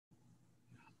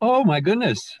Oh my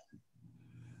goodness.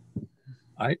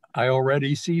 I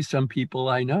already see some people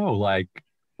I know, like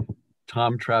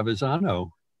Tom Travisano.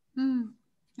 Mm,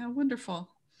 how wonderful.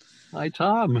 Hi,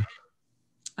 Tom.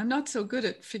 I'm not so good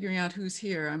at figuring out who's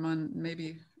here. I'm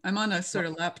on a sort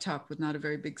of laptop with not a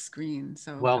very big screen.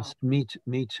 So Well, me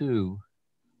too.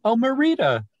 Oh,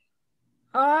 Marita.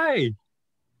 Hi.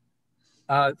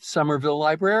 Somerville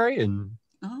librarian,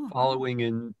 oh.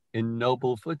 following in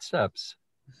noble footsteps.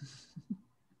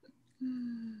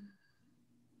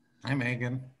 Hi,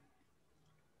 Megan.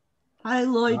 Hi,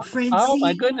 Lloyd. Oh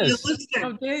my Francine. goodness.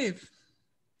 Oh, Dave.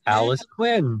 Alice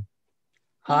Quinn.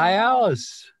 Hi,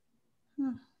 Alice.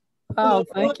 Oh,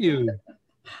 thank you.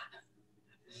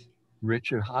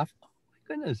 Richard Hoff. Oh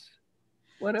my goodness.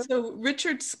 So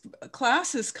Richard's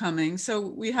class is coming. So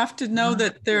we have to know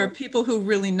that there are people who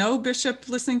really know Bishop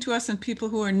listening to us and people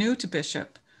who are new to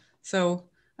Bishop. So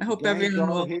I hope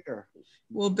everyone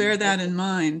will bear that in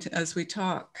mind as we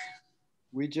talk.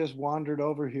 We just wandered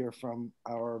over here from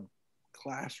our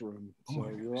classroom, so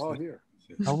you're all here.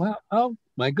 Oh, wow. Oh,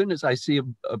 my goodness. I see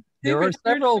there are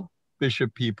several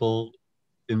Bishop people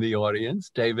in the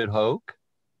audience. David Hoke.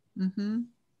 Mm-hmm.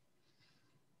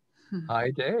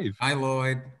 Hi, Dave. Hi,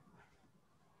 Lloyd.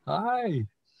 Hi.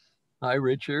 Hi,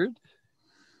 Richard.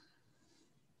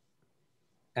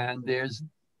 And there's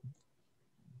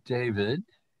David.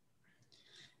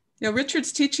 Yeah,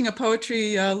 Richard's teaching a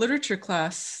poetry literature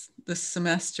class this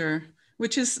semester,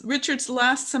 which is Richard's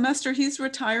last semester. He's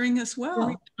retiring as well.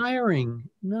 You're retiring.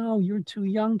 No, you're too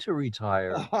young to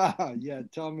retire. Yeah,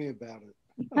 tell me about it.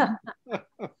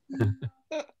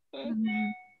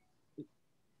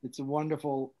 It's a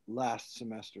wonderful last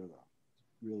semester, though.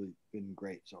 Really been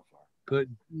great so far.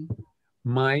 Good.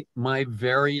 My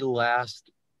very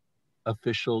last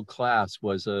official class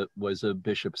was a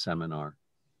Bishop seminar.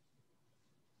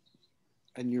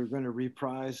 And you're going to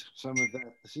reprise some of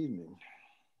that this evening.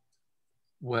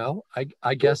 Well,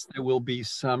 I guess there will be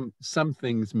some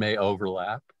things may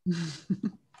overlap.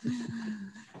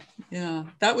 Yeah,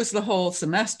 that was the whole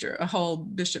semester, a whole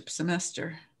Bishop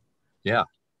semester. Yeah.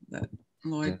 That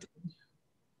Lloyd did.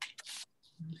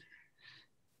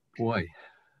 Boy.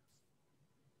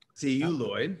 See you,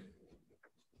 Lloyd.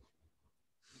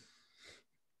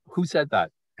 Who said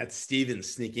that? That's Steven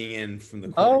sneaking in from the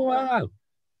corner. Oh, wow.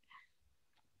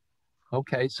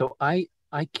 Okay, so I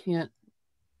can't,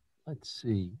 let's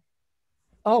see.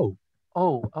 Oh,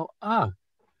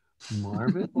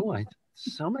 Marvin. Oh,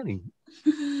 so many.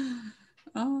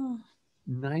 Oh.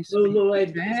 Nice. Hello,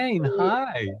 Lloyd. Jane,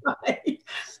 hi. Hi.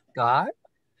 Scott,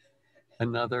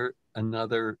 another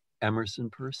Emerson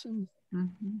person.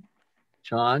 Mm-hmm.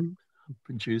 John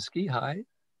Pajewski, hi.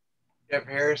 Jeff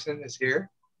Harrison is here.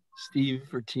 Steve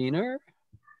Vertiner.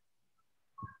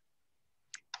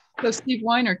 So Steve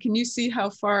Weiner, can you see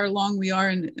how far along we are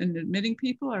in admitting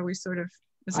people? Are we sort of,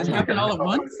 does it happen all at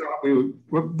once?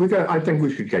 I think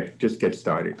we should just get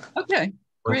started. Okay,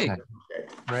 great. Okay.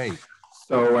 Great.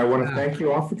 So I want to thank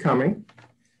you all for coming.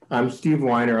 I'm Steve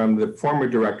Weiner. I'm the former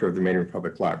director of the Maynard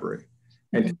Public Library.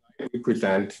 And tonight we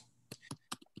present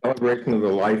Celebration of the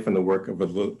Life and the Work of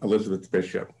Elizabeth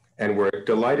Bishop. And we're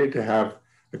delighted to have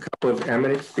a couple of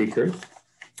eminent speakers.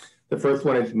 The first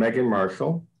one is Megan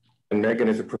Marshall. And Megan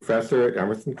is a professor at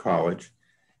Emerson College.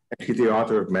 And she's the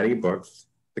author of many books: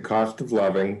 The Cost of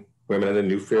Loving, Women and the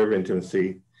New Fear of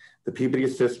Intimacy, The Peabody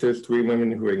Sisters, Three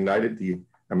Women Who Ignited the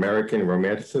American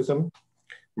Romanticism,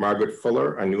 Margaret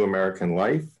Fuller, A New American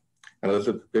Life, and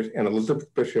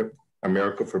Elizabeth Bishop, A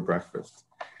Miracle for Breakfast.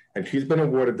 And she's been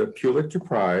awarded the Pulitzer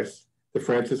Prize, the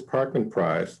Francis Parkman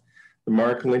Prize, the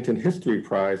Mark Linton History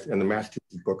Prize, and the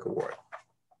Massachusetts Book Award.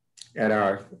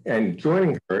 And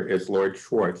joining her is Lloyd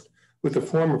Schwartz, who's a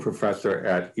former professor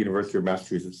at University of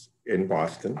Massachusetts in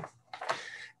Boston.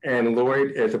 And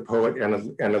Lloyd is a poet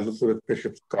and Elizabeth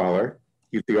Bishop scholar.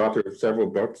 He's the author of several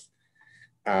books,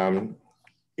 and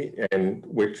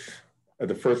which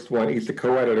the first one, he's the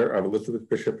co-editor of Elizabeth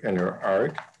Bishop and Her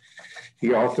Art.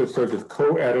 He also serves as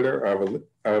co-editor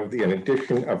of an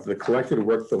edition of the collected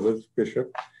works of Elizabeth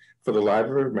Bishop for the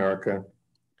Library of America.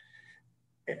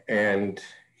 And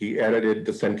he edited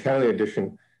the centennial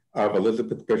edition of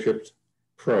Elizabeth Bishop's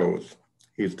prose.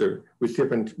 He's the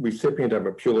recipient of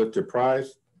a Pulitzer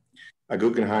Prize, a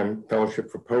Guggenheim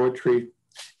Fellowship for Poetry.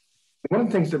 One of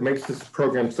the things that makes this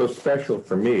program so special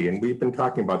for me, and we've been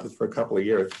talking about this for a couple of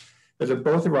years, is that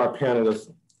both of our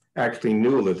panelists actually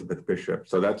knew Elizabeth Bishop.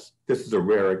 So this is a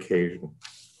rare occasion.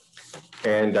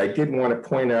 And I did want to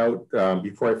point out,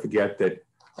 before I forget, that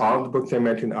all the books I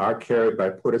mentioned are carried by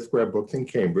Porter Square Books in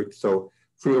Cambridge. So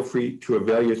feel free to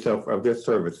avail yourself of their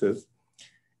services.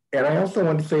 And I also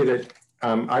want to say that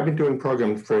I've been doing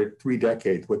programs for 3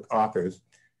 decades with authors,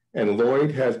 and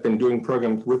Lloyd has been doing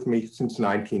programs with me since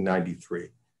 1993.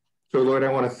 So Lloyd,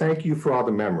 I want to thank you for all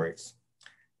the memories.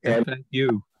 And thank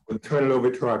you. We'll turn it over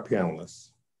to our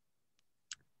panelists.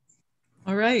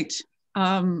 All right.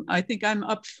 I think I'm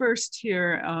up first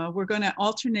here. We're going to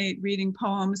alternate reading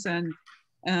poems,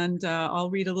 and I'll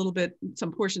read a little bit,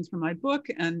 some portions from my book,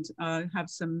 and have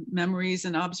some memories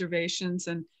and observations.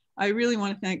 And I really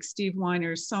want to thank Steve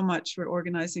Weiner so much for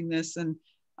organizing this. And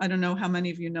I don't know how many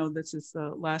of you know this is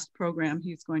the last program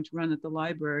he's going to run at the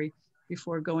library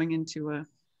before going into a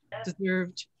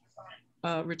deserved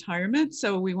retirement.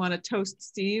 So we want to toast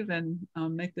Steve and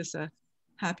make this a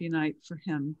happy night for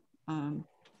him.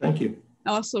 Thank you.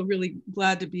 Also really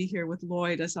glad to be here with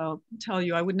Lloyd. As I'll tell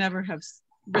you, I would never have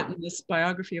written this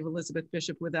biography of Elizabeth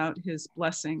Bishop without his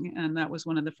blessing. And that was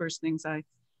one of the first things I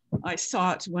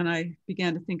sought when I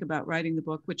began to think about writing the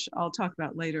book, which I'll talk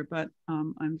about later, but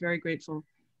I'm very grateful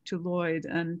to Lloyd.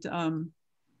 And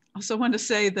also want to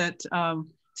say that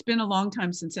it's been a long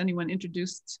time since anyone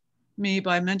introduced me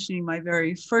by mentioning my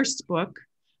very first book,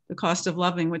 The Cost of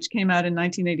Loving, which came out in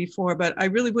 1984, but I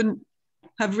really wouldn't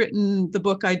have written the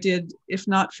book I did if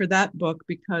not for that book,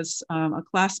 because a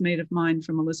classmate of mine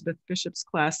from Elizabeth Bishop's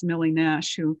class, Millie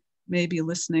Nash, who may be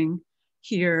listening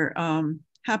here,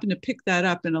 happened to pick that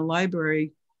up in a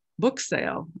library book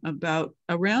sale about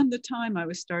around the time I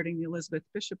was starting the Elizabeth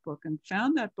Bishop book, and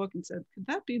found that book and said, could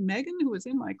that be Megan who was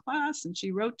in my class? And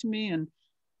she wrote to me, and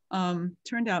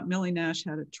turned out Millie Nash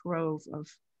had a trove of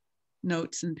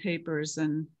notes and papers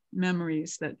and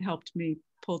memories that helped me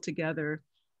pull together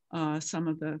some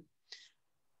of the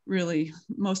really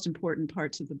most important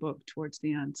parts of the book towards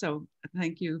the end. So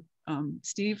thank you,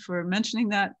 Steve, for mentioning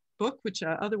that book, which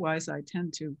otherwise I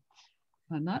tend to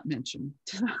not mention.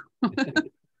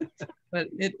 But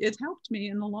it helped me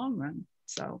in the long run.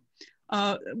 So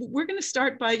we're going to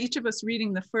start by each of us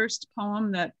reading the first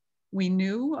poem that we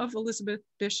knew of Elizabeth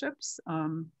Bishop's.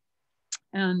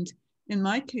 And in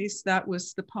my case, that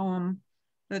was the poem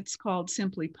that's called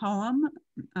simply Poem.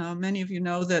 Many of you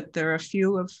know that there are a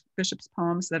few of Bishop's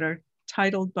poems that are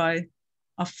titled by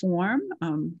a form,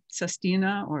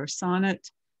 sestina or sonnet.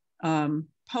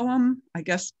 Poem, I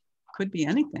guess, could be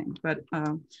anything, but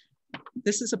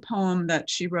this is a poem that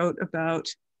she wrote about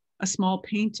a small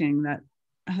painting that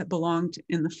had belonged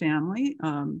in the family,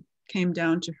 came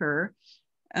down to her.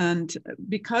 And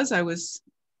because I was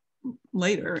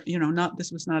later,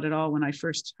 this was not at all when I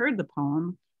first heard the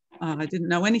poem, I didn't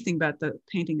know anything about the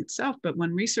painting itself, but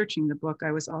when researching the book,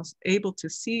 I was also able to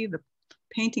see the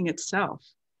painting itself,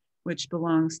 which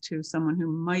belongs to someone who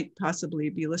might possibly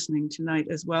be listening tonight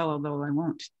as well, although I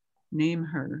won't name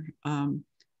her.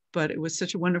 But it was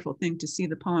such a wonderful thing to see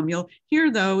the poem. You'll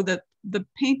hear though that the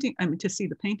painting, to see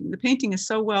the painting is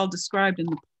so well described in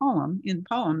the poem,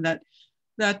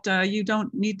 that you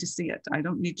don't need to see it. I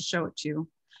don't need to show it to you.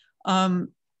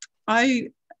 I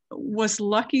was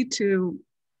lucky to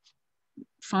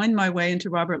find my way into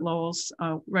Robert Lowell's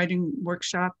writing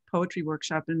workshop, poetry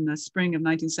workshop in the spring of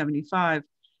 1975.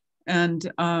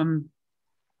 And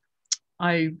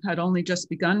I had only just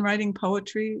begun writing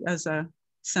poetry as a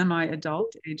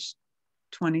semi-adult, age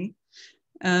 20.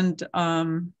 And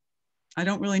I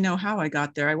don't really know how I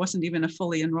got there. I wasn't even a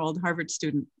fully enrolled Harvard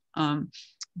student,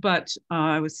 but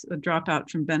I was a dropout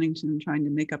from Bennington trying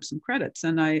to make up some credits,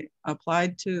 and I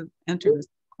applied to enter this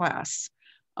class.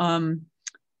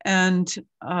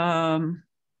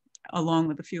 Along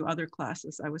with a few other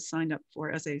classes I was signed up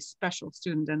for as a special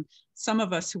student. And some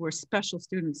of us who were special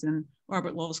students in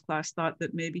Robert Lowell's class thought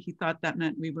that maybe he thought that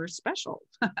meant we were special.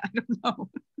 I don't know.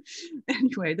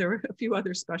 Anyway, there were a few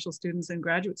other special students and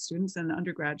graduate students and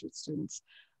undergraduate students.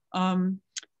 About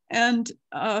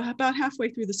halfway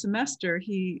through the semester,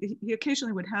 he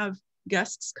occasionally would have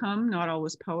guests come, not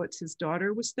always poets. His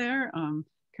daughter was there.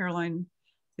 Caroline,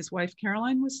 his wife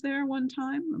Caroline was there one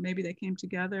time, or maybe they came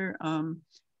together.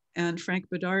 And Frank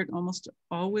Bedard almost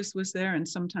always was there and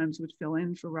sometimes would fill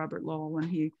in for Robert Lowell when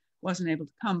he wasn't able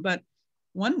to come. But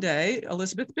one day,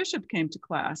 Elizabeth Bishop came to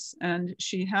class, and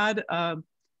she had a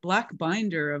black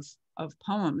binder of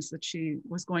poems that she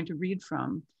was going to read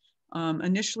from.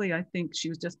 Initially, I think she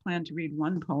was just planned to read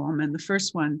one poem, and the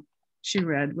first one she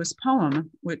read was Poem,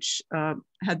 which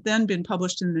had then been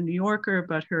published in the New Yorker,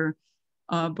 but her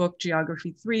book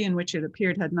Geography 3, in which it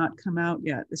appeared, had not come out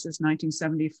yet. This is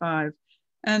 1975.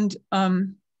 And a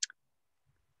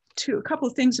couple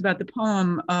of things about the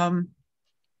poem.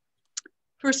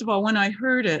 First of all, when I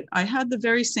heard it, I had the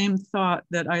very same thought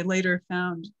that I later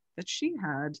found that she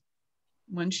had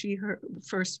when she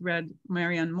first read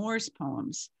Marianne Moore's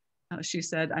poems. She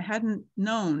said, I hadn't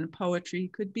known poetry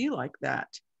could be like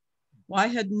that. Why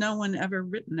had no one ever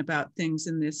written about things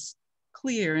in this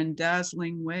clear and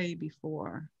dazzling way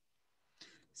before?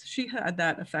 So she had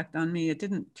that effect on me. It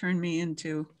didn't turn me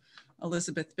into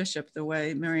Elizabeth Bishop the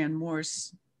way Marianne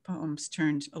Moore's poems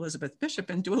turned Elizabeth Bishop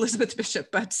into Elizabeth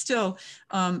Bishop, but still.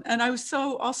 And I was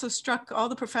so also struck, all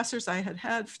the professors I had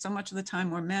had so much of the time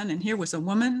were men, and here was a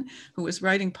woman who was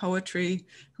writing poetry,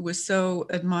 who was so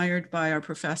admired by our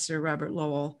professor, Robert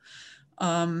Lowell.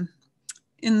 In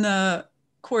the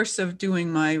course of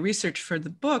doing my research for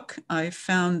the book, I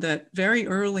found that very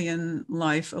early in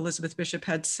life, Elizabeth Bishop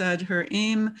had said her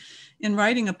aim in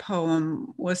writing a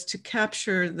poem was to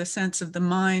capture the sense of the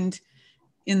mind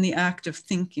in the act of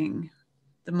thinking,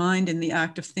 the mind in the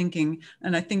act of thinking.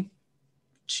 And I think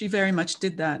she very much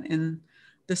did that in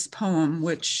this poem,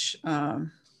 which I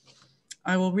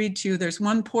will read to you. There's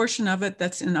one portion of it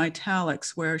that's in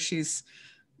italics where she's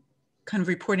kind of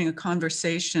reporting a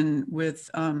conversation with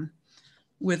a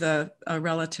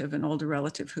relative, an older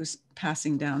relative, who's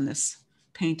passing down this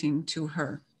painting to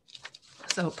her.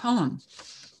 So, poem.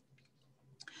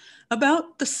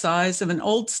 About the size of an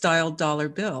old-style dollar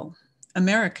bill,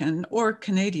 American or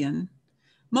Canadian,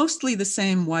 mostly the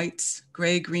same whites,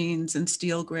 gray greens, and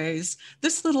steel grays,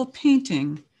 this little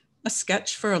painting, a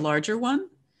sketch for a larger one,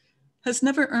 has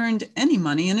never earned any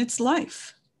money in its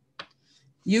life.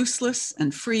 Useless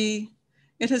and free,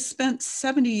 it has spent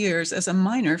 70 years as a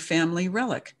minor family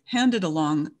relic, handed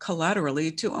along collaterally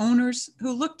to owners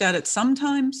who looked at it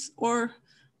sometimes or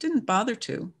didn't bother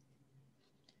to.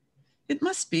 It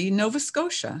must be Nova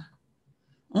Scotia.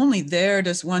 Only there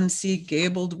does one see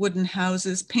gabled wooden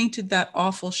houses painted that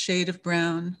awful shade of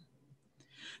brown.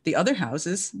 The other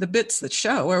houses, the bits that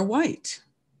show, are white.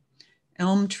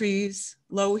 Elm trees,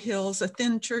 low hills, a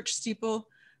thin church steeple,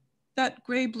 that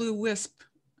gray-blue wisp,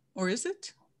 or is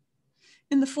it?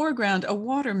 In the foreground, a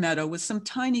water meadow with some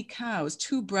tiny cows,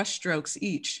 2 brushstrokes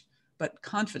each, but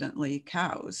confidently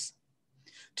cows.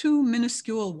 2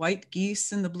 minuscule white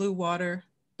geese in the blue water,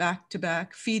 back to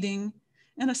back, feeding,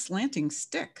 and a slanting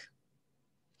stick.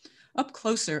 Up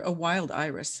closer, a wild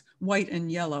iris, white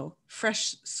and yellow,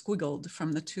 fresh squiggled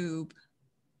from the tube.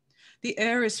 The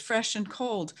air is fresh and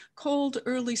cold, cold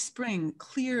early spring,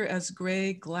 clear as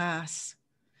gray glass.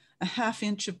 A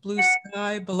half-inch of blue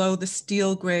sky below the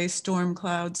steel gray storm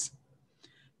clouds.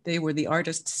 They were the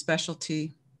artist's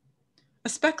specialty. A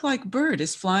speck-like bird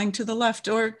is flying to the left,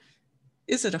 or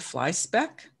is it a fly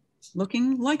speck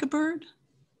looking like a bird?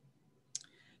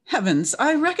 Heavens,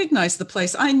 I recognize the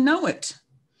place, I know it.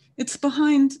 It's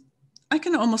behind, I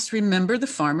can almost remember the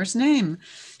farmer's name.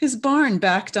 His barn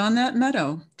backed on that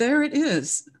meadow. There it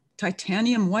is,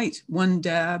 titanium white, one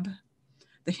dab.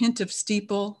 The hint of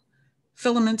steeple,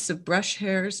 filaments of brush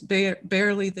hairs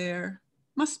barely there.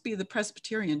 Must be the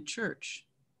Presbyterian church.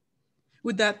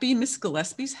 Would that be Miss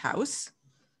Gillespie's house?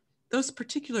 Those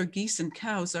particular geese and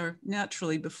cows are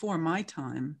naturally before my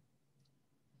time.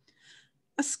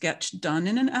 A sketch done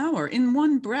in an hour, in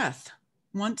one breath,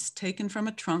 once taken from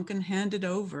a trunk and handed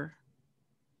over.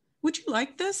 Would you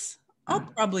like this? I'll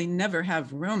probably never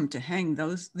have room to hang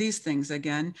these things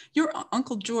again. Your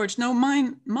Uncle George, no,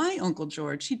 my Uncle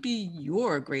George, he'd be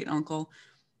your great uncle,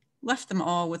 left them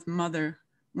all with Mother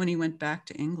when he went back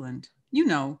to England. You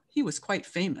know, he was quite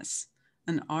famous,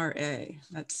 an R.A.,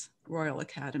 that's Royal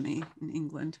Academy in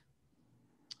England.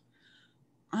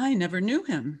 I never knew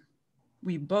him.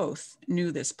 We both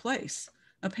knew this place,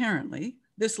 apparently,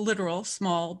 this literal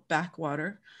small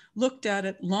backwater, looked at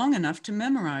it long enough to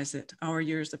memorize it, our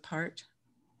years apart.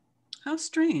 How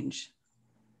strange.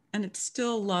 And it's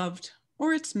still loved,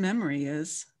 or its memory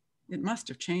is. It must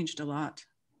have changed a lot.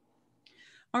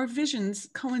 Our visions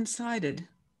coincided.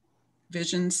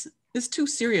 Visions is too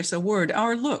serious a word.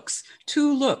 Our looks,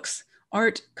 2 looks,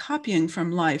 art copying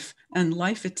from life and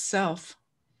life itself.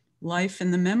 Life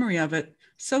and the memory of it,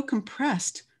 so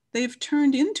compressed, they've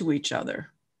turned into each other.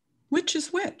 Which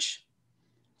is which?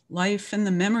 Life and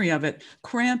the memory of it,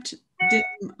 cramped dim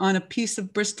on a piece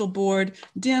of Bristol board,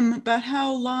 dim, but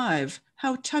how live,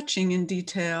 how touching in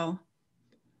detail.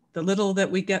 The little that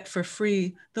we get for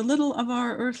free, the little of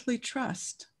our earthly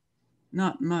trust.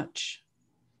 Not much.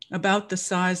 About the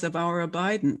size of our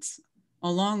abidance,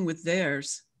 along with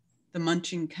theirs, the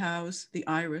munching cows, the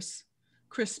iris,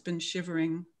 crisp and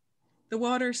shivering, the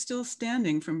water still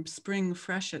standing from spring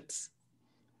freshets,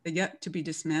 the yet to be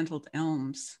dismantled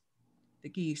elms, the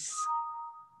geese.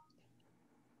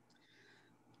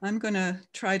 I'm gonna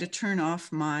try to turn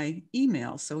off my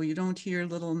email so you don't hear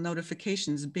little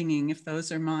notifications binging if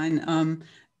those are mine.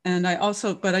 And I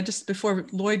also, but I just, before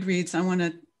Lloyd reads, I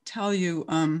wanna tell you,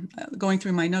 going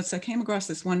through my notes, I came across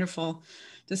this wonderful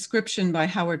description by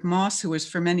Howard Moss, who was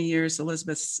for many years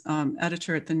Elizabeth's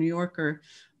editor at the New Yorker,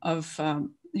 of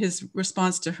his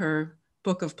response to her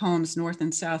book of poems, North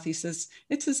and South. He says,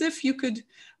 it's as if you could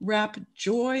wrap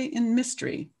joy in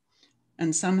mystery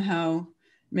and somehow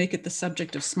make it the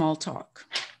subject of small talk.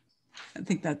 I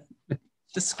think that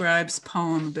describes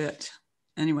poem a bit.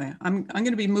 Anyway, I'm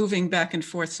going to be moving back and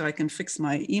forth so I can fix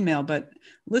my email, but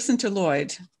listen to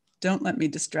Lloyd. Don't let me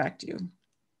distract you.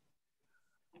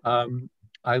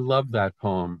 I love that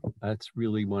poem. That's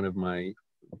really one of my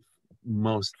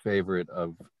most favorite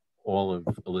of all of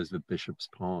Elizabeth Bishop's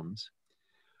poems.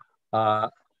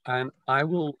 And I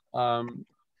will,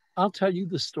 I'll tell you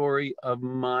the story of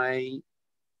not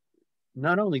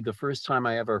only the first time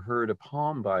I ever heard a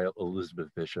poem by Elizabeth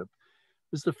Bishop,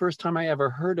 it was the first time I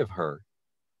ever heard of her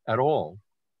at all.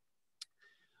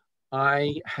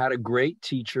 I had a great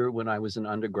teacher when I was an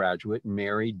undergraduate,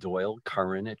 Mary Doyle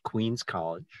Curran at Queens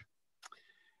College.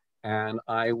 And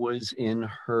I was in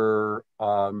her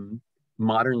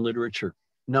modern literature.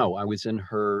 No, I was in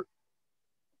her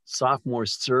sophomore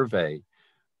survey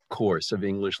course of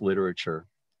English literature.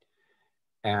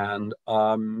 And,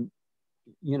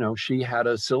 you know, she had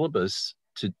a syllabus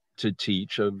to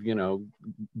teach of, you know,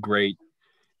 great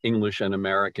English and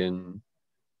American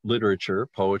literature,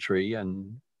 poetry,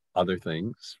 and other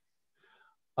things.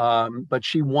 But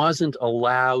she wasn't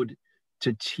allowed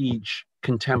to teach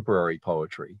contemporary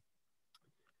poetry.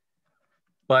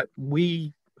 But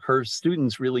her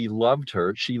students really loved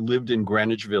her. She lived in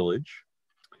Greenwich Village,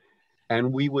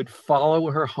 and we would follow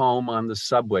her home on the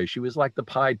subway. She was like the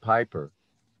Pied Piper.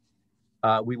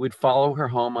 We would follow her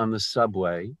home on the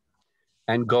subway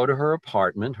and go to her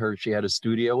apartment. She had a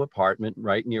studio apartment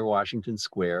right near Washington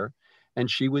Square, and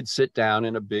she would sit down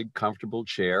in a big comfortable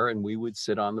chair, and we would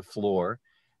sit on the floor,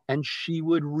 and she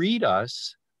would read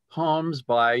us poems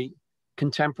by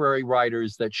contemporary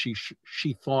writers that she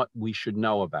thought we should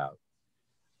know about.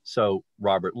 So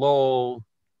Robert Lowell,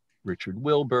 Richard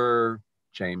Wilbur,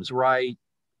 James Wright,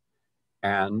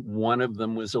 and one of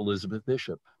them was Elizabeth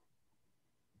Bishop.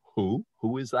 Who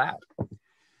is that?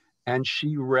 And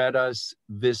she read us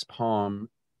this poem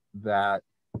that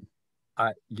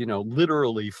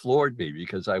literally floored me,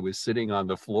 because I was sitting on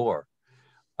the floor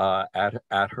at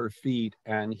her feet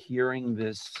and hearing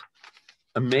this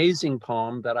amazing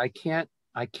poem that I can't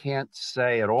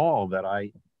say at all that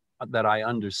I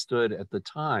understood at the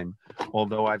time,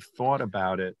 although I've thought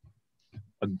about it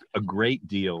a great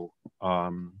deal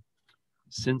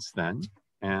since then.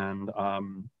 And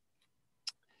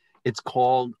it's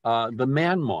called The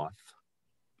Man Moth.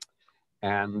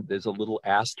 And there's a little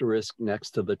asterisk next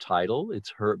to the title.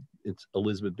 It's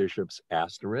Elizabeth Bishop's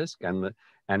asterisk, and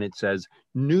it says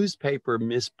newspaper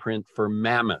misprint for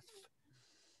Mammoth.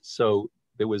 So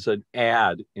there was an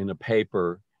ad in a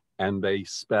paper, and they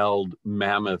spelled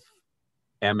Mammoth,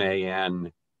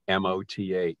 MANMOTH.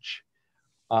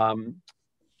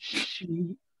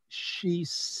 She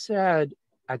said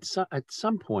at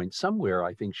some point, somewhere,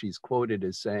 I think she's quoted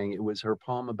as saying it was her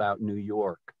poem about New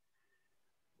York.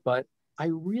 But I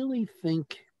really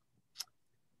think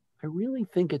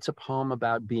it's a poem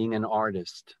about being an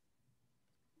artist,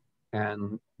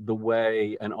 and the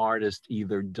way an artist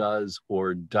either does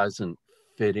or doesn't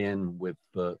fit in with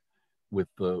the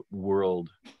world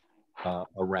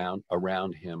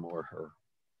around him or her.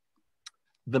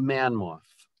 The Man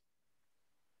Moth.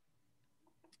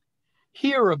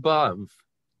 Here above,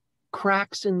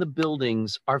 cracks in the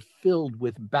buildings are filled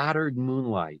with battered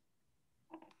moonlight.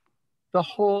 The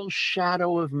whole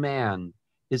shadow of man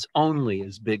is only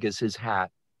as big as his hat.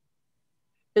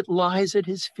 It lies at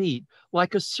his feet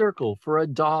like a circle for a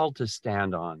doll to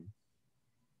stand on.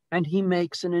 And he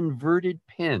makes an inverted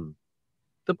pin,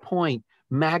 the point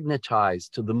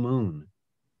magnetized to the moon.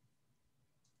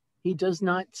 He does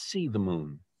not see the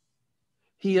moon.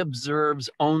 He observes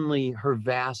only her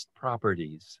vast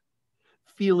properties,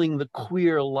 feeling the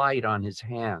queer light on his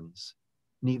hands,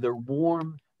 neither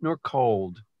warm nor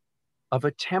cold, of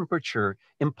a temperature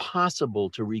impossible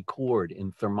to record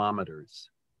in thermometers.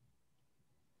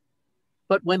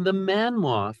 But when the man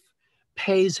moth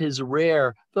pays his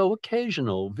rare, though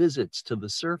occasional, visits to the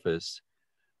surface,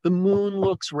 the moon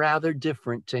looks rather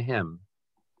different to him.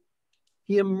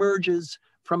 He emerges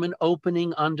from an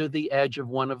opening under the edge of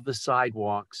one of the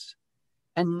sidewalks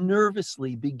and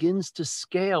nervously begins to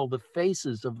scale the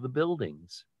faces of the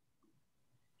buildings.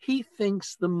 He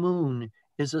thinks the moon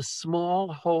is a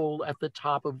small hole at the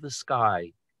top of the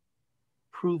sky,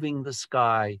 proving the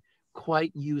sky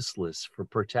quite useless for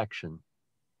protection.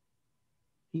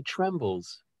 He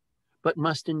trembles, but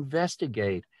must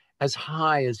investigate as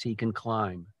high as he can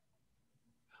climb.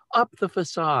 Up the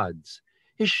facades,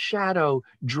 his shadow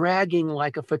dragging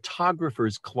like a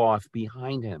photographer's cloth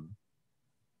behind him.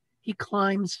 He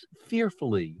climbs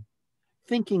fearfully,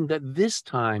 thinking that this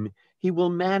time he will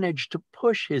manage to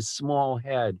push his small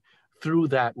head through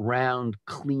that round,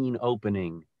 clean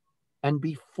opening and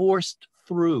be forced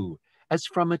through as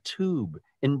from a tube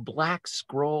in black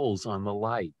scrolls on the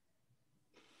light.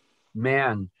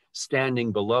 Man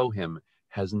standing below him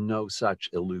has no such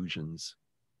illusions.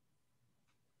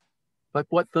 But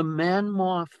what the man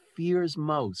moth fears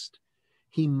most,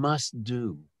 he must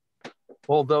do,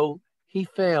 although he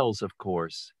fails, of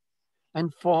course,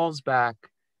 and falls back,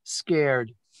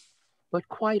 scared, but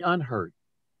quite unhurt.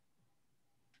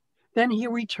 Then he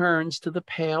returns to the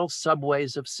pale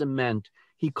subways of cement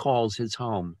he calls his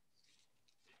home.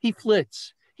 He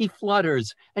flits, he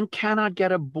flutters, and cannot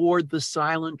get aboard the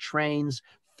silent trains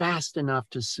fast enough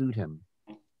to suit him.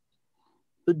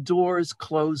 The doors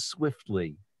close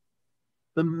swiftly.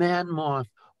 The man moth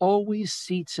always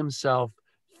seats himself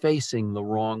facing the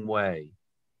wrong way.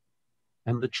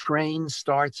 And the train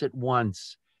starts at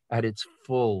once at its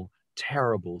full,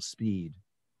 terrible speed,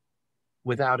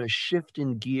 without a shift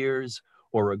in gears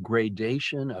or a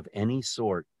gradation of any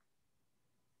sort.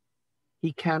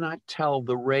 He cannot tell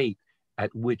the rate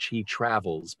at which he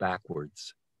travels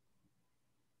backwards.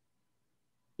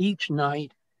 Each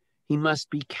night, he must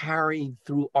be carried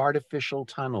through artificial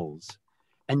tunnels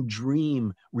and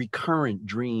dream recurrent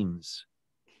dreams.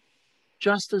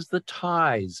 Just as the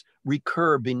ties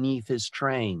recur beneath his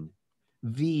train,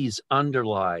 these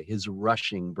underlie his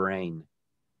rushing brain.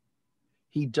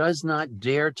 He does not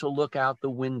dare to look out the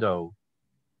window,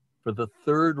 for the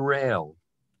third rail,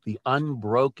 the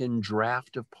unbroken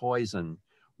draft of poison,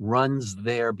 runs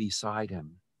there beside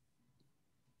him.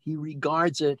 He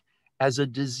regards it as a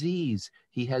disease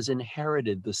he has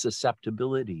inherited the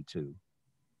susceptibility to.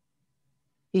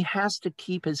 He has to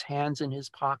keep his hands in his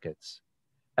pockets,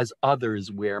 as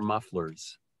others wear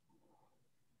mufflers.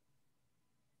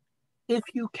 If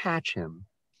you catch him,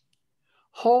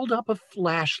 hold up a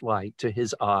flashlight to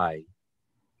his eye.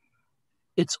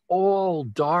 It's all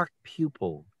dark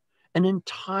pupil, an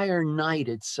entire night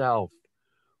itself,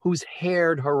 whose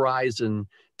haired horizon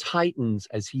tightens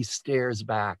as he stares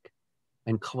back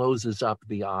and closes up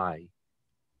the eye.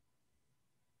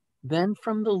 Then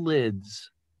from the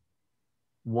lids,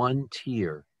 one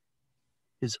tear,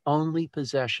 his only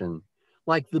possession,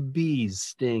 like the bee's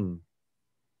sting,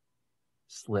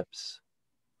 slips.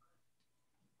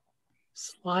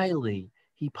 Slyly,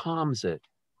 he palms it,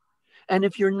 and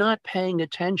if you're not paying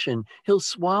attention, he'll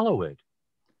swallow it.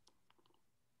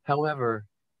 However,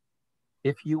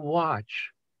 if you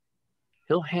watch,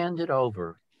 he'll hand it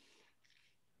over,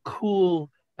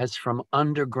 cool as from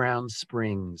underground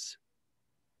springs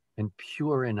and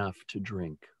pure enough to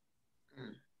drink.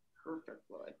 Perfect,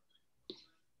 Lloyd.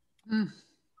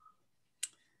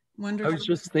 Wonderful. I was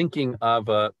just thinking of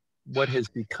what has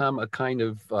become a kind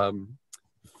of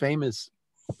famous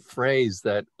phrase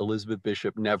that Elizabeth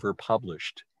Bishop never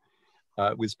published.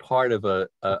 It was part of a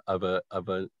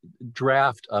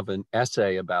draft of an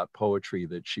essay about poetry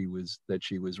that she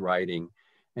was writing,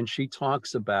 and she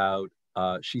talks about.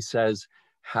 She says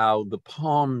how the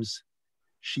poems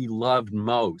she loved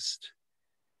most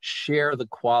share the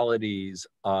qualities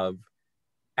of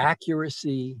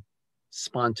accuracy,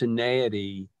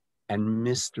 spontaneity, and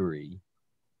mystery.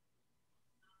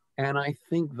 And I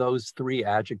think those three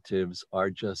adjectives are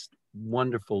just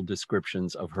wonderful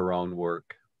descriptions of her own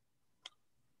work.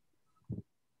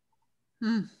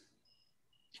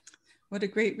 What a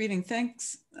great reading.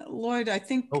 Thanks, Lloyd. I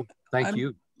think thank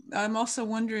you. I'm also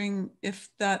wondering if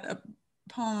that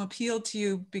poem appealed to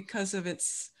you because of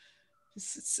it's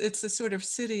a sort of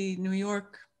city, New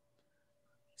York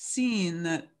scene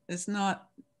that is not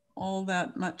all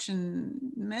that much in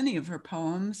many of her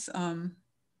poems.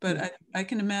 But I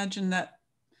can imagine that,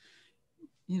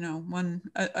 you know,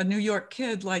 a New York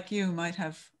kid like you might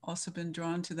have also been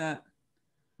drawn to that.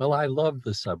 Well, I love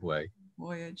the subway.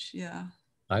 Voyage, yeah.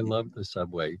 I loved the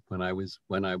subway. When I was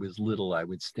little, I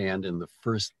would stand in the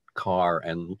first car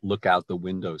and look out the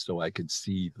window so I could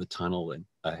see the tunnel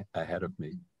ahead of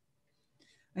me.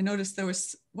 I noticed there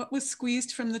was, what was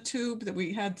squeezed from the tube that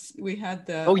we had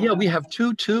the. Oh yeah, we have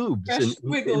two tubes. Fresh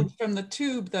wiggled from the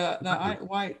tube, the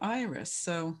white iris.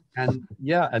 So. And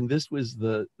yeah, and this was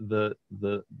the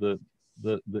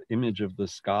image of the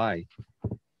sky.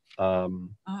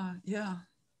 Yeah.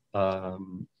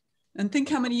 And think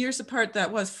how many years apart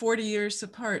that was, 40 years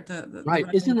apart. Right,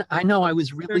 isn't it? I know, I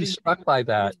was really struck by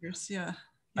that. Years, yeah.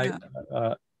 I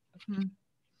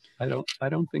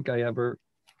don't think I ever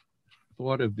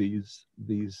thought of these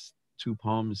two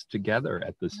poems together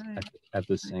at this Right. at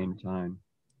the same time.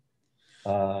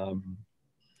 Yeah.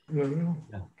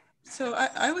 So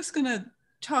I was going to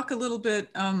talk a little bit.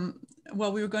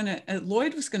 Well, we were going to.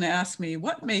 Lloyd was going to ask me,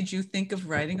 what made you think of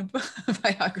writing a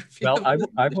biography? Well, of I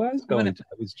Elizabeth was going to.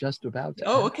 I was just about to.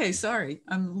 Oh, okay. Sorry,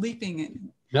 I'm leaping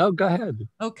in. No, go ahead.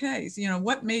 Okay, so, you know,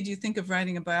 what made you think of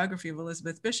writing a biography of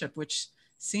Elizabeth Bishop, which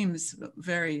seems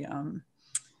very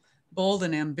bold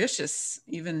and ambitious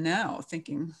even now,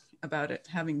 thinking about it,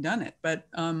 having done it. But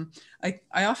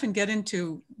I often get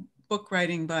into book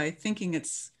writing by thinking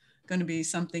it's going to be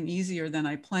something easier than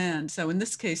I planned. So in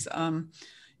this case,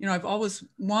 you know, I've always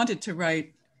wanted to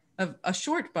write a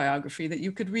short biography that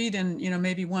you could read in, you know,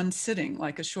 maybe one sitting,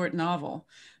 like a short novel.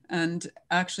 And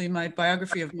actually my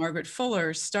biography of Margaret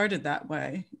Fuller started that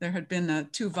way. There had been a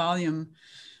 2-volume,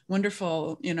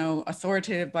 wonderful, you know,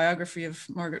 authoritative biography of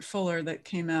Margaret Fuller that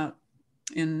came out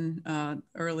in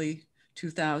early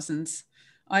 2000s.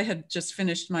 I had just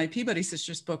finished my Peabody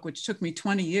Sisters book, which took me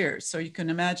 20 years. So you can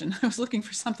imagine I was looking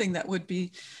for something that would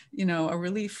be, you know, a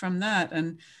relief from that.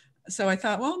 And so I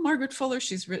thought, well, Margaret Fuller,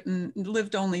 she's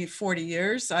lived only 40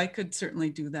 years. I could certainly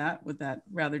do that with that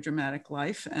rather dramatic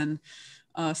life. And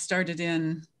started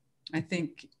in, I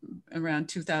think, around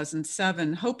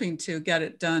 2007, hoping to get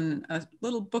it done, a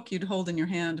little book you'd hold in your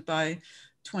hand by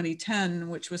 2010,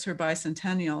 which was her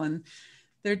bicentennial. And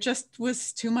there just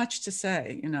was too much to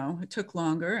say, you know, it took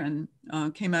longer and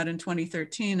came out in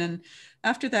 2013. And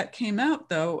after that came out,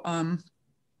 though,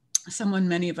 someone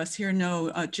many of us here know,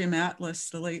 Jim Atlas,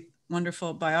 the late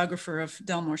wonderful biographer of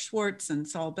Delmore Schwartz and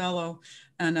Saul Bellow,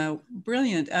 and a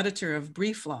brilliant editor of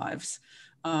Brief Lives,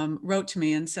 wrote to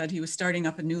me and said he was starting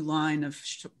up a new line of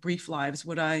brief lives.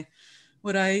 Would I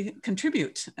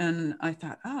contribute? And I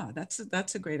thought,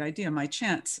 that's a great idea, my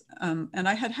chance. And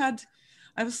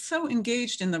I was so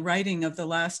engaged in the writing of the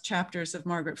last chapters of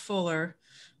Margaret Fuller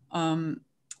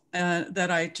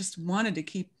that I just wanted to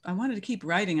keep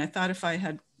writing. I thought if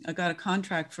I got a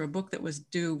contract for a book that was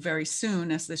due very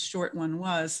soon, as this short one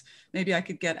was, maybe I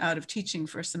could get out of teaching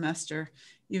for a semester,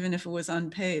 even if it was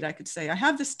unpaid. I could say, I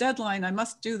have this deadline, I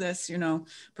must do this, you know,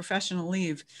 professional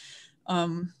leave,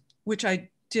 which I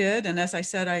did. And as I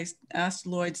said, I asked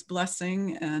Lloyd's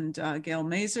blessing, and Gail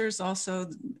Mazur's also,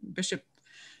 Bishop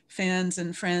fans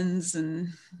and friends and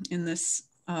in this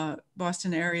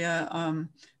Boston area,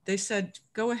 they said,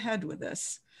 go ahead with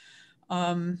this.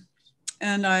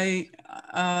 And I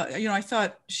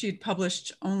thought she'd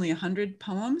published only 100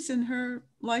 poems in her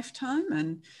lifetime,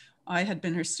 and I had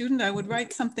been her student. I would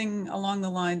write something along the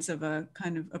lines of a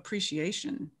kind of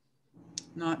appreciation,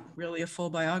 not really a full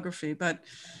biography. But,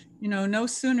 you know, no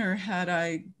sooner had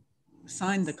I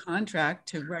signed the contract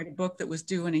to write a book that was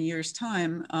due in a year's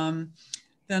time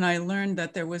than I learned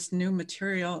that there was new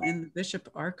material in the Bishop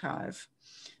archive.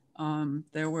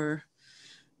 There were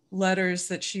letters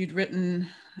that she'd written,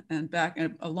 and back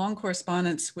a long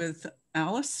correspondence with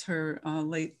Alice, her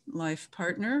late life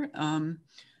partner.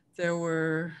 There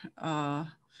were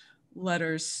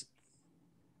letters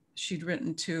she'd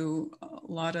written to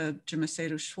Lotta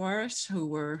Gemacedo Schwartz,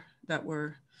 that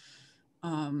were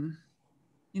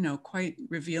you know, quite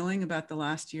revealing about the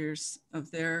last years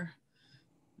of their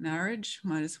marriage,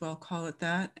 might as well call it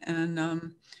that, and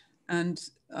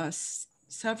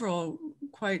several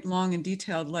quite long and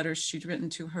detailed letters she'd written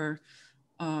to her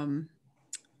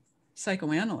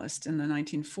psychoanalyst in the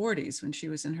 1940s when she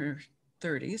was in her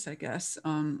 30s, I guess,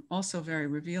 also very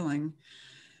revealing.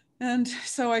 And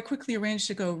so I quickly arranged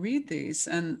to go read these.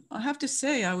 And I have to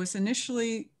say, I was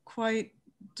initially quite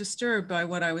disturbed by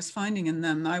what I was finding in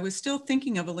them. I was still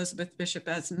thinking of Elizabeth Bishop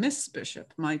as Miss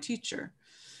Bishop, my teacher.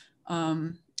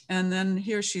 And then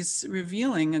here she's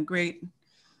revealing a great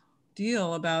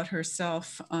deal about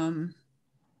herself.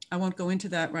 I won't go into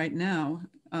that right now.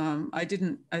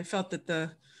 I felt that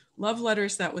the love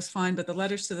letters, that was fine, but the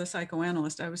letters to the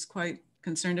psychoanalyst, I was quite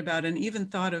concerned about, and even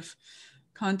thought of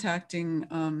contacting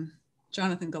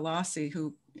Jonathan Galassi,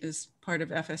 who is part of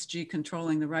FSG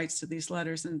controlling the rights to these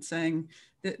letters, and saying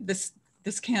that this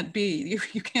can't be,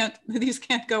 these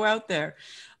can't go out there.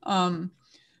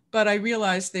 But I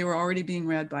realized they were already being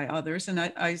read by others. And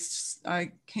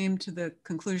I came to the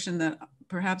conclusion that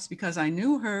perhaps because I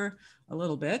knew her a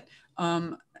little bit,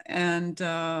 and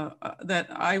that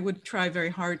I would try very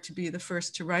hard to be the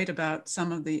first to write about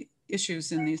some of the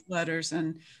issues in these letters,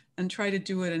 and try to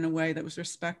do it in a way that was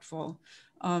respectful.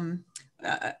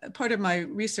 Part of my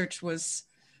research was,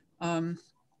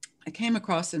 I came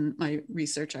across in my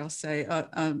research, I'll say,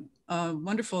 a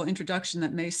wonderful introduction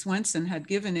that May Swenson had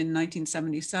given in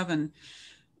 1977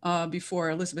 before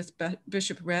Elizabeth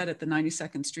Bishop read at the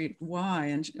 92nd Street Y.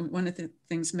 And one of the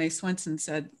things Mae Swenson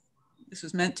said, this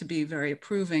was meant to be very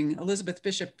approving. Elizabeth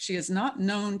Bishop, she is not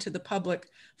known to the public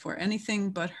for anything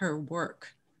but her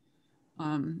work.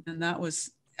 And that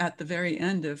was at the very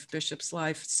end of Bishop's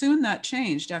life. Soon that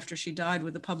changed after she died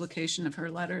with the publication of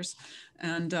her letters.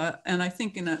 And I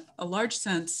think in a large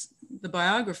sense, the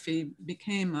biography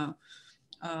became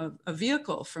a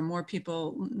vehicle for more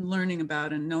people learning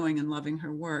about and knowing and loving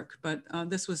her work. But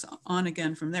this was on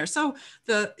again from there. So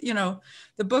the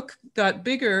book got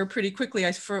bigger pretty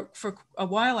quickly. For a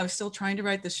while, I was still trying to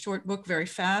write this short book very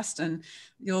fast. And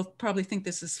you'll probably think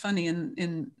this is funny.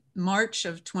 In March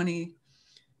of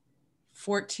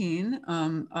 2014,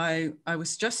 I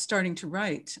was just starting to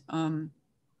write.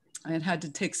 I had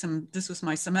to take this was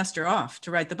my semester off to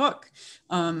write the book.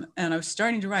 And I was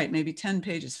starting to write maybe 10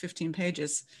 pages, 15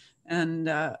 pages. And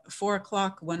 4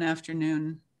 o'clock one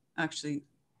afternoon, actually,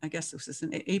 I guess this was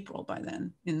in April by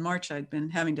then. In March, I'd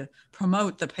been having to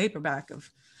promote the paperback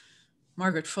of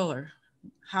Margaret Fuller.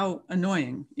 How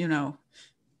annoying,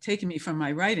 taking me from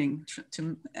my writing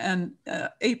and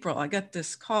April, I got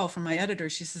this call from my editor.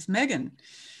 She says, Megan,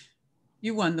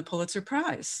 you won the Pulitzer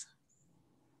Prize.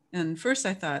 And first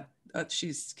I thought,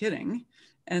 she's kidding.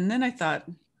 And then I thought,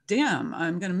 damn,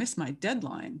 I'm going to miss my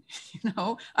deadline.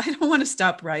 I don't want to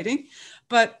stop writing.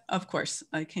 But of course,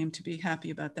 I came to be happy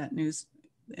about that news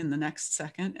in the next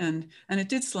second. And it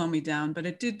did slow me down, but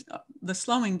the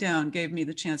slowing down gave me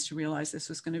the chance to realize this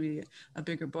was going to be a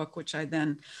bigger book, which I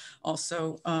then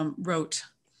also wrote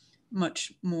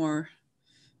much more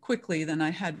quickly than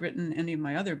I had written any of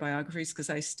my other biographies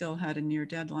because I still had a near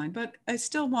deadline, but I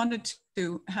still wanted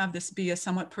to have this be a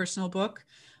somewhat personal book.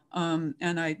 And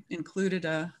I included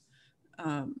a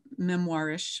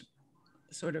memoirish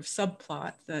sort of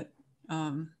subplot that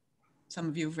some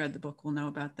of you who've read the book will know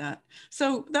about that.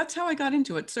 So that's how I got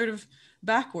into it, sort of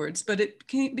backwards, but it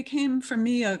became for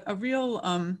me a real,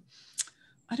 I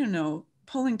don't know,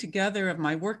 pulling together of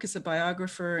my work as a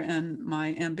biographer and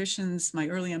my ambitions, my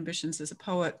early ambitions as a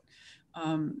poet,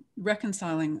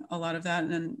 reconciling a lot of that.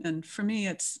 And for me,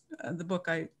 it's the book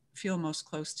I feel most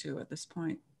close to at this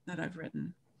point that I've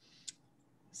written.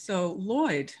 So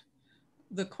Lloyd,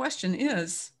 the question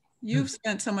is, you've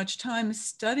spent so much time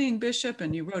studying Bishop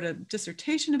and you wrote a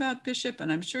dissertation about Bishop,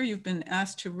 and I'm sure you've been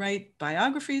asked to write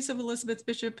biographies of Elizabeth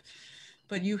Bishop,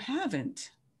 but you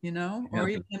haven't, or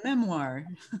even a memoir.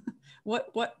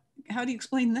 How do you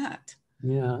explain that?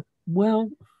 Yeah, well,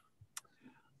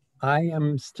 I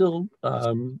am still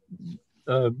trying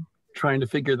to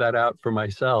figure that out for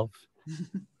myself.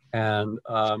 And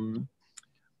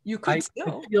you could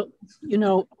still. I feel,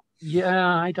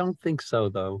 yeah, I don't think so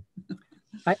though.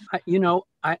 I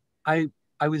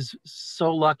was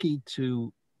so lucky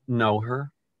to know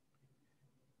her,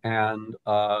 and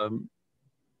I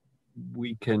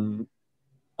can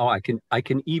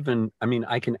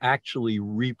actually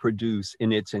reproduce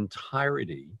in its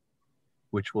entirety,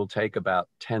 which will take about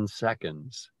 10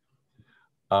 seconds,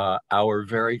 our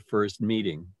very first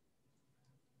meeting.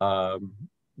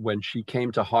 When she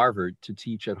came to Harvard to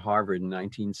teach at Harvard in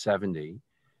 1970,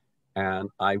 and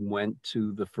I went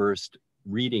to the first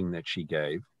reading that she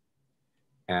gave,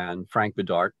 and Frank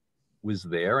Bedart was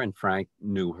there, and Frank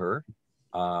knew her.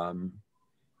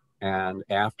 And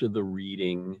after the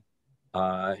reading,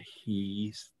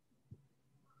 he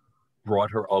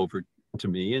brought her over to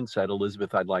me and said,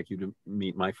 Elizabeth, I'd like you to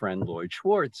meet my friend Lloyd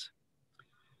Schwartz.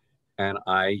 And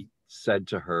I said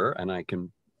to her, and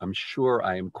I'm sure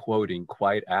I am quoting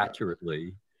quite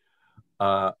accurately,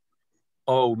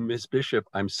 oh, Miss Bishop,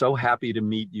 I'm so happy to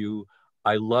meet you.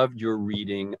 I loved your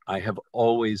reading. I have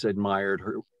always admired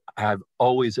her. I have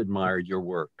always admired your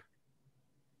work.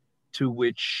 To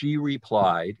which she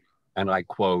replied, and I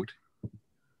quote,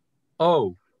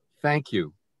 oh, thank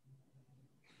you.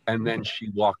 And then she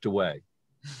walked away.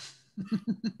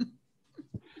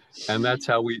 And that's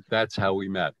how we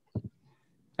met.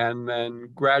 And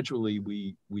then gradually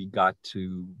we got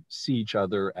to see each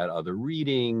other at other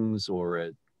readings or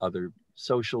at other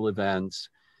social events.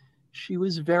 She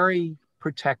was very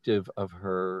protective of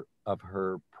her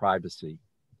privacy.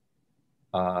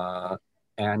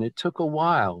 And it took a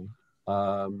while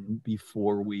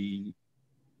before we,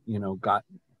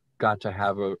 got to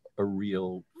have a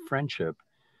real friendship.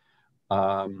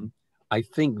 I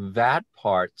think that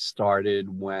part started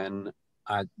when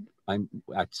I'm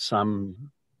at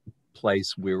some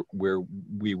place where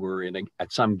we were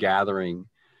at some gathering.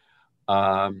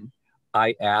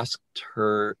 I asked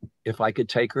her if I could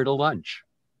take her to lunch.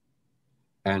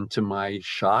 And to my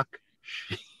shock,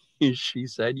 she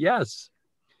said yes.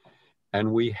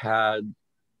 And we had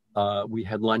we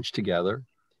had lunch together,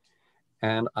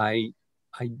 and I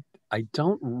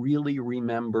don't really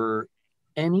remember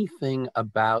anything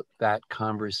about that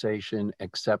conversation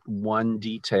except one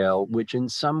detail, which in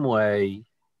some way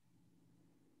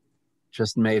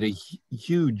just made a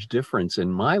huge difference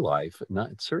in my life.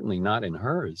 Certainly not in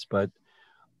hers, but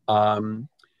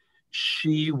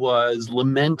she was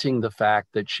lamenting the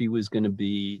fact that she was going to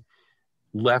be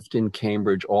left in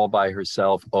Cambridge all by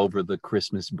herself over the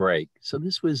Christmas break. So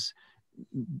this was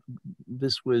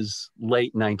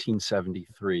late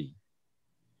 1973.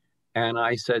 And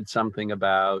I said something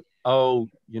about, oh,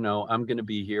 I'm going to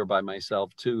be here by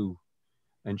myself too.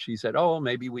 And she said, oh,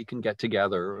 maybe we can get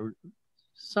together, or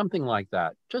something like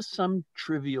that. Just some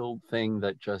trivial thing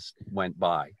that just went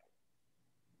by.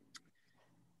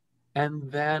 And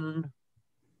then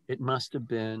it must have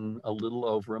been a little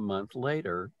over a month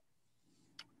later,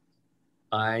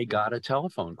 I got a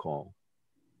telephone call.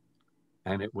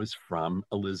 And it was from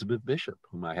Elizabeth Bishop,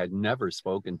 whom I had never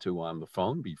spoken to on the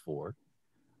phone before.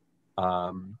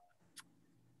 And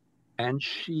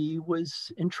she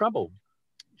was in trouble.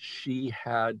 She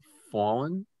had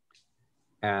fallen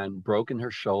and broken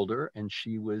her shoulder, and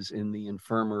she was in the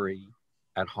infirmary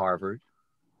at Harvard.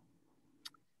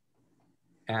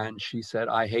 And she said,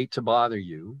 I hate to bother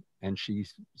you. And she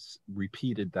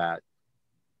repeated that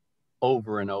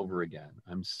over and over again.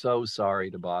 I'm so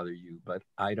sorry to bother you, but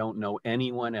I don't know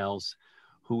anyone else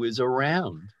who is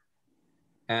around.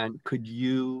 And could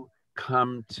you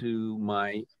come to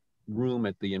my room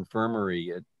at the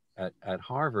infirmary at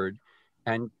Harvard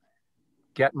and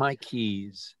get my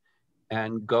keys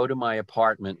and go to my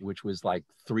apartment, which was like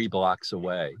 3 blocks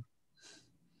away,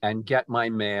 and get my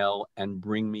mail and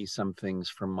bring me some things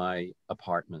from my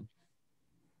apartment?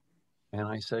 And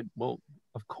I said, well,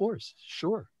 of course,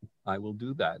 sure, I will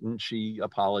do that. And she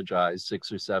apologized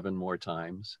 6 or 7 more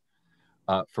times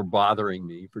for bothering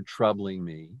me, for troubling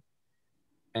me.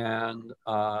 And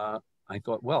I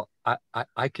thought, well,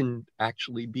 I can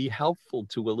actually be helpful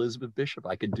to Elizabeth Bishop.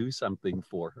 I could do something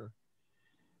for her.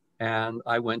 And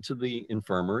I went to the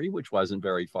infirmary, which wasn't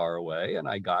very far away, and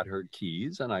I got her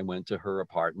keys, and I went to her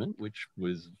apartment, which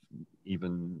was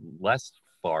even less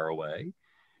far away.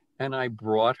 And I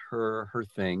brought her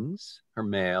things, her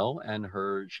mail, and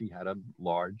she had a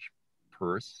large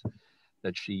purse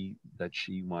that she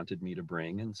wanted me to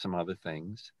bring, and some other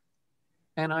things.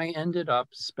 And I ended up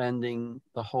spending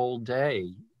the whole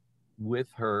day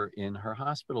with her in her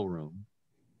hospital room.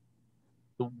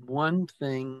 The one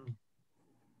thing,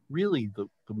 really the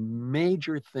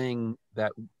major thing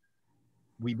that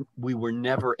we were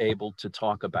never able to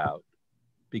talk about,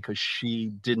 because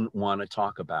she didn't want to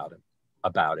talk about it,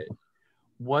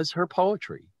 was her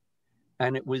poetry.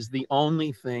 And it was the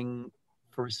only thing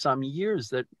for some years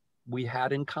that we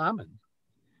had in common.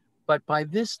 But by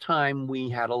this time, we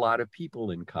had a lot of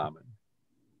people in common.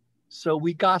 So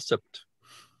we gossiped.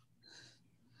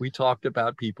 We talked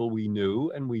about people we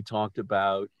knew, and we talked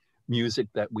about music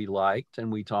that we liked,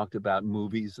 and we talked about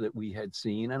movies that we had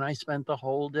seen. And I spent the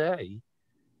whole day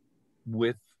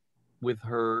with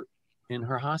her in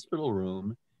her hospital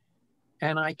room.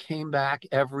 And I came back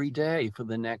every day for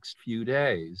the next few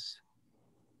days,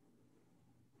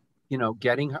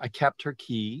 getting her. I kept her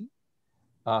key,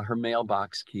 her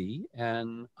mailbox key,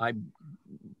 and I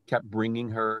kept bringing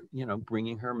her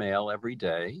mail every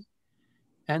day.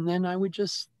 And then I would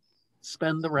just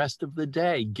spend the rest of the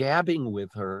day gabbing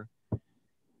with her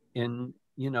in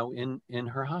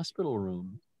her hospital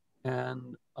room.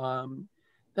 And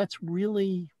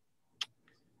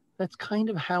that's kind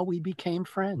of how we became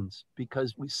friends,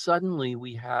 because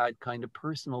we had kind of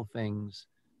personal things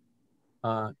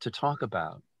to talk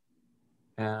about.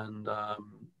 And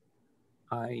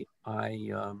I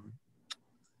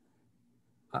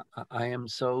am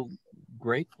so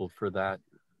grateful for that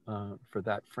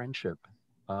friendship.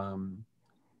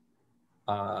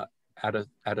 At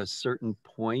a certain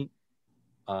point,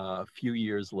 a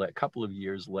couple of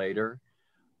years later,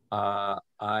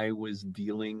 I was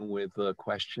dealing with a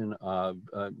question of,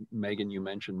 Megan, you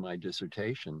mentioned my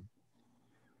dissertation.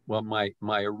 Well,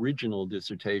 my original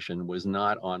dissertation was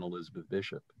not on Elizabeth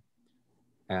Bishop.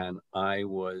 And I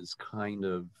was kind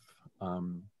of,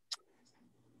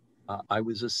 I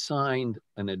was assigned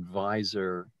an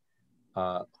advisor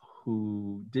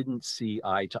who didn't see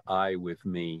eye to eye with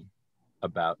me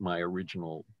about my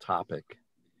original topic.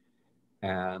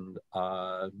 And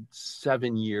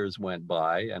 7 years went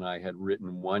by, and I had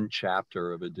written 1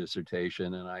 chapter of a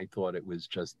dissertation, and I thought it was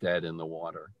just dead in the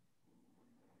water.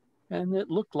 And it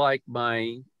looked like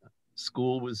my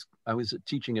school I was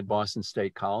teaching at Boston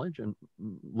State College, and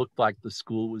looked like the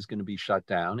school was going to be shut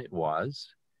down. It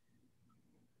was.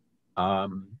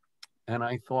 And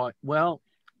I thought, well,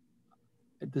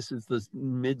 this is the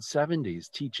mid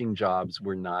 70s. Teaching jobs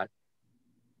were not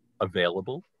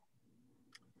available.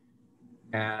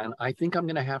 And I think I'm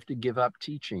going to have to give up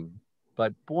teaching.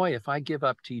 But boy, if I give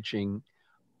up teaching,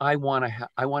 I want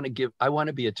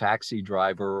to be a taxi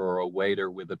driver or a waiter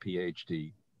with a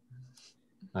PhD.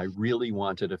 I really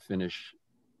wanted to finish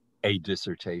a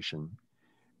dissertation.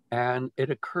 And it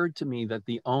occurred to me that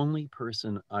the only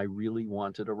person I really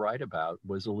wanted to write about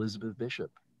was Elizabeth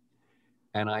Bishop.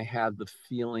 And I had the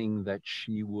feeling that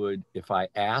she would, if I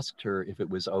asked her if it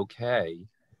was okay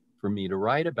for me to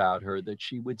write about her, that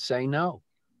she would say no.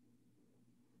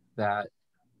 That,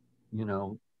 you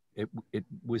know, it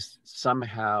was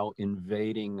somehow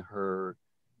invading her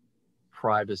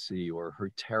privacy or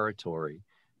her territory.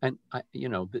 And I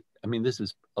mean, this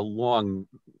is a long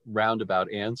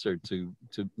roundabout answer to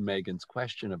Megan's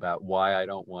question about why I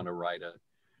don't want to write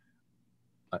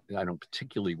I don't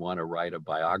particularly want to write a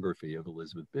biography of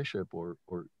Elizabeth Bishop or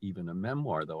even a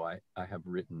memoir, though I have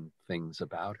written things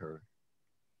about her.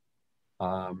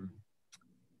 But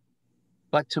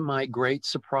to my great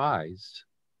surprise,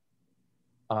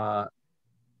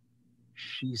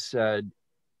 she said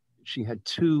she had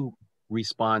two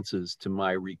responses to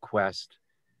my request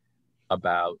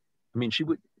about, I mean, she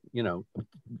would,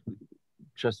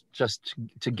 just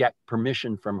to get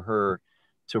permission from her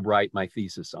to write my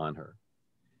thesis on her.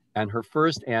 And her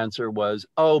first answer was,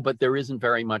 oh, but there isn't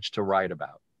very much to write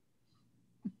about.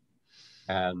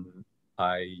 And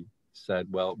I said,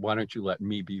 well, why don't you let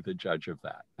me be the judge of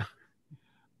that?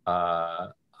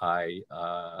 I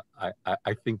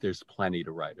think there's plenty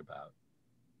to write about.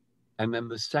 And then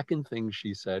the second thing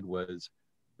she said was,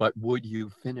 but would you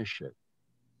finish it?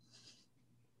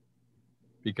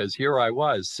 Because here I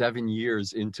was 7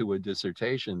 years into a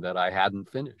dissertation that I hadn't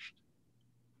finished.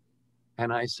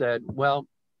 And I said, well,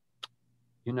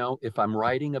 if I'm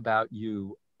writing about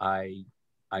you, I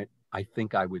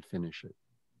think I would finish it.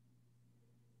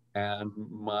 And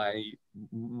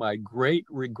my great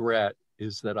regret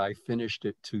is that I finished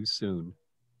it too soon,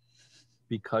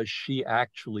 because she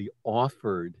actually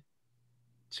offered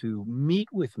to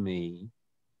meet with me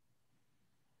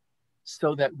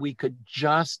so that we could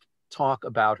just talk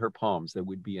about her poems. There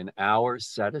would be an hour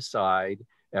set aside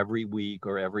every week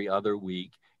or every other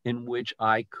week in which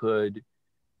I could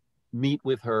meet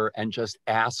with her and just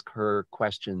ask her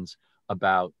questions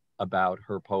about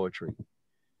her poetry,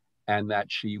 and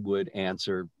that she would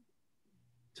answer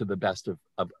to the best of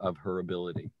her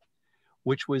ability,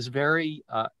 which was very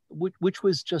which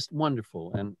was just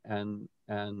wonderful. And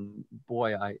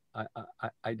boy, I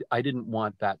didn't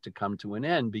want that to come to an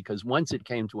end, because once it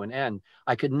came to an end,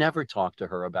 I could never talk to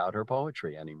her about her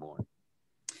poetry anymore.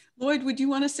 Lloyd, would you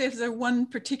want to say if there one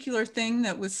particular thing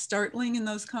that was startling in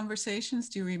those conversations?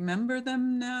 Do you remember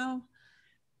them now?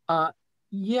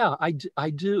 Yeah, I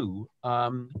do.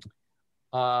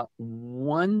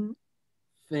 One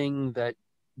thing that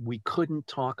we couldn't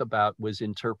talk about was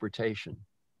interpretation.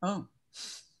 Oh.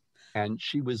 And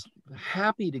she was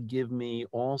happy to give me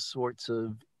all sorts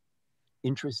of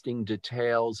interesting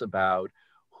details about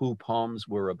who poems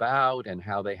were about and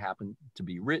how they happened to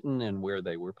be written and where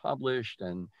they were published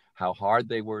and how hard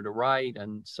they were to write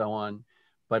and so on.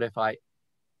 But if I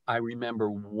remember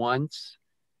once,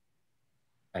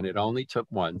 and it only took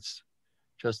once,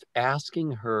 just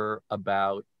asking her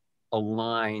about a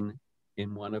line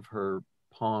in one of her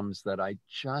poems that I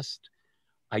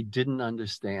didn't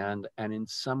understand, and in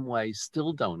some way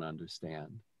still don't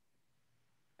understand.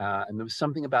 And there was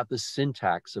something about the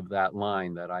syntax of that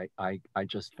line that I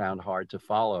just found hard to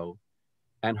follow.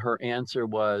 And her answer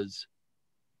was,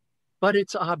 but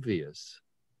it's obvious.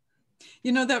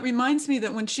 That reminds me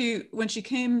that when she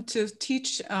came to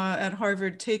teach at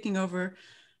Harvard, taking over,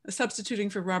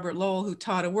 substituting for Robert Lowell, who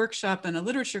taught a workshop and a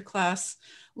literature class,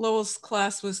 Lowell's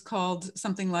class was called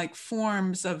something like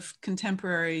Forms of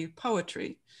Contemporary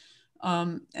Poetry.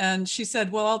 And she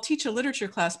said, well, I'll teach a literature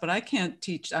class, but I can't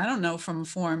teach, I don't know from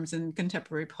forms in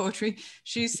contemporary poetry.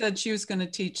 She said she was going to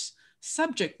teach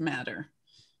subject matter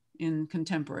in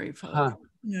contemporary poetry,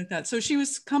 like that. So she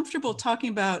was comfortable talking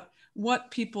about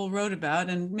what people wrote about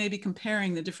and maybe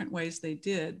comparing the different ways they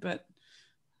did, but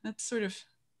that sort of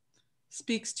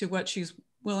speaks to what she's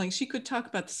willing. She could talk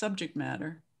about the subject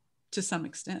matter to some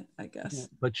extent, I guess. Yeah,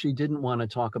 but she didn't want to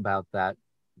talk about that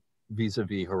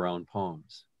vis-a-vis her own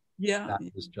poems. Yeah.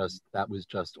 That was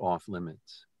just off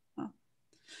limits. Huh.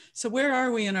 So where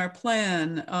are we in our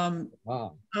plan?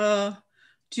 Wow.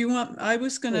 Do you want, I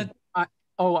was going to.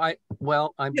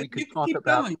 We could talk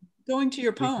about. Going to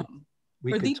your poem.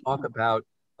 We could talk about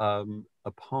a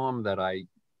poem that I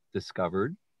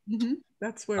discovered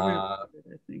That's where we were, I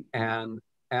think.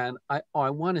 And I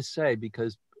want to say,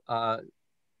 because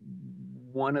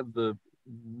one of the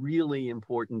really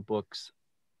important books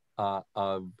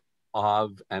of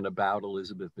and about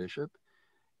Elizabeth Bishop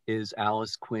is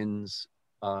Alice Quinn's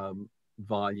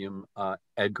volume,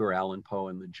 Edgar Allan Poe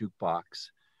and the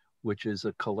Jukebox, which is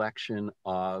a collection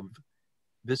of,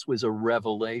 this was a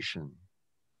revelation,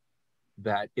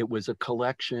 that it was a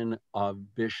collection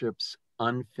of Bishop's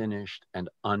unfinished and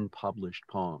unpublished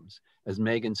poems. As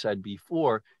Megan said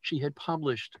before, she had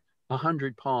published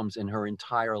 100 poems in her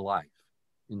entire life,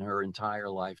 in her entire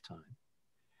lifetime.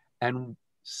 And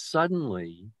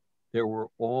suddenly there were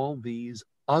all these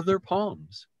other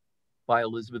poems by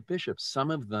Elizabeth Bishop,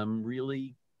 some of them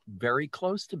really very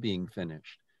close to being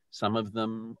finished, some of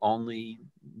them only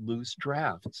loose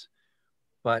drafts.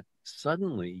 But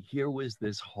suddenly here was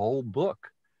this whole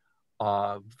book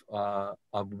of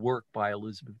work by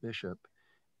Elizabeth Bishop.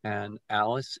 And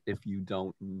Alice, if you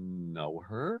don't know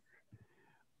her,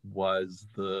 was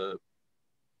the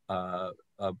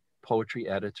a poetry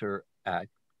editor at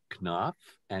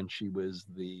Knopf, and she was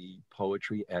the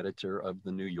poetry editor of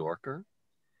the New Yorker.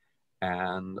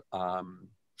 And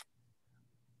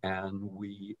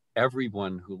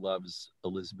everyone who loves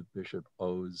Elizabeth Bishop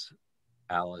owes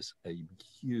Alice a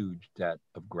huge debt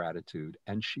of gratitude.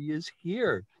 And she is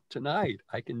here tonight.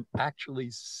 I can actually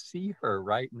see her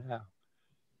right now.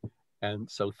 And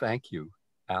so thank you,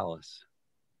 Alice.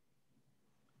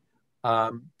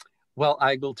 Well,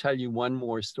 I will tell you one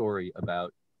more story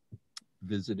about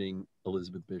visiting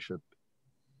Elizabeth Bishop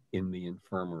in the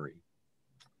infirmary.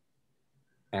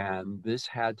 And this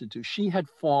had to do, she had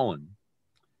fallen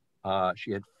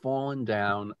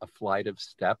down a flight of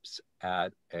steps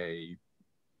at a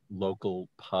local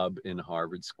pub in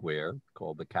Harvard Square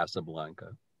called the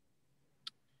Casablanca.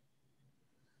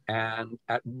 And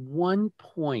at one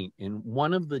point in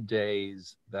one of the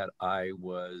days that I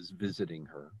was visiting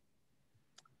her,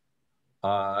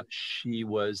 she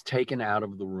was taken out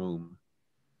of the room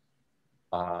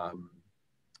I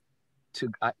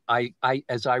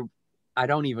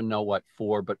don't even know what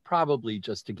for, but probably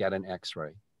just to get an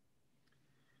X-ray.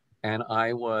 And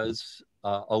I was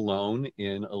alone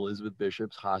in Elizabeth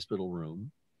Bishop's hospital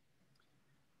room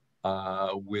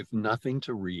with nothing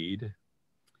to read.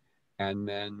 And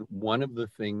then one of the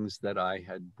things that I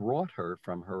had brought her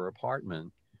from her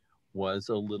apartment was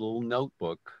a little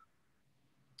notebook.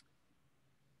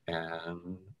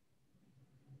 And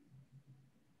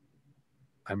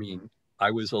I mean, I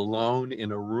was alone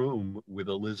in a room with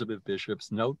Elizabeth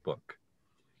Bishop's notebook,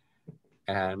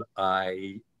 and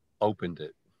I opened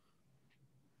it.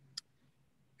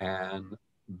 And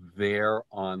there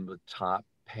on the top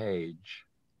page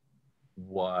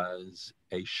was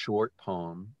a short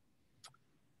poem,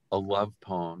 a love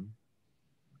poem,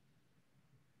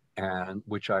 and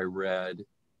which I read,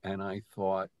 and I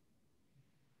thought,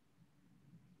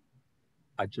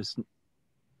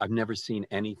 I've never seen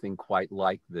anything quite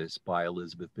like this by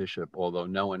Elizabeth Bishop, although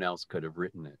no one else could have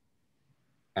written it.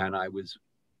 And I was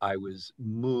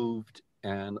moved,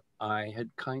 and I had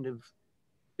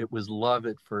it was love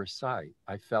at first sight.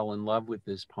 I fell in love with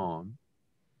this poem.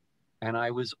 And I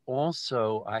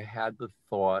had the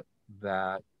thought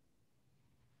that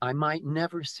I might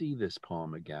never see this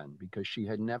poem again, because she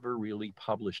had never really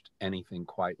published anything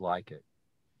quite like it.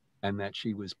 And that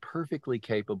she was perfectly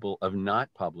capable of not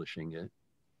publishing it.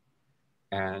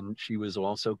 And she was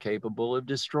also capable of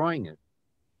destroying it.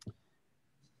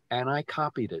 And I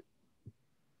copied it.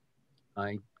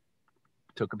 I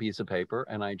took a piece of paper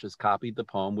and I just copied the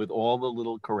poem with all the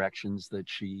little corrections that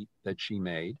she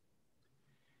made.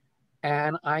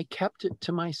 And I kept it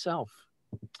to myself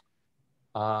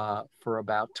for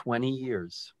about 20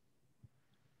 years.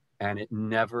 And it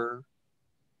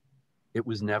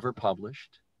was never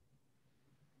published.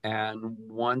 And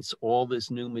once all this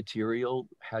new material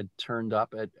had turned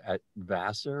up at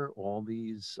Vassar, all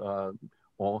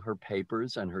her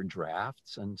papers and her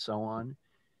drafts and so on,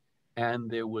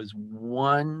 and there was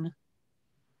one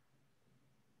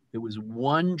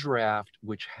draft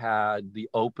which had the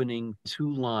opening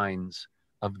 2 lines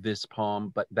of this poem,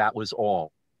 but that was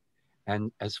all.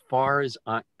 And as far as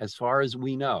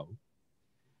we know,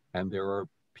 and there are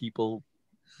people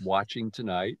watching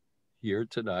tonight, here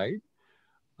tonight,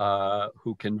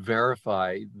 who can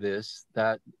verify this,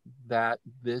 that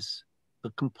the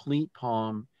complete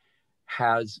poem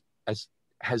has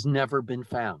never been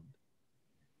found.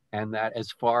 And that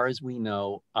as far as we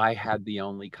know, I had the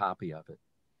only copy of it.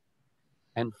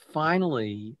 And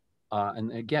finally, and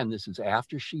again, this is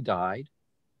after she died,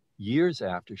 years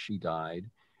after she died,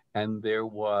 And there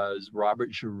was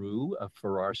Robert Giroux of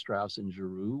Farrar, Straus and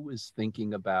Giroux was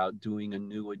thinking about doing a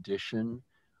new edition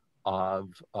of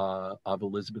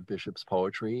Elizabeth Bishop's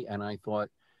poetry. And I thought,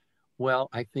 well,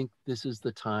 I think this is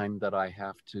the time that I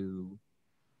have to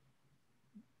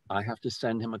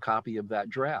send him a copy of that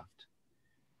draft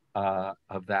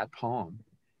of that poem.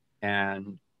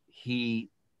 And he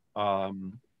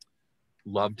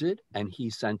loved it, and he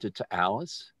sent it to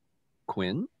Alice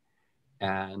Quinn,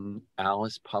 and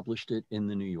Alice published it in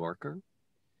the New Yorker,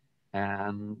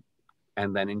 and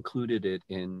then included it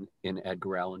in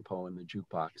Edgar Allan Poe in the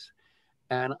Jukebox.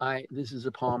 And this is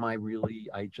a poem I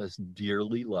just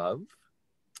dearly love,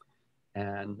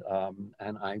 and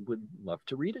I would love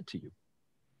to read it to you.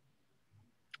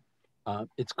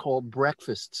 It's called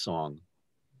Breakfast Song.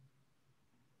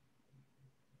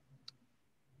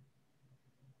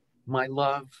 My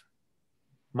love,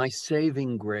 my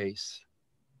saving grace,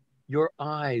 your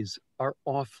eyes are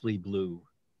awfully blue.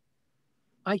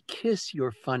 I kiss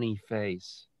your funny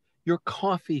face, your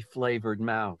coffee-flavored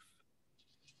mouth.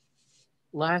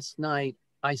 Last night,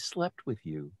 I slept with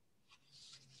you.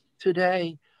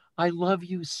 Today, I love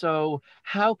you so.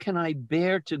 How can I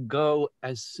bear to go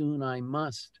as soon I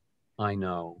must, I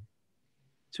know,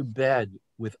 to bed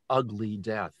with ugly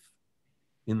death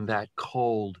in that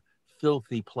cold,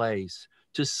 filthy place,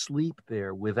 to sleep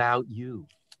there without you,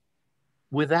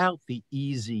 without the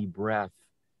easy breath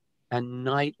and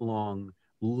night-long,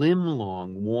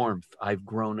 limb-long warmth I've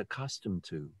grown accustomed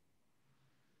to.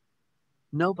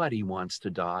 Nobody wants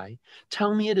to die.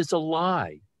 Tell me it is a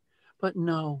lie. But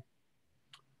no,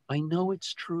 I know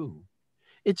it's true.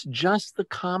 It's just the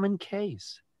common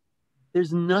case.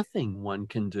 There's nothing one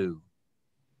can do.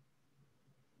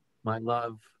 My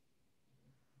love,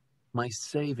 my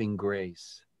saving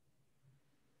grace,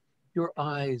 your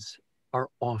eyes are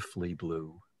awfully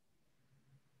blue,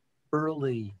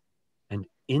 early and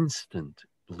instant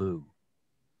blue.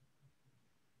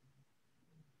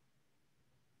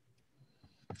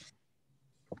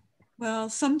 Well,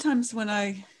 sometimes when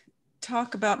I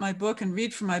talk about my book and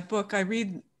read from my book, I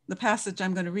read the passage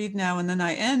I'm going to read now, and then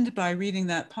I end by reading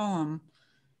that poem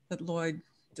that Lloyd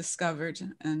discovered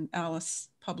and Alice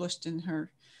published in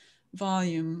her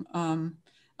volume,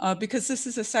 because this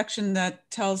is a section that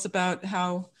tells about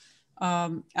how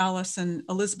Alice and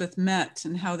Elizabeth met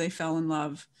and how they fell in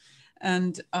love.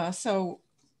 And so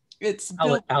it's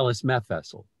Alice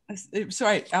Methvessel.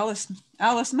 Sorry, Alice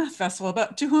Methvessel,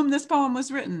 about to whom this poem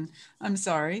was written. I'm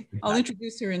sorry. I'll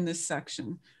introduce her in this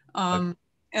section. Okay.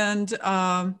 And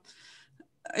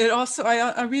it also,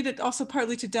 I read it also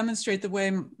partly to demonstrate the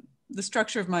way the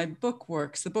structure of my book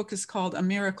works. The book is called A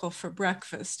Miracle for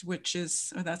Breakfast, which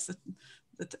is, that's the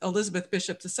Elizabeth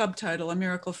Bishop, the subtitle, A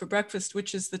Miracle for Breakfast,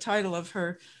 which is the title of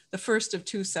the first of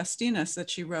two sestinas that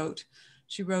she wrote.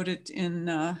 She wrote it in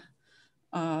the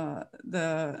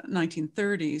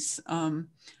 1930s.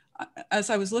 As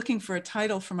I was looking for a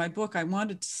title for my book, I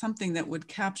wanted something that would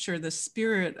capture the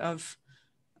spirit of,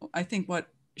 I think, what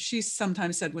she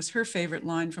sometimes said was her favorite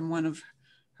line from one of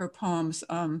her poems,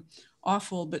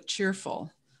 awful but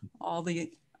cheerful. All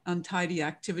the untidy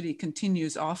activity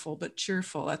continues awful but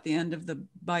cheerful at the end of the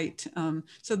bite.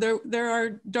 So there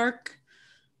are dark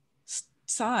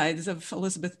sides of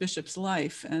Elizabeth Bishop's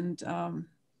life, and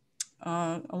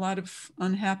a lot of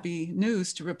unhappy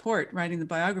news to report writing the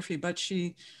biography, but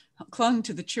she clung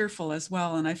to the cheerful as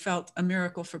well. And I felt A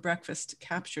Miracle for Breakfast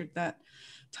captured that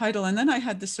title. And then I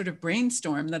had this sort of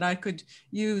brainstorm that I could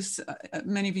use.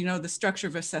 Many of you know the structure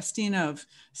of a sestina of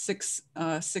six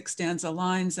stanza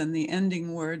lines, and the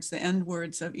ending words, the end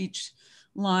words of each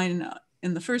line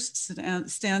in the first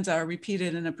stanza are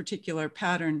repeated in a particular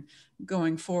pattern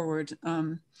going forward.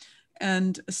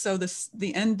 And so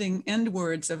the end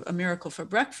words of A Miracle for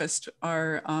Breakfast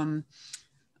are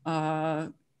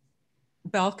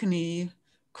balcony,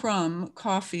 crumb,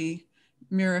 coffee,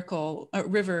 miracle,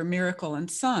 river, miracle,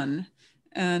 and sun.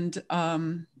 And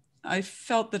I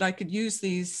felt that I could use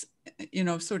these,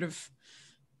 sort of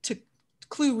to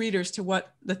clue readers to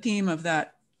what the theme of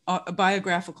that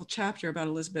biographical chapter about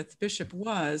Elizabeth Bishop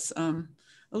was. A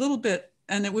little bit,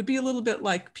 and it would be a little bit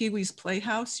like Pee-wee's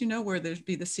Playhouse, where there'd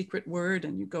be the secret word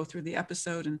and you go through the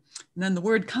episode and then the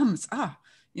word comes,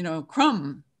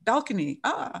 crumb, balcony,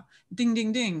 ding,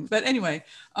 ding, ding. But anyway,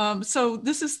 so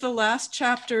this is the last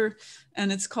chapter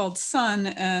and it's called Sun.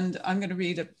 And I'm going to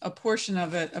read a portion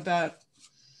of it about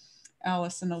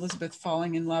Alice and Elizabeth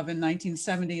falling in love in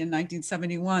 1970 and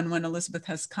 1971, when Elizabeth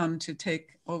has come to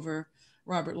take over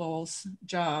Robert Lowell's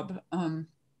job.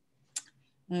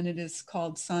 And it is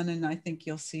called Sun, and I think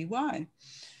you'll see why.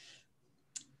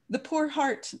 The poor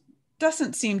heart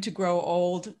doesn't seem to grow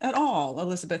old at all,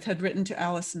 Elizabeth had written to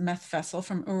Alice Methvessel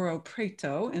from Uro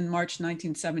Preto in March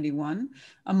 1971,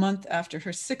 a month after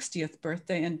her 60th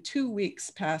birthday and 2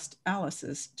 weeks past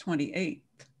Alice's 28th.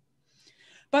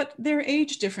 But their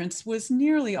age difference was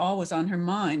nearly always on her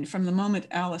mind from the moment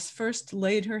Alice first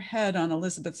laid her head on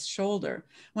Elizabeth's shoulder,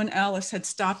 when Alice had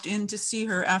stopped in to see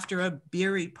her after a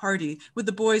beery party with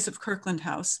the boys of Kirkland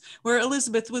House, where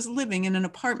Elizabeth was living in an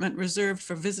apartment reserved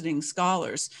for visiting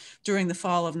scholars during the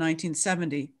fall of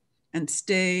 1970, and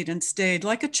stayed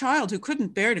like a child who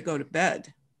couldn't bear to go to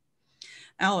bed.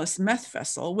 Alice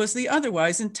Methvessel was the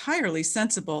otherwise entirely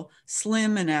sensible,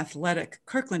 slim and athletic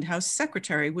Kirkland House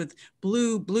secretary with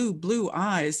blue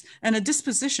eyes and a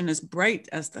disposition as bright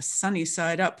as the sunny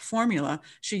side up formula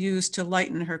she used to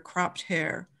lighten her cropped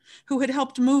hair, who had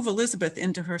helped move Elizabeth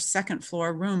into her second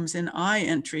floor rooms in I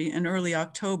entry in early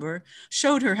October,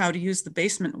 showed her how to use the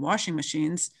basement washing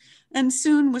machines, and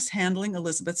soon was handling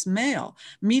Elizabeth's mail,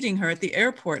 meeting her at the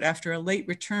airport after a late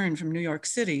return from New York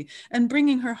City, and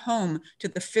bringing her home to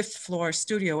the 5th floor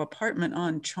studio apartment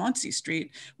on Chauncey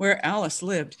Street, where Alice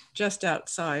lived just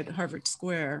outside Harvard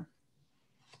Square.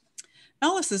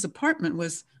 Alice's apartment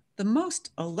was the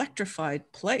most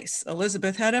electrified place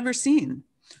Elizabeth had ever seen.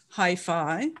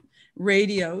 Hi-fi,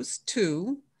 radios,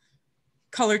 2,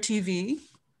 color TV,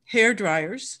 hair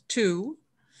dryers, 2,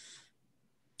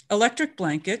 electric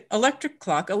blanket, electric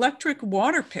clock, electric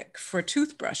water pick for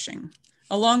toothbrushing,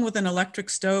 along with an electric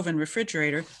stove and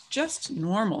refrigerator, just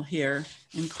normal here,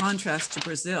 in contrast to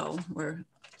Brazil, where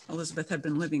Elizabeth had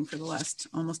been living for the last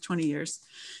almost 20 years.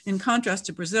 In contrast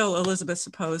to Brazil, Elizabeth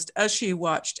supposed, as she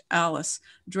watched Alice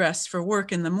dress for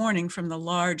work in the morning from the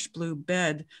large blue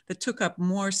bed that took up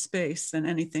more space than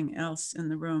anything else in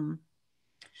the room.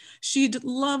 She'd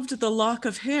loved the lock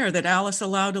of hair that Alice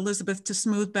allowed Elizabeth to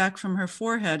smooth back from her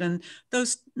forehead, and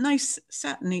those nice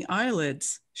satiny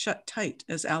eyelids shut tight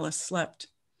as Alice slept.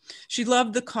 She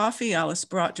loved the coffee Alice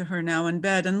brought to her now in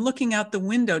bed, and looking out the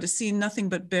window to see nothing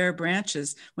but bare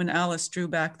branches when Alice drew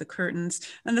back the curtains,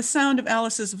 and the sound of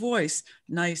Alice's voice,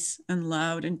 nice and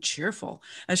loud and cheerful,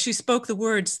 as she spoke the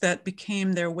words that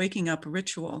became their waking up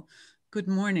ritual. Good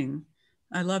morning,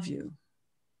 I love you.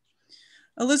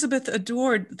 Elizabeth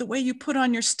adored the way you put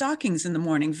on your stockings in the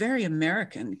morning, very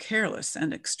American, careless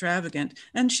and extravagant,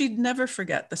 and she'd never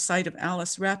forget the sight of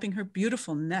Alice wrapping her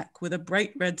beautiful neck with a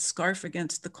bright red scarf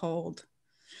against the cold.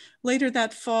 Later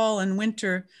that fall and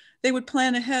winter, they would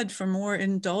plan ahead for more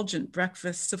indulgent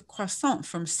breakfasts of croissant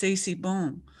from C'est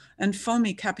Bon and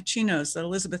foamy cappuccinos that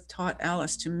Elizabeth taught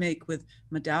Alice to make with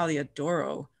Medaglia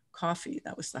d'Oro coffee.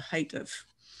 That was the height of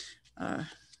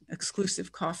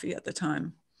exclusive coffee at the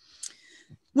time.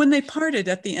 When they parted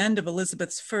at the end of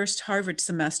Elizabeth's first Harvard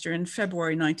semester in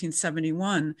February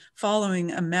 1971, following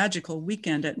a magical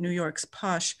weekend at New York's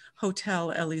posh Hotel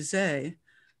Elysée,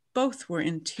 both were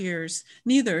in tears,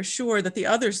 neither sure that the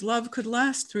other's love could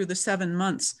last through the 7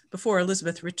 months before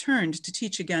Elizabeth returned to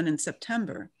teach again in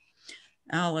September.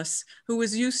 Alice, who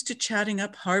was used to chatting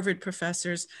up Harvard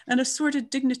professors and assorted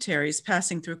dignitaries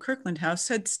passing through Kirkland House,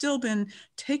 had still been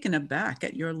taken aback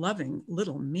at your loving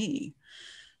little me.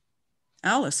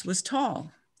 Alice was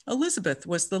tall. Elizabeth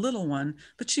was the little one,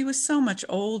 but she was so much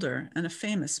older and a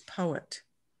famous poet.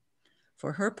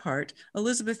 For her part,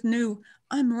 Elizabeth knew,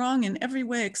 I'm wrong in every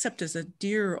way except as a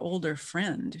dear older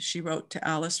friend, she wrote to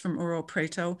Alice from Uro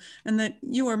Preto, and that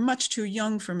you are much too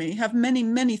young for me, have many,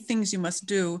 many things you must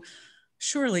do.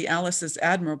 Surely Alice's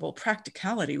admirable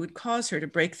practicality would cause her to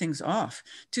break things off,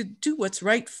 to do what's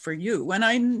right for you.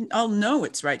 And I'll know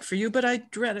it's right for you, but I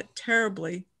dread it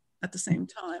terribly at the same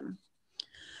time.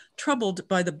 Troubled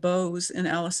by the beaus in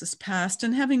Alice's past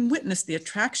and having witnessed the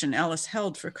attraction Alice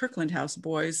held for Kirkland House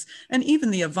boys and even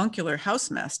the avuncular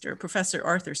housemaster, Professor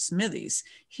Arthur Smithies,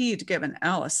 he'd given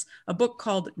Alice a book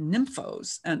called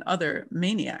Nymphos and Other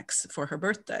Maniacs for her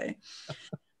birthday.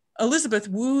 Elizabeth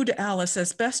wooed Alice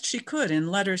as best she could in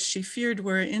letters she feared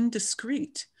were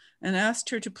indiscreet and asked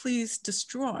her to please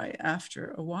destroy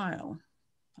after a while,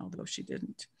 although she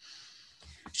didn't.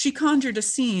 She conjured a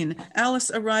scene, Alice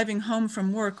arriving home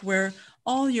from work where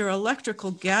all your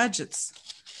electrical gadgets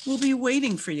will be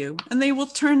waiting for you, and they will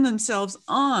turn themselves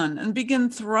on and begin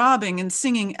throbbing and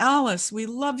singing, Alice, we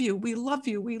love you, we love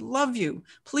you, we love you.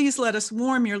 Please let us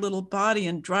warm your little body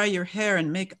and dry your hair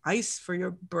and make ice for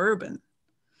your bourbon.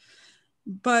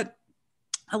 But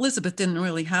Elizabeth didn't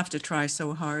really have to try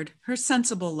so hard. Her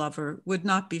sensible lover would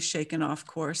not be shaken off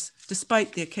course,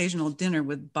 despite the occasional dinner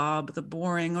with Bob the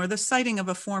Boring or the sighting of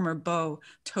a former beau,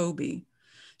 Toby.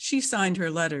 She signed her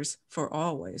letters for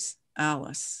always,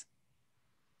 Alice.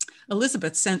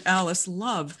 Elizabeth sent Alice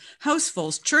love,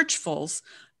 housefuls, churchfuls,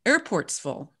 airports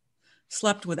full.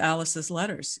 slept with Alice's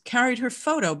letters, carried her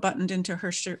photo buttoned into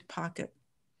her shirt pocket.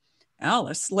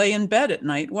 Alice lay in bed at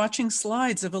night watching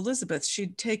slides of Elizabeth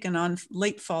she'd taken on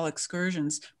late fall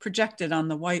excursions projected on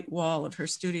the white wall of her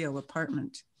studio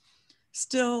apartment.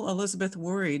 Still, Elizabeth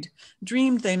worried,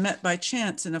 dreamed they met by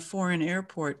chance in a foreign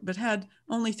airport, but had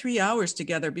only 3 hours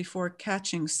together before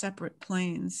catching separate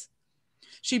planes.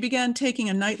 She began taking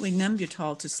a nightly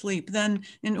Nembutal to sleep. Then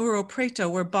in Uro Preto,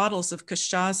 where bottles of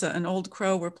cachaça and Old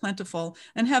Crow were plentiful,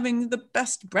 and having the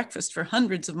best breakfast for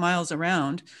hundreds of miles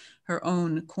around, her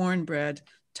own cornbread,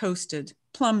 toasted,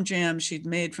 plum jam she'd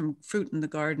made from fruit in the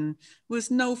garden,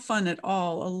 was no fun at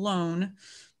all alone.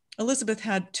 Elizabeth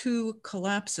had 2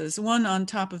 collapses, one on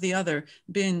top of the other,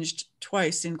 binged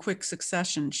twice in quick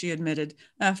succession, she admitted,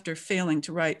 after failing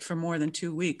to write for more than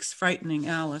 2 weeks, frightening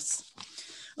Alice.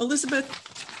 Elizabeth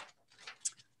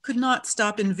could not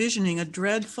stop envisioning a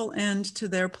dreadful end to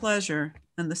their pleasure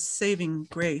and the saving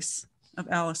grace of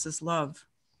Alice's love.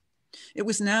 It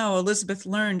was now Elizabeth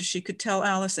learned she could tell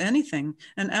Alice anything,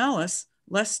 and Alice,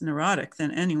 less neurotic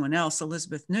than anyone else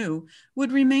Elizabeth knew,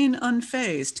 would remain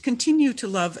unfazed, continue to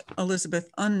love Elizabeth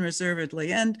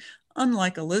unreservedly, and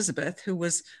unlike Elizabeth, who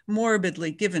was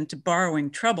morbidly given to borrowing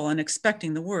trouble and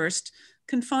expecting the worst,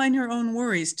 confine her own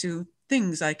worries to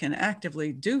things I can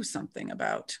actively do something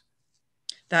about.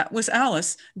 That was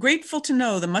Alice, grateful to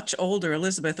know the much older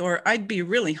Elizabeth, or I'd be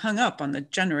really hung up on the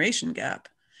generation gap.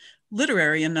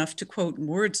 Literary enough to quote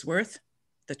Wordsworth,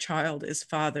 "The child is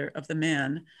father of the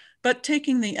man," but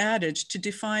taking the adage to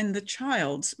define the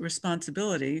child's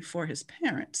responsibility for his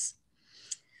parents.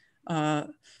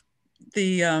 The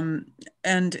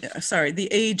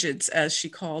ageds, as she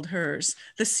called hers.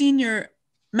 The senior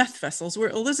meth vessels were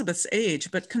Elizabeth's age,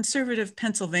 but conservative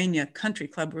Pennsylvania country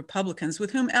club Republicans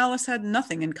with whom Alice had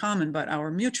nothing in common but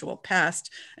our mutual past,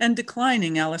 and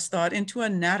declining, Alice thought, into a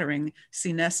nattering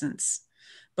senescence.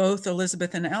 Both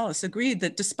Elizabeth and Alice agreed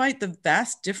that despite the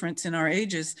vast difference in our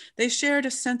ages, they shared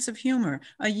a sense of humor,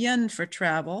 a yen for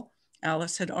travel.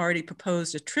 Alice had already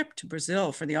proposed a trip to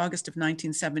Brazil for the August of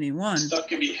 1971. Stuff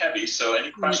can be heavy, so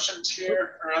any questions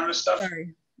here around this stuff?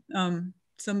 Sorry,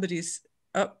 somebody's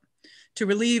up. To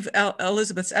relieve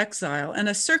Elizabeth's exile, and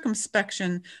a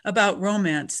circumspection about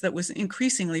romance that was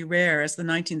increasingly rare as the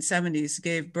 1970s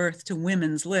gave birth to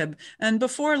women's lib, and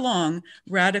before long,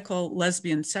 radical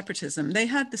lesbian separatism. They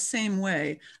had the same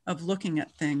way of looking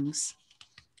at things.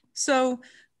 So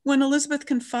when Elizabeth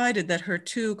confided that her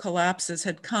 2 collapses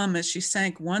had come as she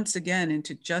sank once again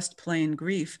into just plain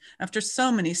grief, after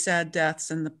so many sad deaths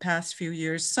in the past few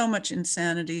years, so much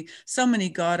insanity, so many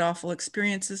god-awful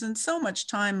experiences, and so much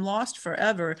time lost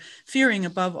forever, fearing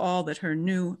above all that her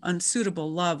new,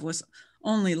 unsuitable love was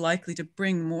only likely to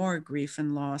bring more grief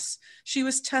and loss, she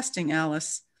was testing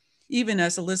Alice. Even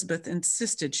as Elizabeth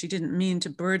insisted she didn't mean to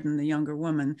burden the younger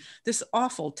woman, this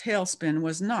awful tailspin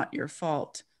was not your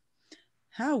fault.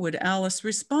 How would Alice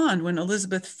respond when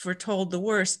Elizabeth foretold the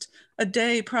worst? A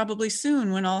day probably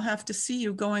soon when I'll have to see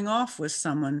you going off with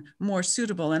someone more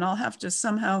suitable, and I'll have to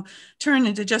somehow turn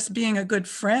into just being a good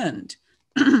friend.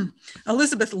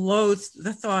 Elizabeth loathed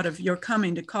the thought of your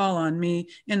coming to call on me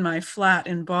in my flat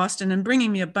in Boston and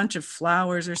bringing me a bunch of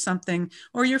flowers or something,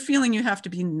 or you're feeling you have to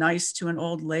be nice to an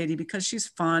old lady because she's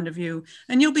fond of you,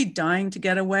 and you'll be dying to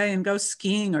get away and go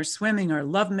skiing or swimming or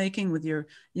lovemaking with your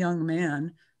young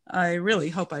man. I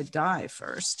really hope I die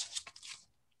first.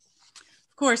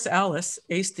 Of course, Alice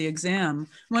aced the exam.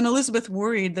 When Elizabeth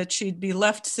worried that she'd be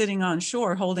left sitting on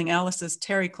shore holding Alice's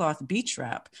terry cloth beach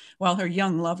wrap while her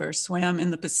young lover swam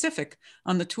in the Pacific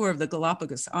on the tour of the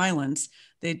Galapagos Islands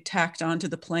they'd tacked onto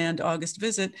the planned August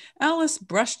visit, Alice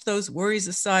brushed those worries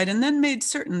aside and then made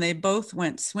certain they both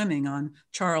went swimming on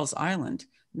Charles Island,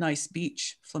 nice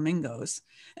beach, flamingos,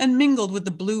 and mingled with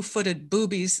the blue-footed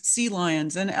boobies, sea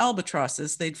lions, and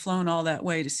albatrosses they'd flown all that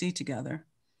way to see together.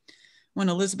 When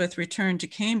Elizabeth returned to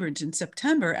Cambridge in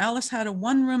September, Alice had a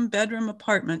 1-room bedroom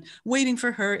apartment waiting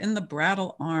for her in the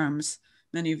Brattle Arms.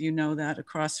 Many of you know that,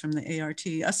 across from the ART,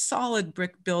 a solid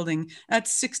brick building at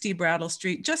 60 Brattle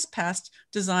Street, just past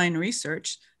Design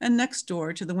Research and next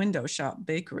door to the Window Shop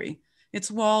Bakery. Its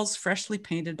walls freshly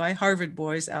painted by Harvard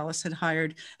boys Alice had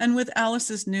hired, and with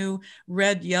Alice's new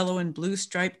red, yellow, and blue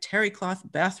striped terry cloth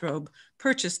bathrobe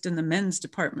purchased in the men's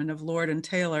department of Lord &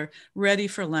 Taylor, ready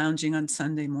for lounging on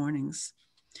Sunday mornings.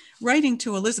 Writing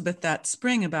to Elizabeth that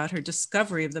spring about her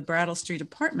discovery of the Brattle Street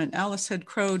apartment, Alice had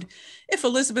crowed, "If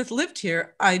Elizabeth lived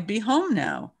here, I'd be home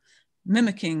now,"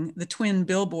 mimicking the twin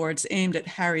billboards aimed at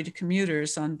harried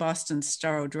commuters on Boston's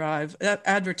Starrow Drive,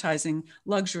 advertising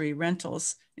luxury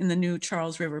rentals in the new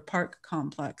Charles River Park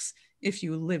complex. "If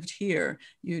you lived here,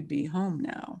 you'd be home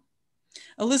now."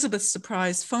 Elizabeth's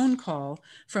surprise phone call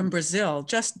from Brazil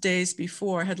just days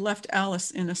before had left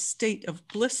Alice in a state of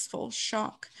blissful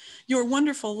shock. Your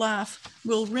wonderful laugh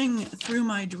will ring through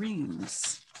my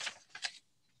dreams.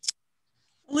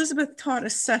 Elizabeth taught a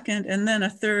second and then a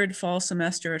third fall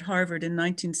semester at Harvard in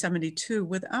 1972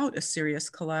 without a serious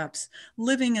collapse,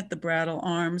 living at the Brattle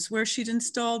Arms, where she'd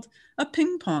installed a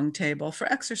ping pong table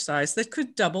for exercise that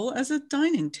could double as a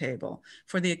dining table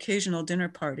for the occasional dinner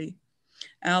party.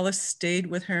 Alice stayed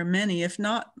with her many, if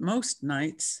not most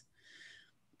nights.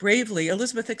 Bravely,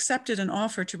 Elizabeth accepted an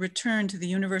offer to return to the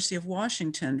University of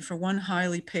Washington for one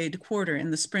highly paid quarter in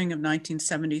the spring of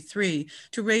 1973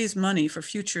 to raise money for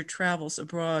future travels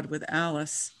abroad with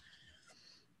Alice.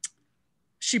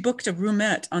 She booked a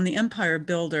roomette on the Empire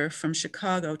Builder from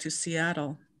Chicago to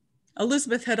Seattle.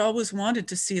 Elizabeth had always wanted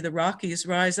to see the Rockies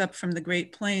rise up from the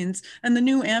Great Plains, and the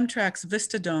new Amtrak's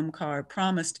Vistadome car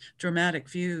promised dramatic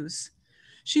views.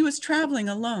 She was traveling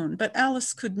alone, but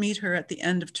Alice could meet her at the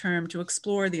end of term to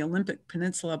explore the Olympic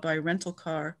Peninsula by rental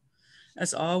car.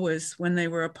 As always, when they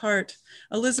were apart,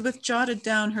 Elizabeth jotted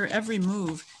down her every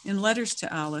move in letters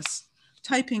to Alice,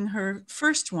 typing her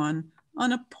first one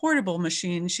on a portable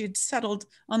machine she'd settled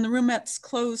on the roomette's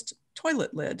closed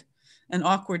toilet lid, an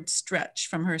awkward stretch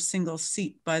from her single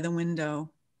seat by the window.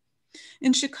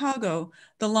 In Chicago,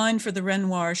 the line for the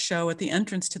Renoir show at the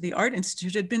entrance to the Art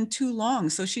Institute had been too long,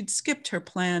 so she'd skipped her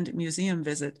planned museum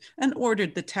visit and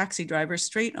ordered the taxi driver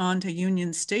straight on to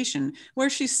Union Station, where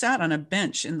she sat on a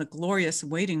bench in the glorious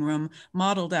waiting room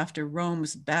modeled after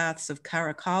Rome's baths of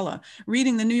Caracalla,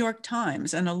 reading the New York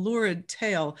Times, and a lurid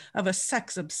tale of a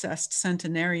sex-obsessed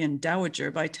centenarian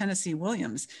dowager by Tennessee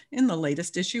Williams in the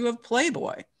latest issue of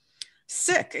Playboy.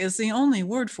 Sick is the only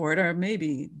word for it, or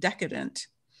maybe decadent,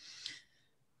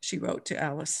 she wrote to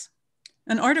Alice.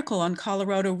 An article on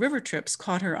Colorado river trips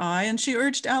caught her eye, and she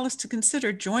urged Alice to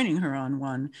consider joining her on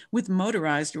one with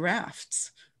motorized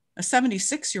rafts. A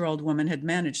 76-year-old woman had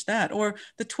managed that, or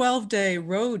the 12-day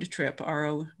road trip,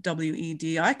 ROWED.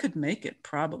 I could make it,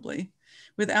 probably.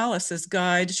 With Alice as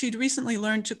guide, she'd recently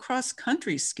learned to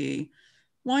cross-country ski.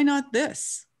 Why not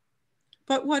this?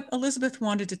 But what Elizabeth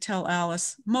wanted to tell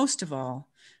Alice, most of all,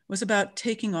 was about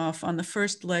taking off on the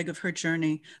first leg of her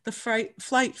journey, the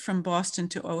flight from Boston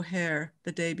to O'Hare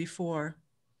the day before.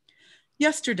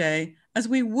 Yesterday, as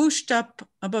we whooshed up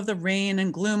above the rain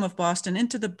and gloom of Boston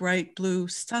into the bright blue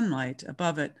sunlight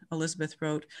above it, Elizabeth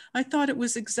wrote, I thought it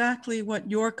was exactly what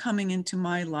your coming into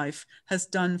my life has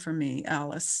done for me,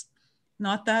 Alice.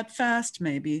 Not that fast,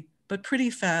 maybe, but pretty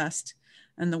fast.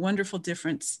 And the wonderful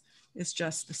difference is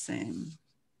just the same.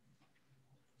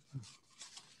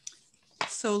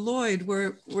 So Lloyd,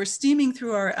 we're steaming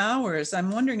through our hours. I'm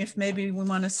wondering if maybe we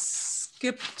want to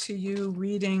skip to you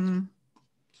reading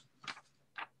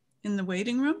in the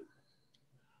waiting room?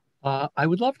 I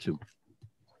would love to.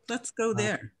 Let's go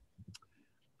there.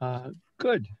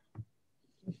 Good.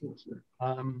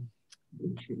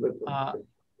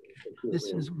 This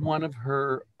is one of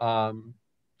her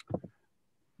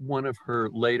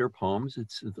later poems.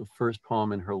 It's the first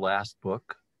poem in her last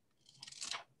book.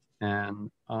 And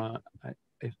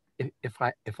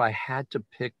if I had to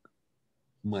pick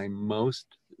my most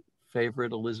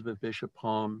favorite Elizabeth Bishop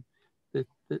poem,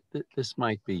 this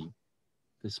might be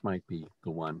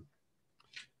the one.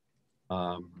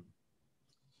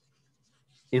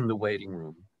 In the waiting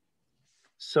room.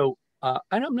 So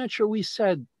I'm not sure we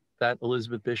said that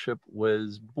Elizabeth Bishop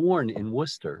was born in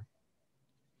Worcester.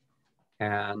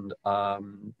 And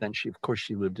then she, of course,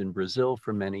 she lived in Brazil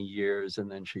for many years, and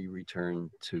then she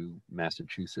returned to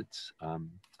Massachusetts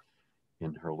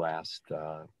in her last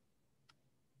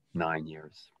 9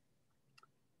 years.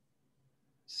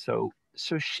 So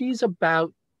she's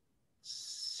about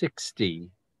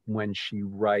 60 when she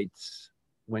writes,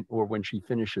 when she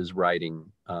finishes writing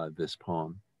this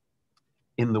poem,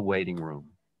 In the Waiting Room.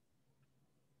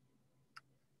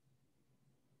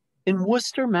 In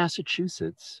Worcester,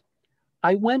 Massachusetts,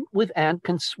 I went with Aunt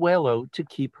Consuelo to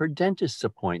keep her dentist's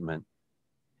appointment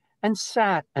and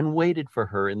sat and waited for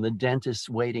her in the dentist's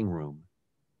waiting room.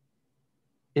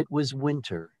 It was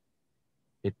winter.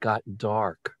 It got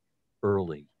dark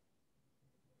early.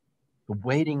 The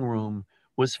waiting room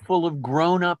was full of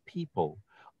grown-up people,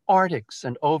 arctics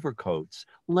and overcoats,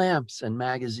 lamps and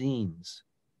magazines.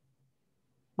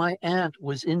 My aunt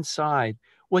was inside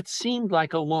what seemed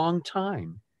like a long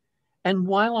time, and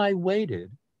while I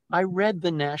waited, I read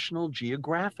the National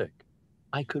Geographic.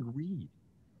 I could read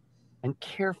and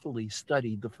carefully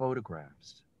studied the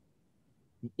photographs.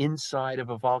 The inside of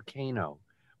a volcano,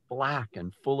 black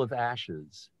and full of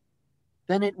ashes.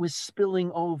 Then it was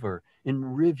spilling over in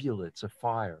rivulets of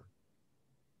fire.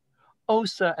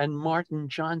 Osa and Martin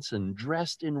Johnson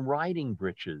dressed in riding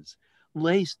breeches,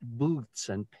 laced boots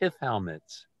and pith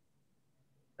helmets.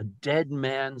 A dead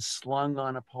man slung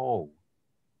on a pole.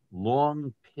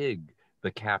 Long pig, the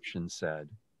caption said.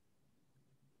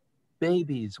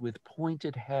 Babies with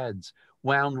pointed heads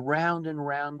wound round and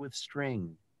round with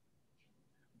string.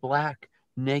 Black,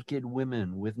 naked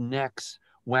women with necks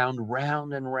wound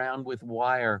round and round with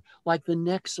wire, like the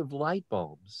necks of light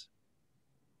bulbs.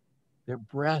 Their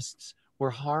breasts were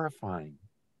horrifying.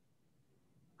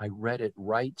 I read it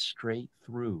right straight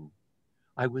through.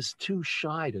 I was too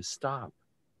shy to stop.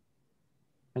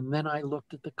 And then I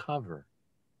looked at the cover,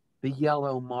 the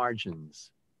yellow margins,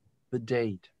 the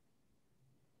date.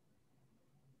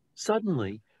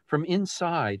 Suddenly, from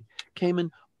inside came an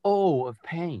oh of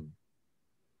pain.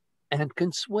 And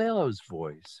Consuelo's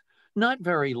voice, not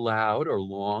very loud or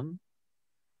long.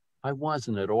 I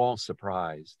wasn't at all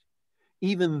surprised.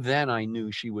 Even then I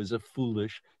knew she was a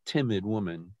foolish, timid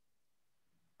woman.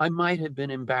 I might have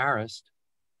been embarrassed,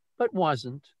 but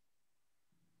wasn't.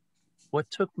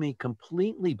 What took me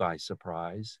completely by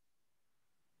surprise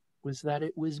was that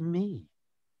it was me,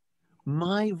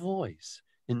 my voice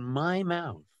in my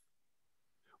mouth.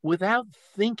 Without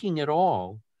thinking at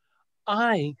all,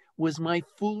 I was my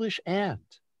foolish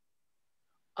aunt.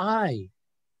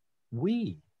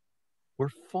 We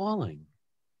were falling,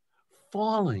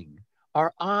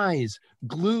 our eyes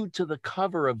glued to the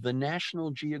cover of the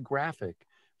National Geographic,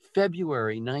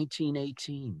 February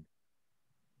 1918.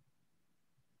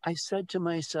 I said to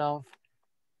myself,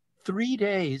 3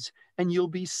 days and you'll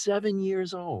be 7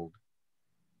 years old.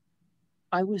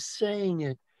 I was saying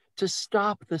it to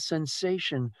stop the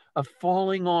sensation of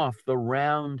falling off the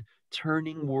round,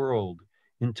 turning world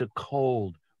into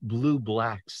cold,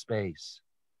 blue-black space.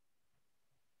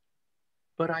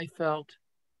 But I felt,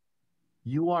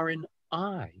 you are an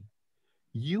I.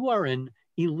 You are an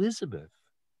Elizabeth.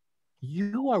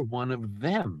 You are one of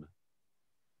them.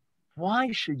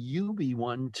 Why should you be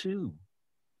one too?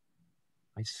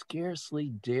 I scarcely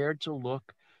dared to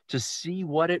look to see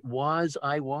what it was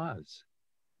I was.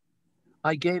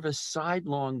 I gave a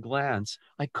sidelong glance.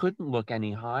 I couldn't look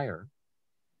any higher.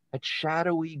 At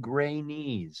shadowy gray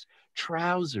knees,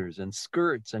 trousers and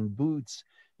skirts and boots,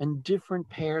 and different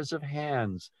pairs of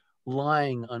hands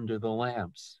lying under the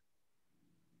lamps.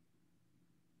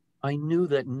 I knew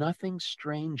that nothing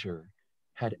stranger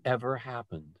had ever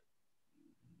happened,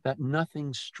 that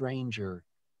nothing stranger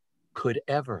could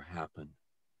ever happen.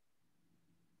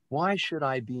 Why should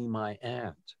I be my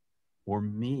aunt or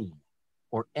me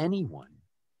or anyone?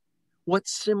 What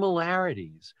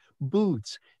similarities,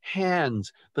 boots,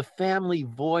 hands, the family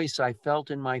voice I felt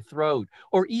in my throat,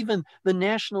 or even the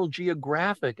National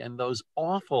Geographic and those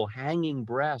awful hanging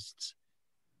breasts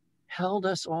held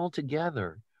us all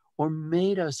together or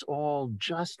made us all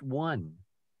just one.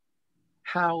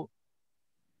 How,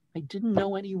 I didn't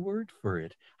know any word for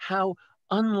it, how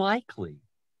unlikely.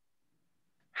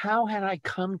 How had I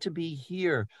come to be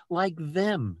here like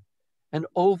them and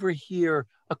overhear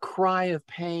a cry of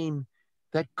pain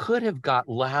that could have got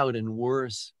loud and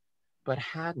worse, but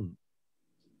hadn't?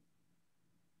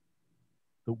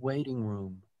 The waiting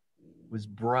room was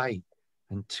bright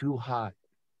and too hot.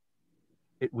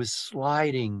 It was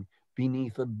sliding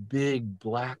beneath a big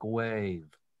black wave,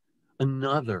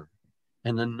 another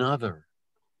and another.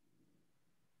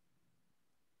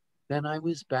 Then I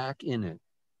was back in it.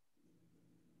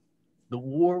 The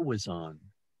war was on.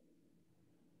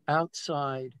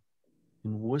 Outside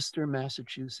in Worcester,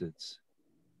 Massachusetts,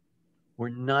 were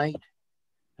night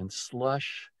and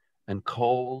slush and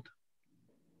cold,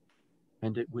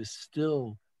 and it was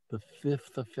still the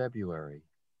 5th of February,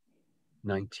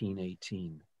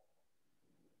 1918.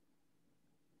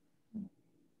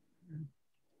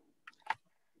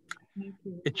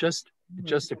 It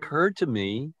just occurred to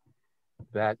me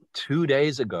that 2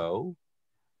 days ago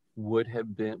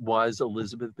was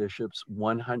Elizabeth Bishop's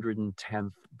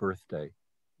 110th birthday.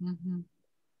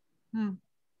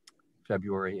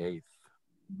 February 8th.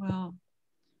 Well,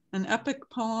 an epic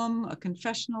poem, a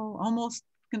confessional, almost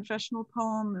confessional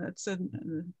poem.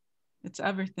 It's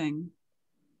everything,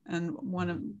 and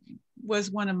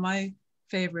was one of my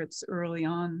favorites early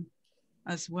on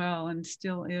as well, and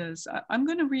still is. I'm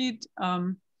going to read.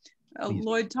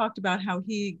 Lloyd talked about how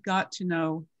he got to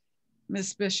know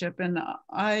Miss Bishop, and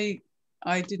I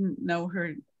didn't know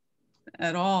her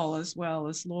at all as well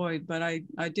as Lloyd, but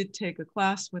I did take a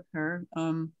class with her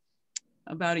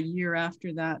about a year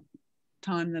after that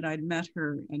time that I'd met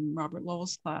her in Robert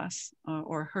Lowell's class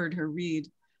or heard her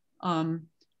read. And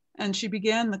she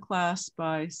began the class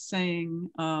by saying,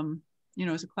 you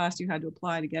know, it was a class you had to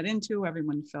apply to get into.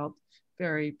 Everyone felt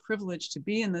very privileged to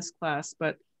be in this class,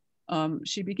 but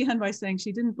she began by saying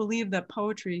she didn't believe that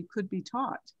poetry could be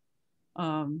taught.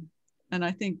 And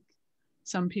I think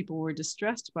some people were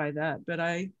distressed by that, but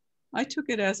I took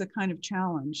it as a kind of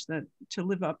challenge that to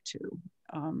live up to.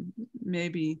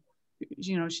 Maybe,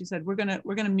 you know, she said, we're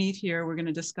gonna meet here, we're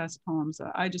gonna discuss poems.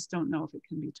 I just don't know if it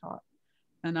can be taught.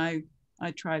 And I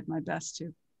tried my best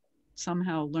to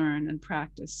somehow learn and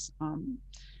practice.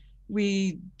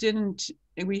 We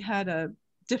had a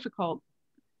difficult,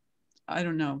 I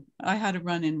don't know, I had a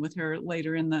run-in with her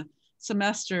later in the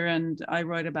semester, and I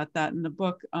write about that in the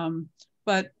book.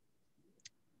 But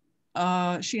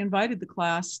she invited the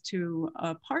class to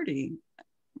a party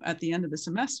at the end of the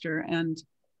semester and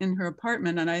in her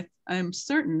apartment. And I am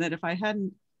certain that if I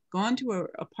hadn't gone to her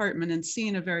apartment and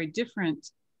seen a very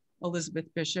different Elizabeth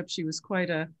Bishop, she was quite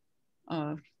a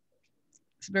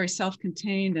very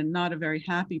self-contained and not a very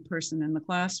happy person in the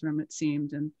classroom, it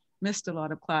seemed, and missed a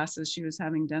lot of classes. She was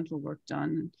having dental work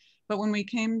done. But when we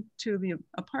came to the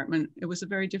apartment, it was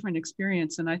a very different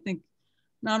experience. And I think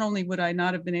not only would I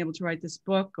not have been able to write this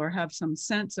book or have some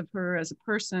sense of her as a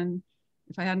person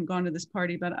if I hadn't gone to this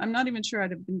party, but I'm not even sure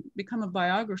I'd have become a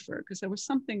biographer, because there was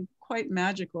something quite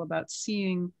magical about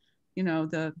seeing, you know,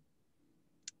 the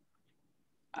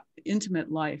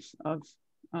intimate life of,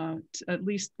 at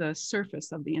least the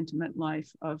surface of the intimate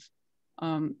life of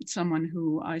someone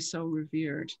who I so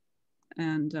revered,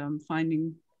 and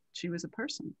finding she was a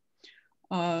person.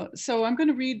 So I'm going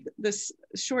to read this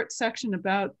short section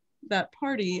about that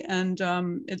party, and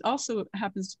it also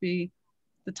happens to be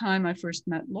the time I first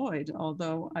met Lloyd,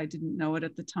 although I didn't know it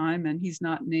at the time, and he's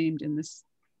not named in this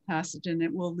passage, and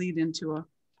it will lead into a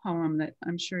poem that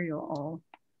I'm sure you'll all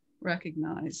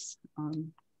recognize.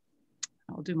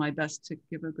 I'll do my best to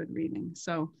give a good reading.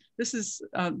 So this is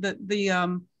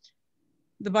the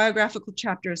biographical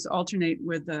chapters alternate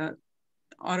with the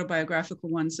autobiographical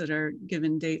ones that are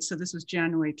given dates. So this was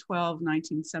January 12,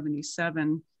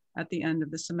 1977 at the end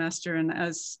of the semester. And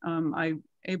as I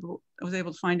was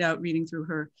able to find out reading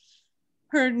through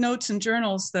her notes and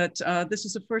journals that this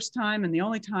was the first time and the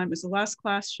only time, it was the last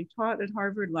class she taught at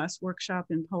Harvard, last workshop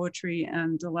in poetry,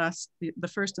 and the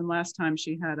first and last time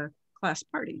she had a class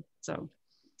party. So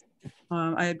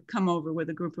I had come over with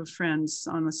a group of friends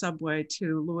on the subway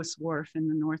to Lewis Wharf in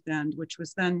the North End, which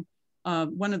was then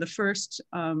one of the first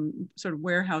sort of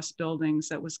warehouse buildings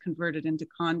that was converted into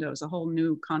condos, a whole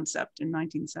new concept in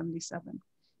 1977.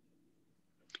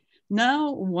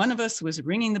 Now, one of us was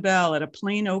ringing the bell at a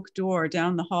plain oak door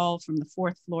down the hall from the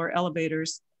 4th floor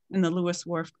elevators in the Lewis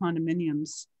Wharf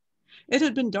condominiums. It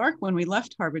had been dark when we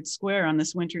left Harvard Square on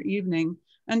this winter evening,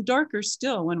 and darker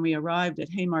still when we arrived at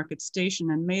Haymarket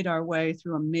Station and made our way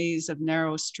through a maze of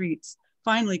narrow streets,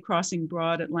 finally crossing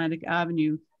broad Atlantic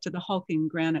Avenue to the hulking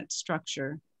granite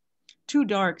structure. Too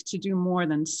dark to do more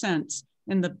than sense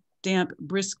in the damp,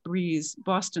 brisk breeze,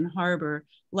 Boston Harbor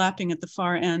lapping at the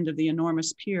far end of the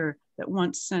enormous pier that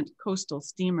once sent coastal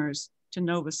steamers to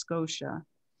Nova Scotia.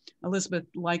 Elizabeth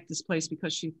liked this place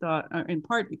because she thought, in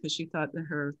part because she thought that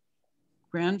her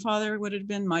grandfather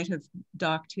might have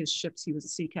docked his ships. He was a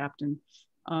sea captain.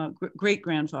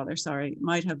 Great-grandfather, sorry,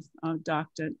 might have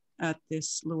docked at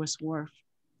this Lewis Wharf.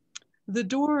 The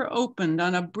door opened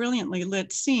on a brilliantly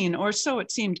lit scene, or so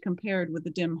it seemed compared with the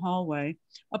dim hallway.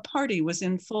 A party was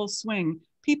in full swing,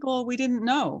 people we didn't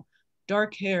know,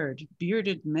 dark-haired,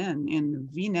 bearded men in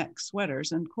V-neck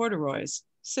sweaters and corduroys,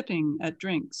 sipping at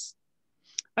drinks.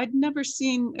 I'd never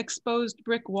seen exposed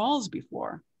brick walls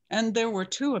before, and there were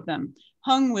 2 of them,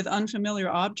 hung with unfamiliar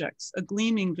objects, a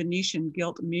gleaming Venetian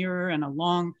gilt mirror and a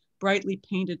long, brightly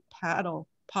painted paddle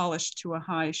polished to a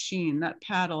high sheen. That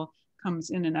paddle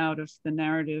comes in and out of the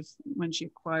narrative when she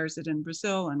acquires it in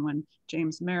Brazil and when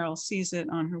James Merrill sees it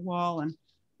on her wall.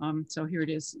 And so here it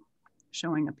is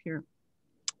showing up here.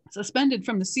 Suspended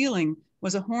from the ceiling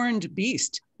was a horned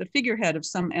beast, the figurehead of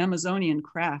some Amazonian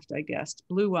craft, I guessed,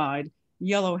 blue-eyed,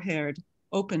 yellow-haired,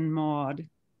 open-mawed.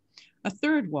 A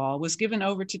 3rd wall was given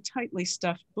over to tightly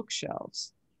stuffed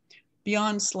bookshelves.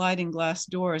 Beyond sliding glass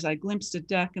doors, I glimpsed a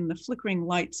deck and the flickering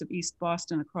lights of East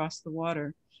Boston across the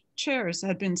water. Chairs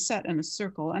had been set in a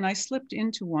circle, and I slipped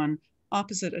into one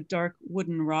opposite a dark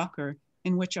wooden rocker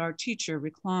in which our teacher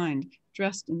reclined,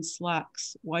 dressed in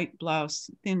slacks, white blouse,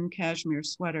 thin cashmere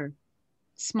sweater,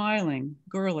 smiling,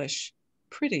 girlish,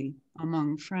 pretty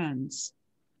among friends.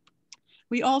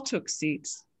 We all took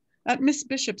seats. At Miss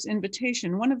Bishop's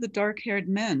invitation, one of the dark-haired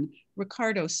men,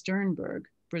 Ricardo Sternberg,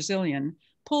 Brazilian,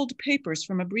 pulled papers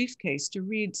from a briefcase to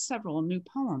read several new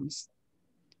poems.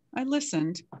 I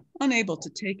listened, unable to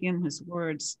take in his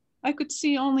words. I could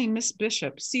see only Miss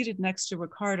Bishop seated next to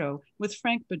Ricardo with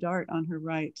Frank Bedart on her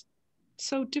right.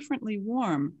 so differently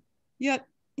warm, yet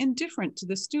indifferent to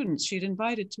the students she'd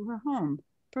invited to her home,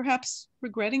 perhaps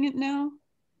regretting it now?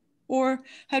 Or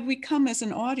had we come as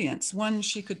an audience, one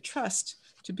she could trust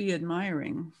to be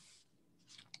admiring?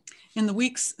 In the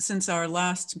weeks since our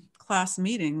last class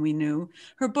meeting, we knew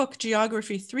her book,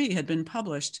 Geography 3, had been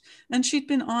published, and she'd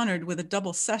been honored with a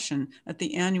double session at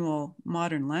the annual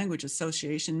Modern Language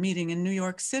Association meeting in New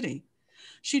York City.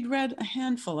 She'd read a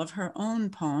handful of her own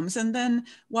poems, and then,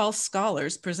 while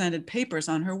scholars presented papers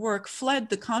on her work, fled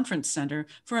the conference center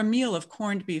for a meal of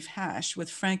corned beef hash with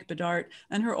Frank Bedart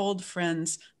and her old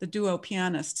friends, the duo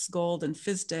pianists Gold and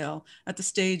Fizdale, at the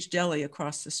Stage Deli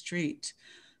across the street.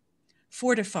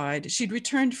 Fortified, she'd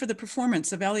returned for the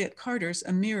performance of Elliott Carter's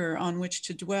A Mirror on Which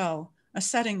to Dwell, a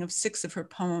setting of 6 of her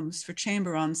poems for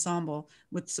chamber ensemble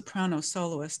with soprano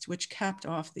soloist, which capped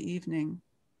off the evening.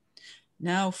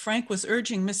 Now Frank was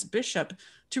urging Miss Bishop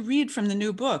to read from the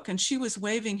new book, and she was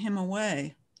waving him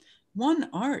away. One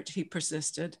art, he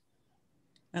persisted.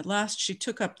 At last she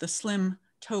took up the slim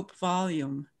taupe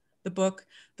volume, the book,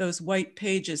 those white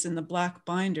pages in the black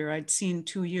binder I'd seen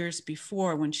 2 years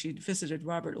before when she'd visited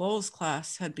Robert Lowell's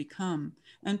class, had become,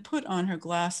 and put on her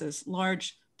glasses,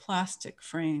 large plastic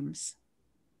frames.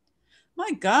 "My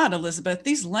God, Elizabeth,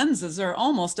 these lenses are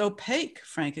almost opaque,"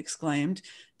 Frank exclaimed,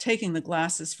 taking the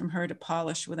glasses from her to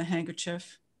polish with a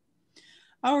handkerchief.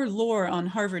 Our lore on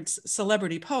Harvard's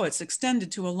celebrity poets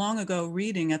extended to a long ago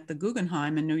reading at the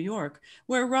Guggenheim in New York,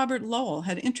 where Robert Lowell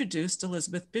had introduced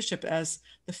Elizabeth Bishop as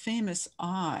the famous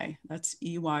eye, that's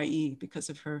E-Y-E, because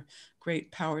of her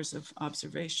great powers of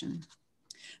observation.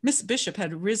 Miss Bishop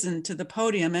had risen to the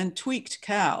podium and tweaked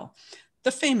Cal.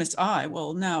 The famous eye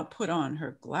will now put on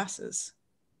her glasses.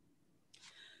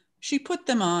 She put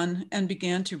them on and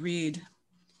began to read.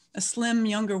 A slim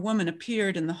younger woman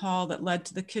appeared in the hall that led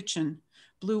to the kitchen.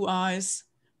 Blue eyes,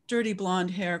 dirty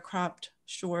blonde hair cropped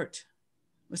short.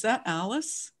 Was that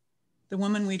Alice? The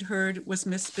woman we'd heard was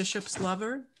Miss Bishop's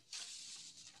lover?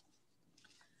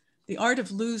 The art of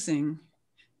losing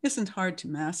isn't hard to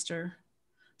master.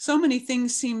 So many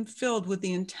things seem filled with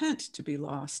the intent to be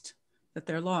lost, that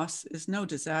their loss is no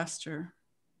disaster.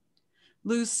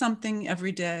 Lose something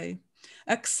every day.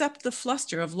 Accept the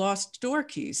fluster of lost door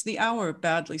keys, the hour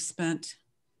badly spent.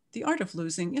 The art of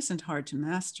losing isn't hard to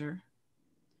master.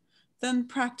 Then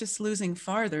practice losing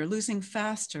farther, losing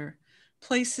faster,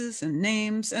 places and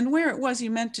names and where it was you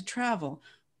meant to travel.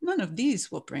 None of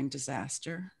these will bring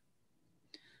disaster.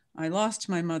 I lost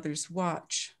my mother's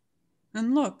watch.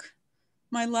 And look,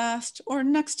 my last or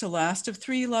next to last of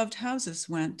 3 loved houses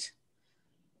went.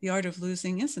 The art of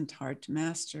losing isn't hard to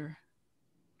master.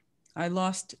 I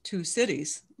lost 2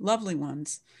 cities, lovely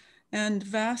ones, and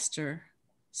vaster.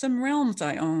 Some realms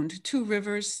I owned, 2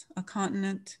 rivers, a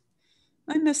continent.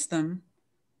 I miss them,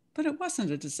 but it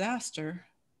wasn't a disaster.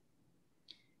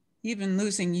 Even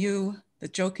losing you, the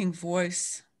joking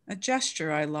voice, a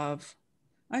gesture I love.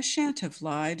 I shan't have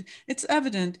lied. It's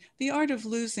evident the art of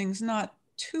losing's not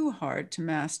too hard to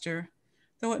master,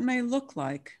 though it may look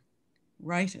like,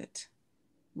 write it,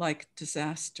 like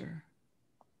disaster.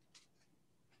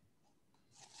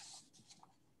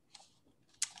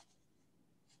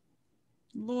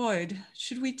 Lloyd,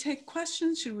 should we take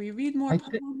questions? Should we read more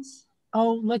poems?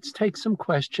 Oh, let's take some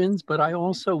questions, but I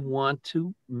also want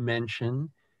to mention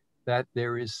that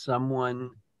there is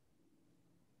someone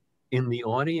in the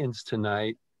audience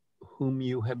tonight whom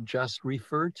you have just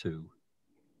referred to,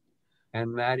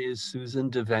 and that is Susan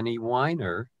Devaney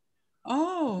Weiner.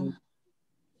 Oh.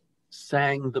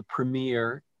 Sang the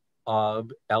premiere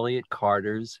of Elliott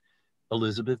Carter's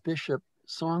Elizabeth Bishop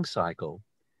song cycle.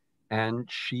 And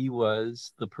she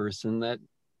was the person that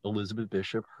Elizabeth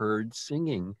Bishop heard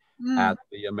singing at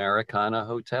the Americana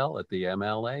Hotel at the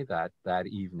MLA that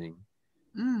evening.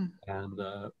 And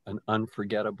an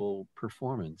unforgettable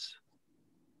performance.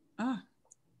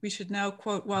 We should now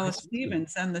quote Wallace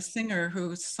Stevens and the singer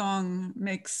whose song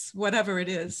makes whatever it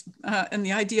is, and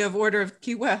the idea of Order of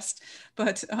Key West.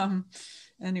 But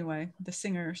anyway, the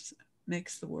singer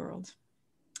makes the world.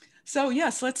 So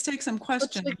yes, let's take some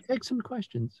questions. Let's take some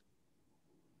questions.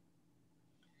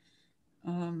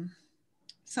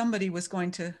 Somebody was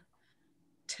going to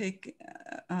take.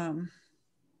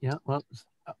 Yeah, well,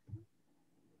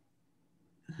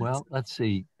 let's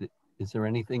see. Is there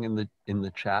anything in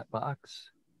the chat box?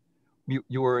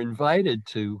 You were invited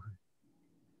to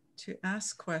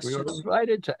ask questions. We were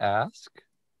invited to ask.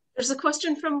 There's a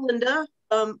question from Linda.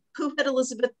 Who had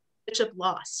Elizabeth Bishop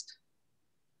lost?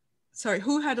 Sorry,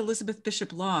 who had Elizabeth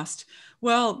Bishop lost?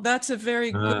 Well, that's a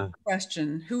very good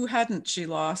question. Who hadn't she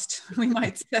lost, we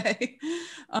might say.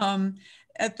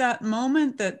 at that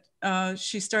moment that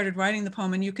she started writing the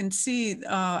poem, and you can see,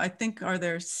 I think, are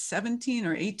there 17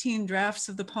 or 18 drafts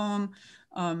of the poem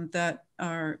that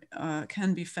are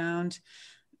can be found,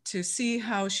 to see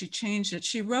how she changed it.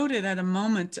 She wrote it at a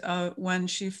moment when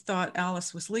she thought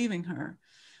Alice was leaving her,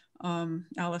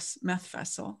 Alice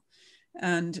Methvessel.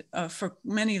 And for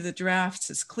many of the drafts,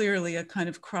 it's clearly a kind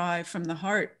of cry from the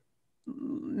heart,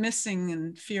 missing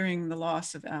and fearing the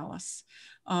loss of Alice.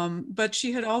 But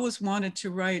she had always wanted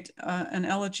to write an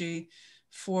elegy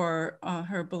for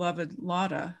her beloved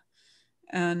Lotta.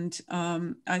 And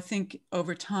I think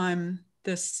over time,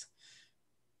 this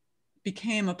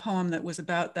became a poem that was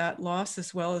about that loss,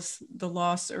 as well as the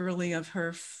loss early of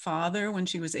her father when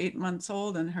she was 8 months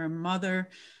old, and her mother,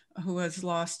 who was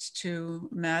lost to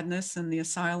madness in the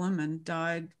asylum and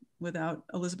died without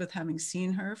Elizabeth having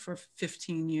seen her for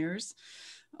 15 years.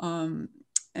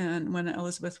 And when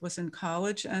Elizabeth was in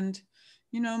college, and,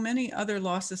 you know, many other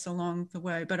losses along the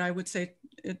way. But I would say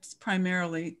it's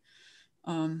primarily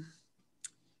to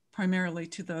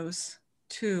those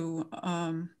two.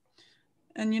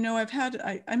 And, you know,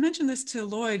 I mentioned this to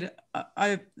Lloyd,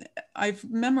 I've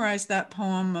memorized that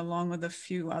poem along with a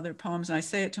few other poems, and I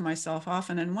say it to myself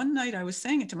often. And one night I was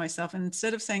saying it to myself, and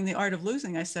instead of saying the art of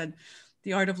losing, I said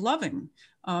the art of loving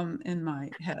in my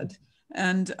head.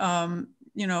 And,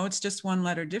 you know, it's just one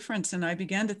letter difference. And I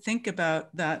began to think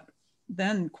about that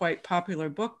then quite popular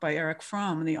book by Erich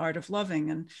Fromm, The Art of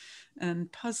Loving,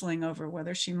 and puzzling over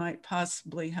whether she might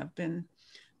possibly have been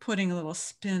putting a little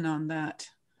spin on that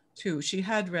too. She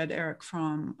had read Erich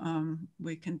Fromm,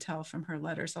 we can tell from her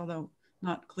letters, although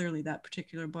not clearly that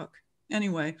particular book.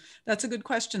 Anyway, that's a good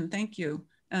question. Thank you.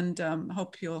 And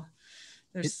hope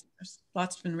there's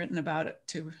lots been written about it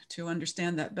to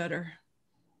understand that better.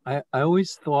 I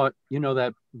always thought, you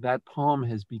know, that poem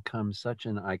has become such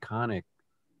an iconic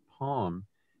poem,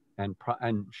 and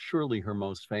surely her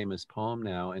most famous poem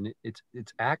now. And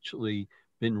it's actually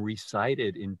been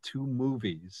recited in 2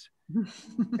 movies.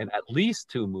 And at least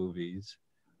 2 movies,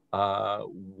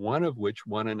 one of which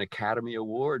won an Academy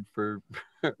Award for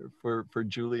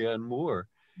Julianne Moore.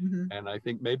 Mm-hmm. And I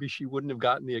think maybe she wouldn't have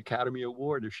gotten the Academy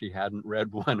Award if she hadn't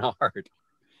read One Art.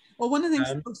 Well, one of the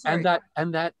things, and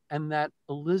that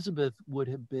Elizabeth would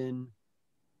have been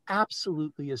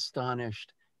absolutely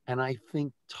astonished, and I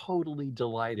think totally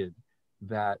delighted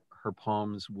that her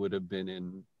poems would have been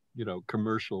in, you know,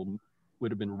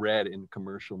 would have been read in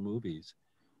commercial movies.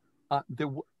 I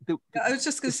was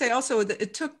just going to say also that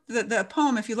it took the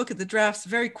poem, if you look at the drafts,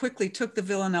 very quickly took the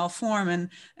villanelle form,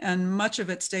 and much of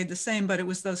it stayed the same, but it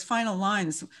was those final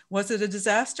lines. Was it a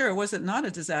disaster or was it not a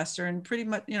disaster? And pretty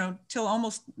much, you know, till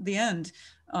almost the end,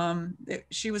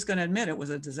 she was going to admit it was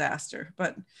a disaster,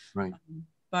 but right.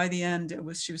 By the end,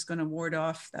 she was going to ward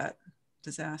off that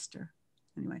disaster.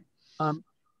 Anyway.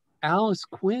 Alice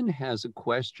Quinn has a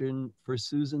question for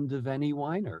Susan Devaney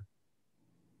Weiner,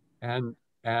 and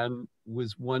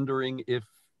was wondering if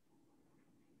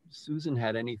Susan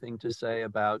had anything to say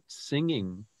about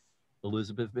singing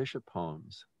Elizabeth Bishop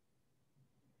poems.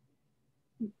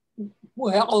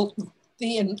 Well,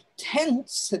 the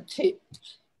intensity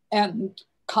and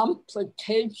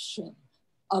complication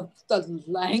of the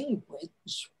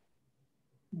language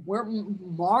were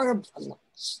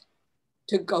marvelous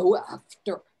to go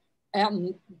after,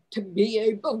 and to be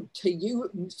able to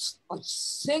use a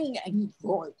singing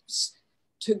voice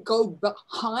to go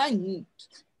behind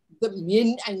the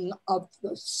meaning of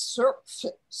the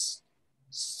surface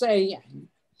saying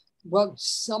was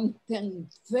something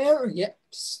very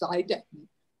exciting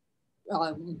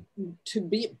to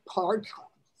be a part of.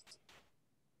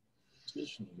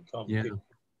 Yeah.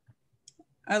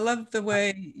 I love the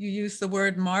way you use the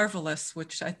word marvelous,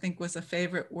 which I think was a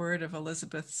favorite word of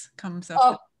Elizabeth's. Comes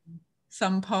up in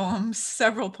some poems,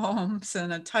 several poems,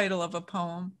 and a title of a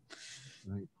poem.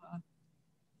 Right.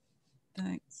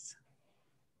 Thanks.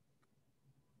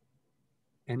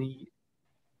 Any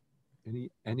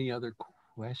other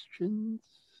questions?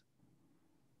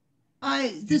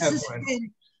 This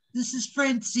is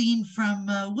Francine from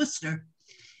Worcester,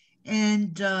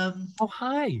 and oh,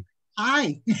 hi.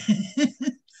 Hi.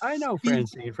 I know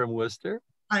Francine from Worcester.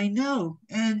 I know,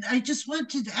 and I just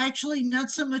wanted actually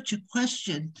not so much a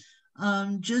question,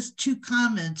 just 2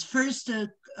 comments. First,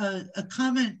 a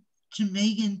comment to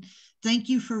Megan. Thank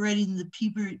you for writing the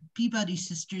Peabody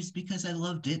Sisters, because I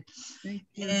loved it.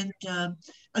 And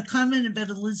a comment about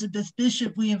Elizabeth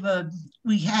Bishop. We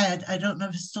had, I don't know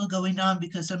if it's still going on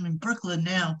because I'm in Brooklyn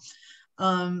now,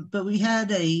 but we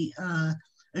had a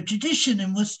tradition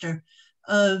in Worcester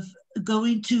of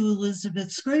going to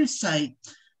Elizabeth's gravesite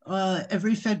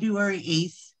every February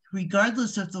 8th.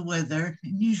 regardless of the weather,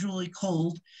 usually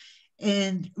cold,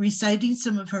 and reciting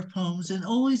some of her poems, and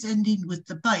always ending with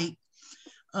the bite,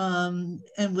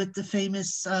 and with the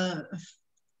famous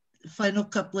final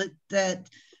couplet that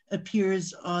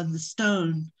appears on the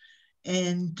stone.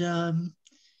 And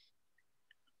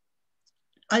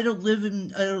I don't live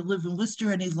in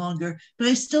Worcester any longer, but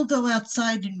I still go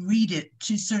outside and read it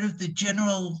to sort of the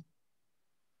general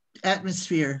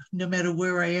atmosphere, no matter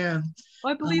where I am.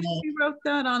 Well, I believe she wrote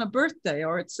that on a birthday,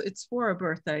 or it's for a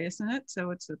birthday, isn't it? So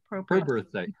it's appropriate.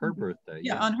 Her birthday.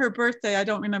 Yeah, on her birthday. I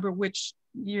don't remember which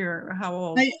year or how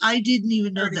old. I didn't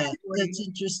even know 30, that. 40. That's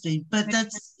interesting, but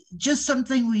that's just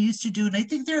something we used to do. And I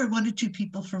think there are 1 or 2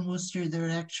 people from Worcester that are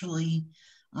actually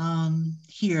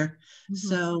here. Mm-hmm.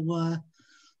 So,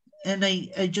 and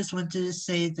I just wanted to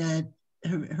say that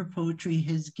her poetry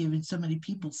has given so many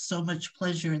people so much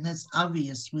pleasure, and that's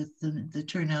obvious with the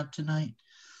turnout tonight.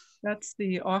 That's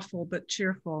the awful but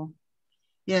cheerful.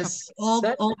 Yes, all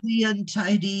the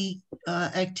untidy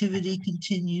activity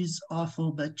continues,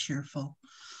 awful but cheerful.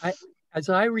 As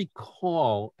I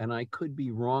recall, and I could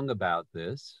be wrong about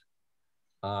this,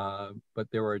 but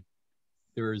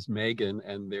there's Megan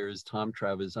and there's Tom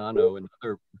Travisano,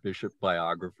 another Bishop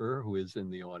biographer who is in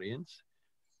the audience,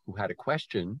 who had a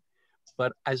question.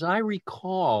 But as I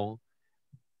recall,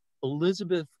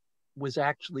 Elizabeth was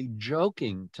actually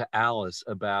joking to Alice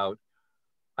about,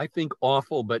 I think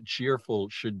awful but cheerful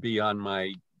should be on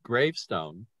my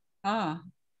gravestone.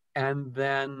 And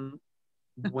then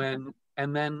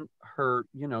her,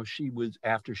 she was,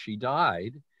 after she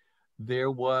died,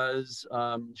 there was,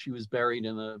 she was buried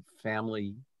in a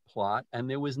family plot and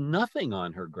there was nothing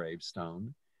on her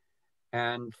gravestone.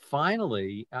 And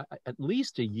finally, at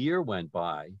least a year went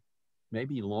by,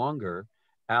 maybe longer,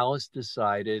 Alice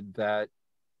decided that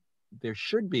there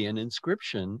should be an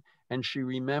inscription, and she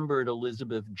remembered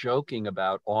Elizabeth joking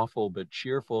about awful but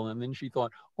cheerful, and then she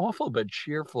thought, awful but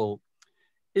cheerful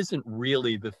isn't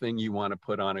really the thing you want to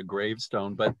put on a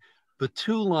gravestone, but the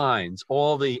 2 lines,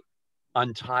 all the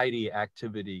untidy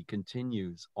activity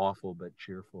continues, awful but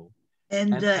cheerful.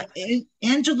 And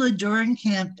Angela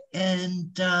Dorenkamp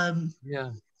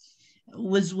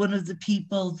was one of the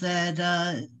people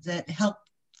that helped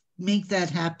make that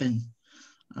happen.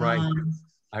 Right.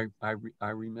 I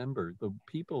remember the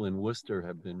people in Worcester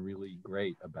have been really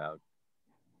great about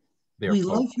their We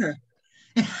love her.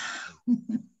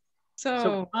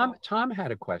 So Tom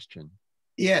had a question.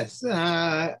 Yes.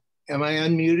 Am I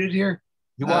unmuted here?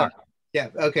 You are. Yeah.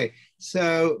 Okay.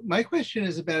 So my question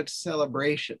is about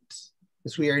celebrations.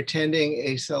 As we are attending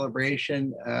a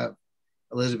celebration of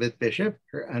Elizabeth Bishop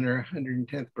on her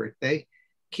 110th birthday,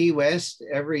 Key West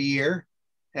every year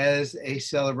has a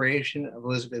celebration of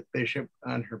Elizabeth Bishop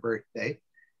on her birthday.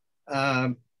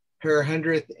 Her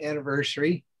 100th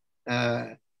anniversary,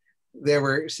 there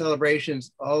were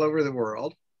celebrations all over the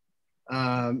world.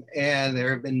 And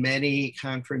there have been many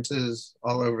conferences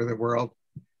all over the world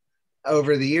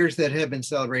over the years that have been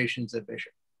celebrations of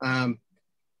Bishop.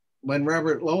 When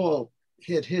Robert Lowell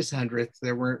hit his 100th,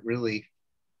 there weren't really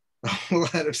a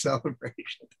lot of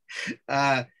celebrations.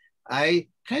 I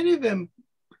kind of am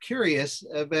curious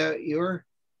about your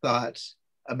thoughts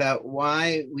about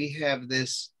why we have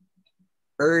this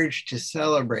urge to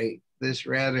celebrate this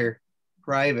rather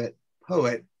private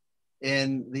poet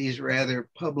in these rather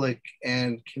public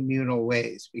and communal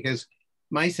ways. Because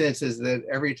my sense is that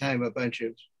every time a bunch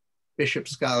of Bishop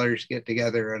scholars get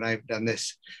together, and I've done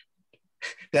this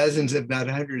dozens, if not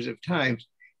hundreds of times,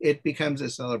 it becomes a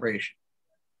celebration.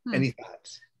 Any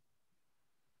thoughts?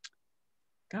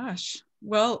 Gosh,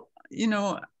 well,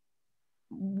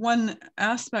 one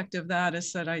aspect of that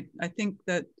is that I think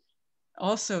that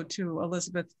also to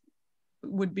Elizabeth,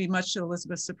 would be much to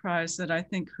Elizabeth's surprise, that I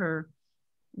think her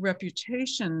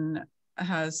reputation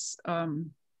has,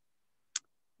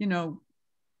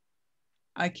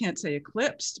 I can't say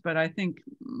eclipsed, but I think,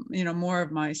 more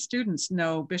of my students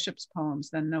know Bishop's poems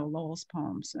than know Lowell's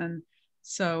poems. And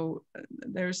so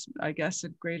there's, I guess,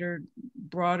 a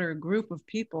broader group of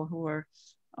people who are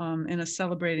in a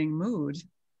celebrating mood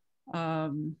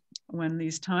when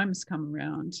these times come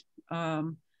around.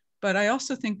 But I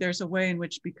also think there's a way in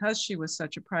which, because she was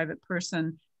such a private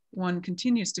person, one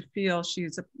continues to feel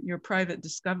she's your private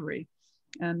discovery.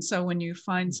 And so when you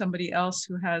find somebody else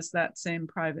who has that same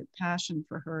private passion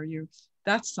for her,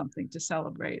 that's something to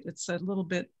celebrate. It's a little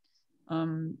bit,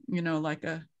 like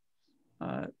a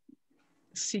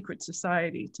secret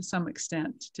society to some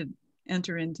extent, to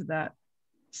enter into that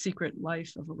secret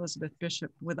life of Elizabeth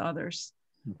Bishop with others.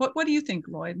 What do you think,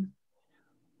 Lloyd?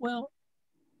 Well,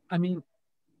 I mean,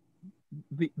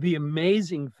 the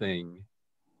amazing thing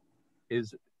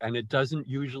is, and it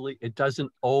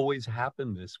doesn't always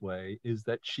happen this way, is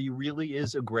that she really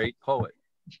is a great poet.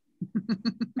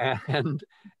 and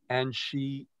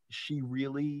she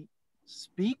really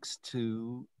speaks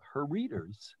to her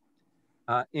readers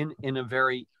in a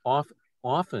very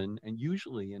often and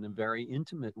usually in a very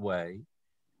intimate way,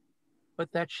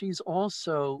 but that she's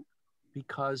also,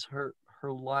 because her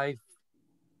life,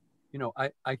 you know,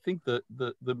 I think the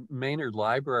Maynard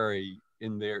Library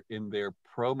in their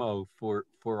promo for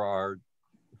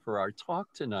our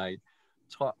talk tonight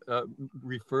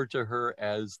refer to her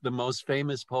as the most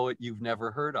famous poet you've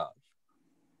never heard of,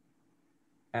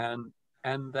 and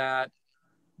that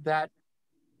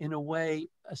in a way,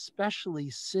 especially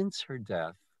since her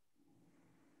death,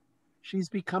 she's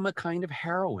become a kind of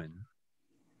heroine,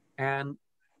 and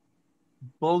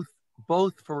both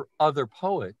for other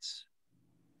poets,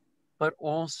 but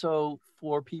also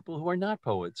for people who are not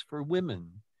poets, for women,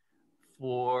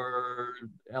 for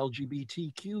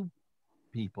LGBTQ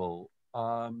people,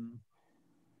 and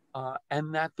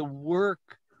that the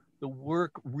work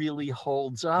really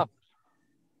holds up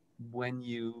when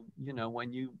you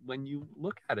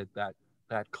look at it that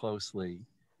closely.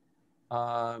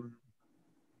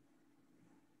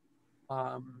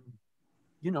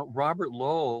 Robert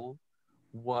Lowell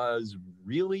was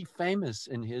really famous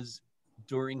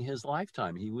during his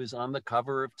lifetime. He was on the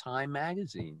cover of Time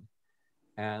magazine,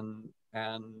 and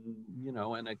a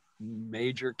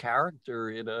major character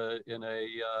in a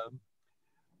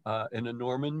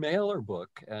Norman Mailer book,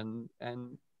 and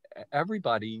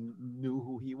everybody knew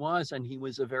who he was, and he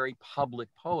was a very public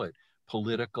poet,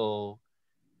 political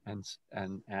and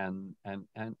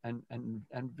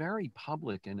very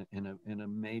public in a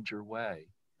major way.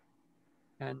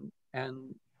 And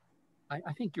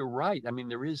I think you're right. I mean,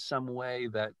 there is some way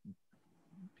that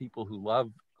people who love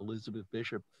Elizabeth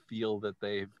Bishop feel that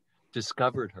they've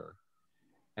discovered her.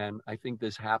 And I think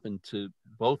this happened to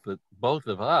both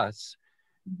of us.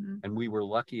 Mm-hmm. And we were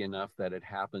lucky enough that it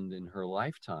happened in her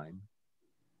lifetime.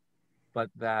 But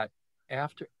that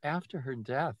after her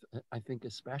death, I think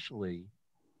especially,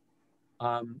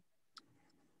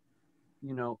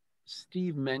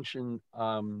 Steve mentioned,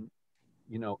 a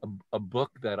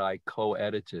book that I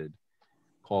co-edited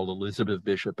called Elizabeth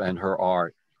Bishop and Her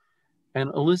Art.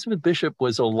 And Elizabeth Bishop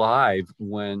was alive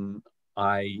when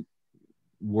I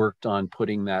worked on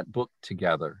putting that book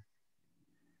together.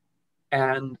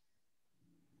 And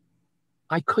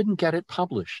I couldn't get it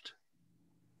published.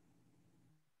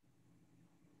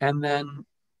 And then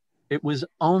it was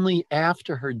only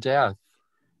after her death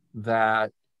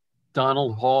that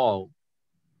Donald Hall,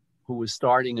 who was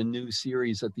starting a new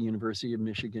series at the University of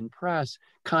Michigan Press,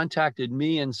 contacted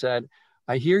me and said,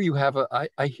 I hear you have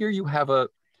a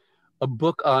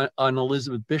book on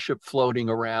Elizabeth Bishop floating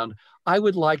around. I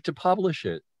would like to publish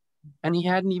it. And he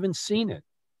hadn't even seen it.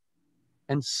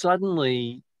 And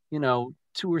suddenly,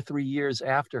 2 or 3 years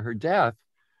after her death,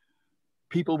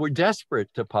 people were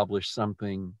desperate to publish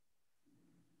something,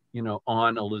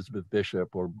 on Elizabeth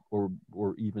Bishop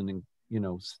or even,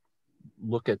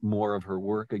 look at more of her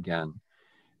work again.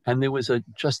 And there was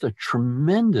just a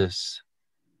tremendous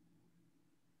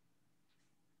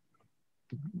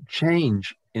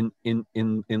change in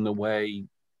the way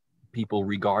people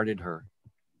regarded her.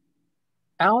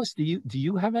 Alice, do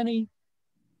you have any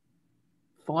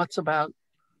thoughts about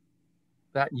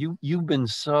that? You've been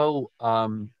such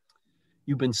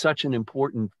an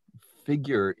important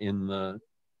figure in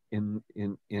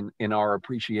our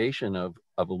appreciation of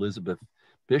Elizabeth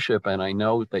Bishop, and I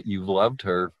know that you've loved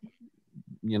her,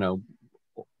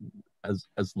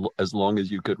 as long as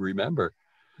you could remember,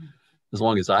 as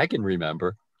long as I can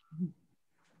remember.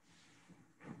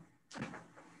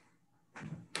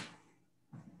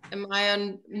 Am I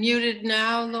unmuted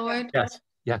now, Lloyd?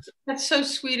 Yes. That's so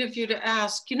sweet of you to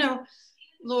ask.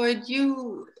 Lloyd,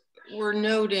 you were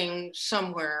noting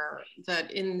somewhere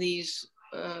that in these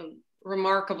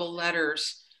remarkable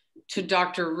letters to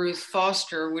Dr. Ruth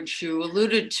Foster, which you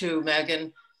alluded to,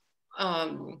 Megan,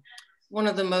 one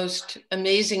of the most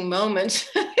amazing moments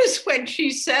is when she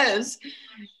says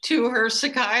to her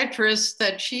psychiatrist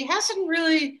that she hasn't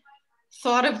really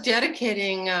thought of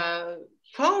dedicating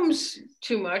poems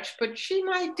too much, but she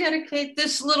might dedicate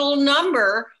this little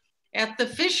number at the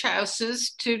fish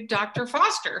houses to Dr.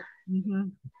 Foster. Mm-hmm.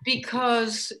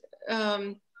 Because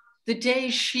the day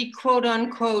she quote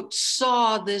unquote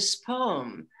saw this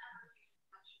poem,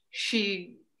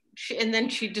 and then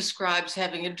she describes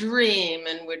having a dream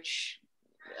in which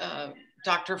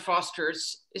Dr. Foster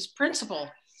is principal.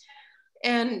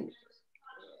 And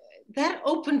that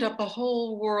opened up a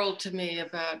whole world to me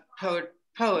about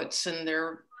poets and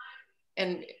their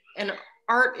and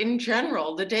art in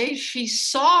general. The day she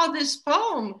saw this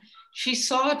poem, she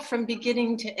saw it from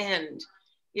beginning to end.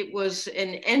 It was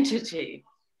an entity.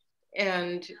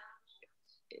 And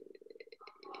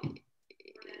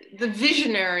the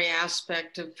visionary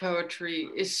aspect of poetry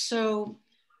is so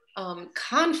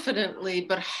confidently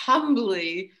but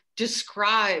humbly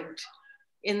described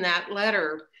in that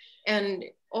letter. And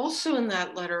also in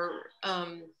that letter,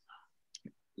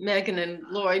 Megan and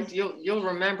Lloyd, you'll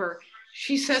remember,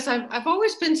 she says, I've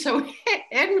always been so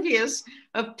envious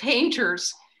of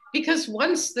painters because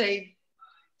once they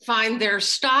find their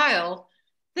style,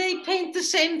 they paint the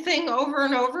same thing over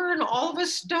and over, and all of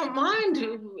us don't mind.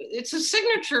 It's a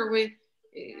signature. We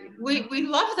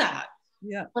love that.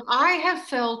 Yeah. But I have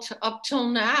felt up till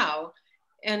now,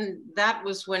 and that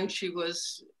was when she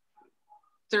was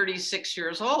 36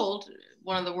 years old,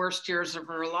 one of the worst years of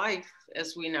her life,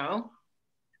 as we know,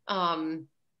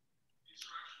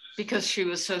 because she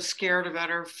was so scared about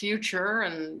her future,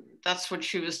 and that's what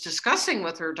she was discussing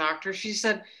with her doctor. She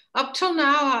said, up till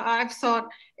now, I've thought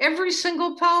every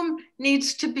single poem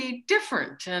needs to be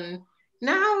different. And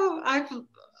now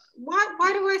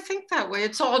why do I think that way?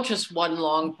 It's all just one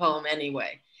long poem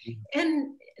anyway.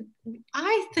 And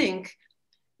I think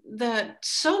that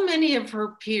so many of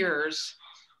her peers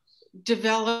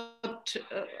developed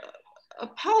a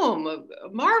poem, a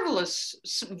marvelous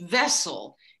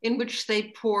vessel in which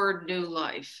they poured new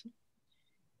life.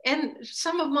 And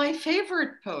some of my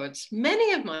favorite poets,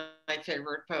 many of my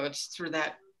favorite poets through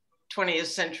that 20th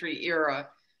century era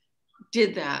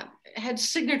did that, had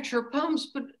signature poems,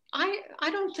 but I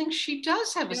don't think she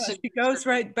does have a signature. She goes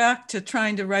right back to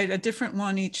trying to write a different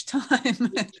one each time.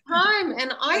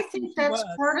 And I think that's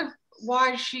part of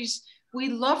why we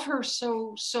love her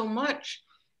so much,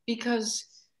 because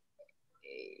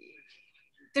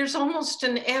there's almost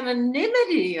an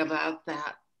anonymity about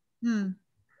that.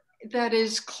 That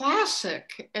is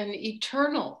classic and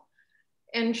eternal.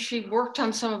 And she worked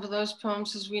on some of those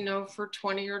poems, as we know, for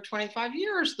 20 or 25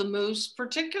 years, the Moose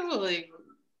particularly,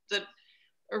 that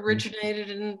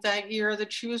originated in that year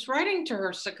that she was writing to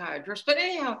her psychiatrist. But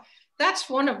anyhow, that's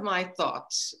one of my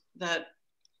thoughts. That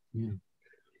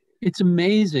It's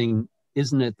amazing,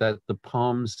 isn't it, that the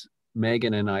poems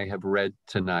Megan and I have read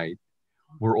tonight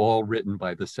were all written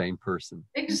by the same person.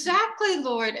 Exactly,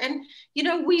 Lloyd. And,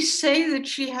 we say that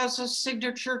she has a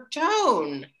signature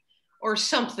tone or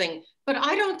something, but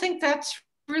I don't think that's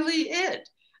really it.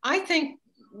 I think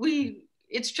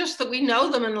it's just that we know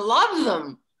them and love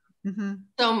them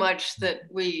so much that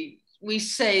we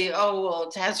say, oh, well,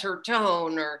 it has her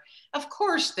tone, or of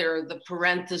course there are the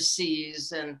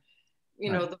parentheses and,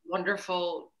 the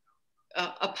wonderful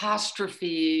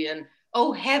apostrophe and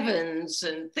oh heavens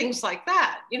and things like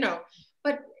that,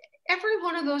 but every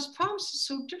one of those poems is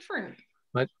so different.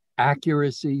 But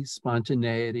accuracy,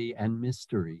 spontaneity, and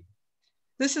mystery.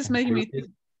 This is making me think.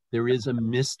 There is a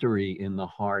mystery in the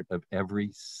heart of every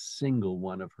single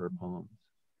one of her poems.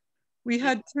 We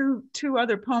had two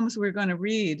other poems we were going to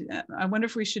read. I wonder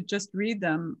if we should just read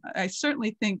them. I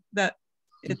certainly think that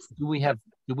it's. Do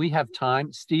we have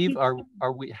time, Steve?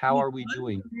 How are we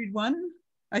doing? Read one.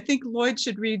 I think Lloyd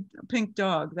should read Pink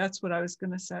Dog. That's what I was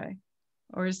going to say.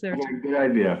 Or is there? Good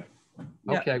idea.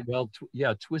 Okay, well,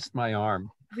 twist my arm.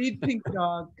 Read Pink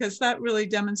Dog, because that really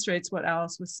demonstrates what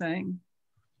Alice was saying,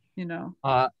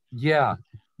 Yeah,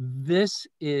 this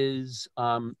is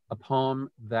a poem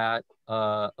that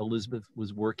Elizabeth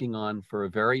was working on for a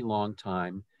very long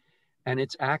time. And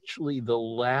it's actually the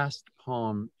last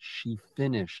poem she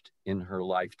finished in her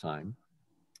lifetime.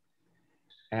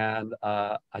 And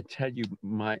I tell you,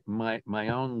 my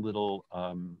own little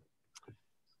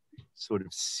sort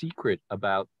of secret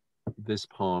about this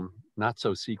poem, not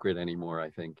so secret anymore, I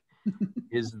think,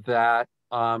 is that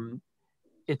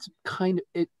it's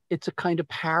a kind of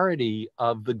parody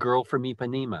of The Girl from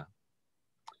Ipanema,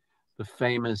 the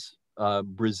famous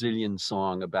Brazilian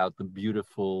song about the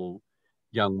beautiful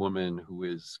young woman who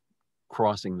is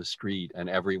crossing the street and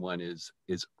everyone is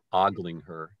ogling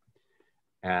her.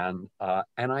 And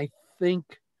I think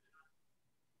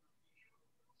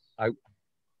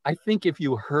if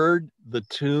you heard the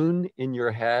tune in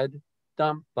your head,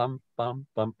 dum bum bum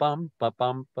bum bum bum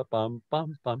bum bum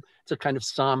bum bum, it's a kind of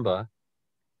samba.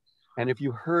 And if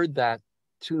you heard that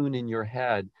tune in your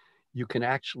head, you can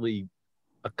actually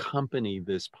accompany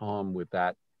this poem with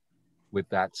that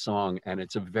song. And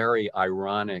it's a very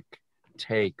ironic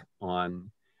take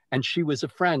on. And she was a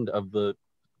friend of the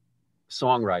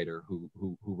songwriter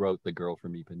who wrote The Girl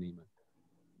from Ipanema.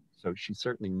 So she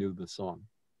certainly knew the song.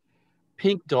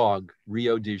 Pink Dog,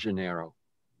 Rio de Janeiro.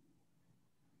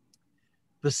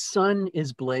 The sun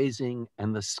is blazing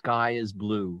and the sky is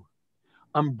blue.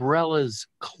 Umbrellas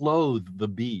clothe the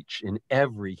beach in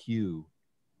every hue.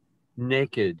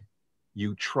 Naked,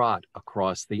 you trot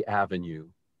across the avenue.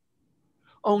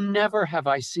 Oh, never have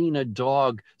I seen a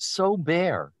dog so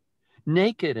bare,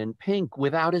 naked and pink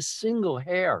without a single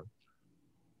hair.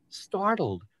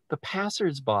 Startled, the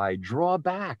passers-by draw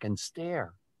back and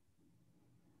stare.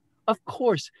 Of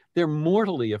course, they're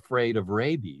mortally afraid of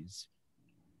rabies.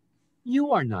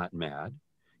 You are not mad.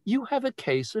 You have a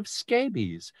case of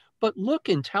scabies, but look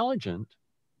intelligent.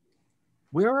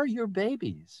 Where are your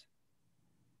babies?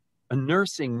 A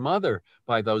nursing mother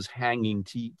by those hanging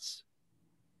teats.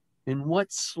 In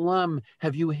what slum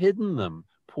have you hidden them,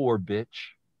 poor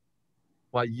bitch?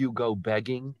 While you go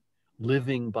begging,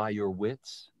 living by your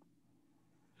wits?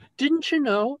 Didn't you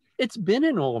know it's been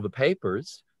in all the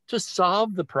papers to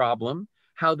solve the problem,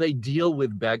 how they deal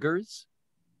with beggars?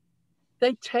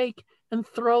 They take and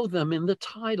throw them in the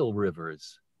tidal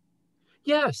rivers.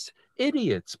 Yes,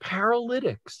 idiots,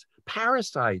 paralytics,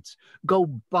 parasites go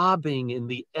bobbing in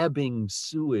the ebbing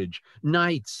sewage,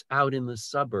 nights out in the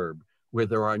suburb where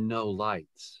there are no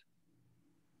lights.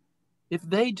 If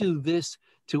they do this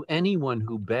to anyone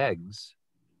who begs,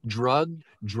 drugged,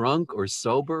 drunk, or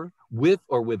sober, with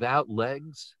or without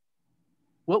legs,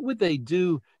 what would they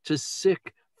do to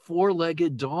sick,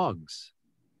 four-legged dogs?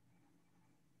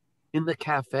 In the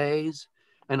cafes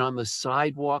and on the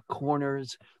sidewalk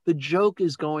corners, the joke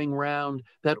is going round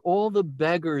that all the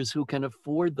beggars who can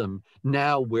afford them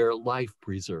now wear life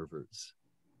preservers.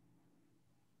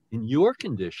 In your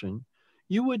condition,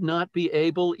 you would not be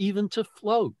able even to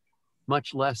float,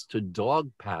 much less to dog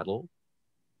paddle.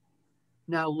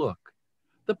 Now look,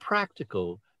 the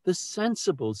practical, the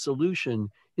sensible solution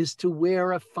is to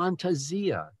wear a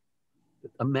fantasia,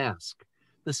 a mask.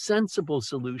 The sensible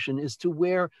solution is to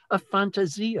wear a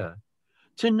fantasia.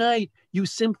 Tonight, you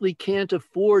simply can't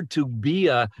afford to be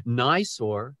a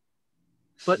Niceor,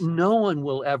 but no one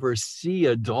will ever see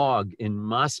a dog in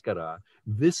mascara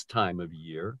this time of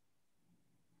year.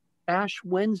 Ash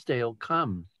Wednesday'll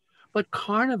come, but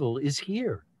Carnival is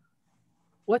here.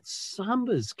 What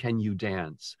sambas can you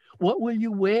dance? What will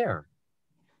you wear?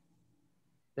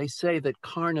 They say that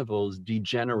Carnival's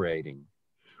degenerating.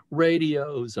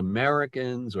 Radios,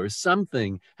 Americans, or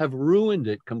something have ruined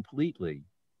it completely.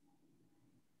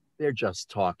 They're just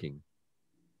talking.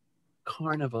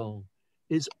 Carnival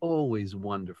is always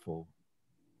wonderful.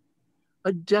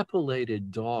 A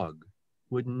depilated dog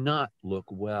would not look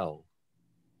well.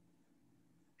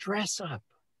 Dress up.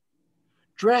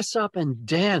 Dress up and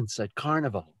dance at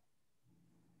Carnival.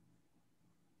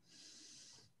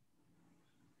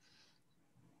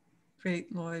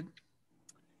 Great, Lloyd.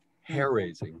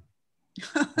 Hair-raising.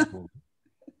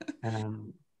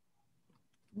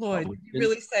 Lloyd, did you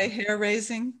really say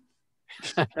hair-raising?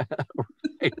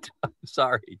 Right.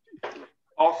 Sorry.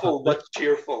 Awful but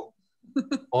cheerful.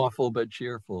 Awful but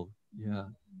cheerful. Yeah.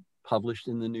 Published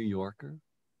in the New Yorker.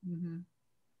 Mm-hmm.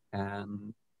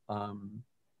 And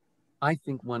I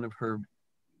think one of her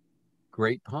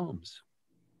great poems.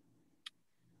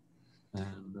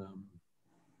 And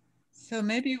so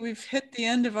maybe we've hit the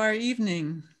end of our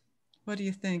evening. What do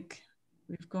you think?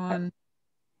 We've gone.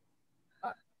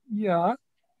 Yeah.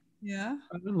 Yeah.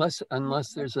 Unless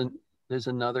there's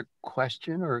another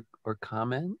question or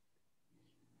comment.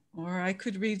 Or I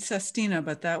could read Sestina,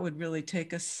 but that would really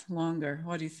take us longer.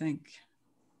 What do you think?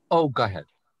 Oh, go ahead.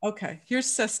 Okay, here's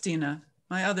Sestina,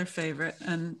 my other favorite.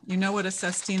 And you know what a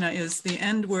Sestina is. The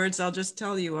end words, I'll just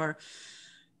tell you, are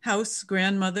house,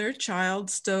 grandmother, child,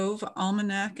 stove,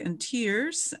 almanac, and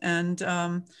tears. And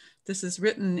this is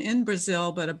written in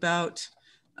Brazil, but about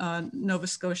Nova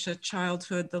Scotia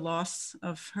childhood, the loss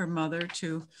of her mother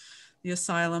to the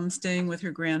asylum, staying with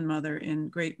her grandmother in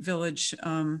Great Village,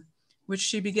 which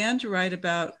she began to write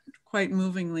about quite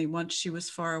movingly once she was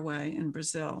far away in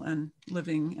Brazil and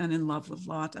living and in love with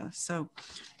Lata. So,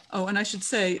 oh, and I should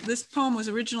say, this poem was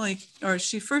originally, or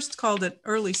she first called it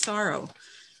Early Sorrow.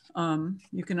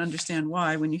 You can understand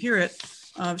why when you hear it.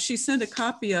 She sent a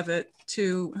copy of it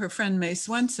to her friend May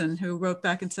Swenson, who wrote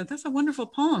back and said, that's a wonderful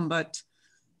poem, but,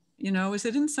 you know, is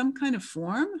it in some kind of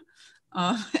form?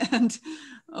 And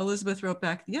Elizabeth wrote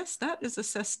back, yes, that is a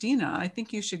Sestina. I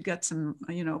think you should get some,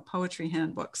 you know, poetry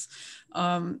handbooks.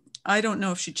 I don't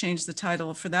know if she changed the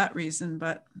title for that reason,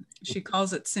 but she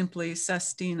calls it simply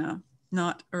Sestina,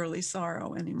 not Early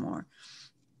Sorrow anymore.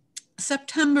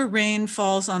 September rain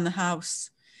falls on the house.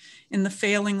 In the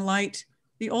failing light,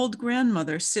 the old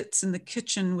grandmother sits in the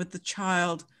kitchen with the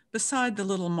child beside the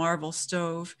little marble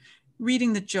stove,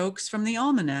 reading the jokes from the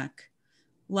almanac,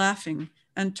 laughing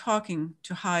and talking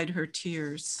to hide her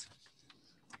tears.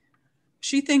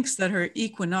 She thinks that her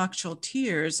equinoctial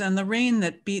tears and the rain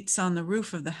that beats on the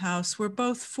roof of the house were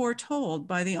both foretold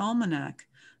by the almanac,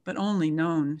 but only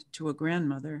known to a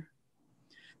grandmother.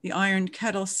 The iron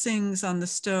kettle sings on the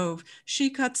stove.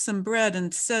 She cuts some bread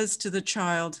and says to the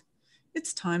child,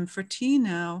 "It's time for tea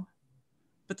now."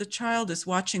 But the child is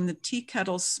watching the tea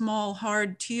kettle's small,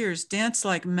 hard tears dance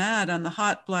like mad on the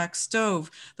hot black stove,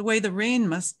 the way the rain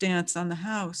must dance on the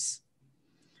house.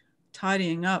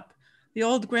 Tidying up, the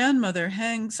old grandmother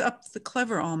hangs up the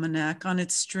clever almanac on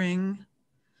its string.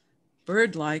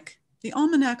 Bird-like, the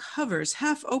almanac hovers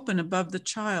half open above the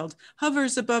child,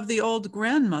 hovers above the old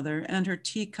grandmother and her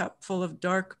teacup full of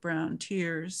dark brown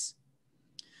tears.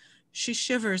 She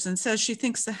shivers and says she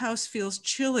thinks the house feels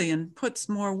chilly and puts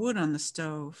more wood on the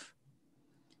stove.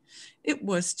 "It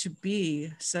was to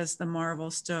be," says the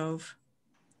marble stove.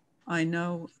 "I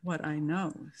know what I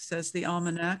know," says the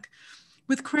almanac.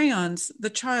 With crayons, the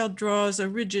child draws a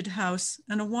rigid house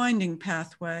and a winding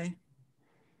pathway.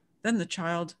 Then the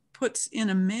child puts in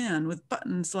a man with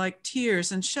buttons like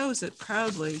tears and shows it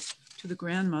proudly to the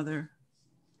grandmother.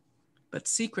 But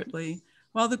secretly,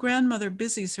 while the grandmother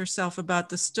busies herself about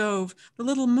the stove, the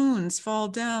little moons fall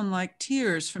down like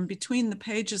tears from between the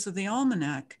pages of the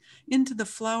almanac into the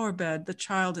flower bed the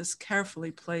child has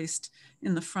carefully placed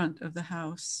in the front of the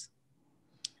house.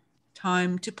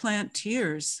 "Time to plant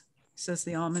tears," says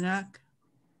the almanac.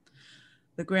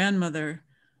 The grandmother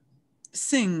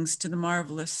sings to the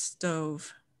marvelous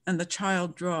stove, and the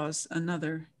child draws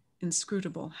another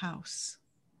inscrutable house.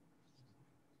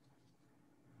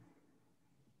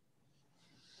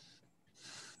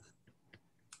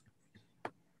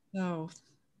 So,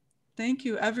 thank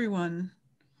you everyone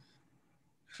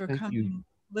for coming,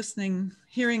 listening,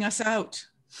 hearing us out.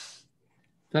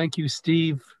 Thank you,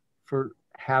 Steve, for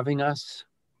having us.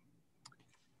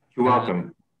 You're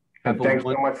welcome. And thanks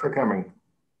so much for coming.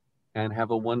 And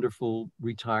have a wonderful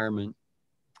retirement.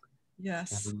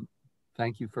 Yes. And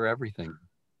thank you for everything.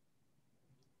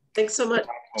 Thanks so much,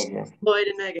 Lloyd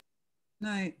and Megan. Good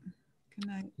night. Good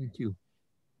night. Thank you.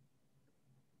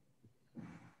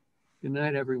 Good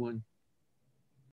night, everyone.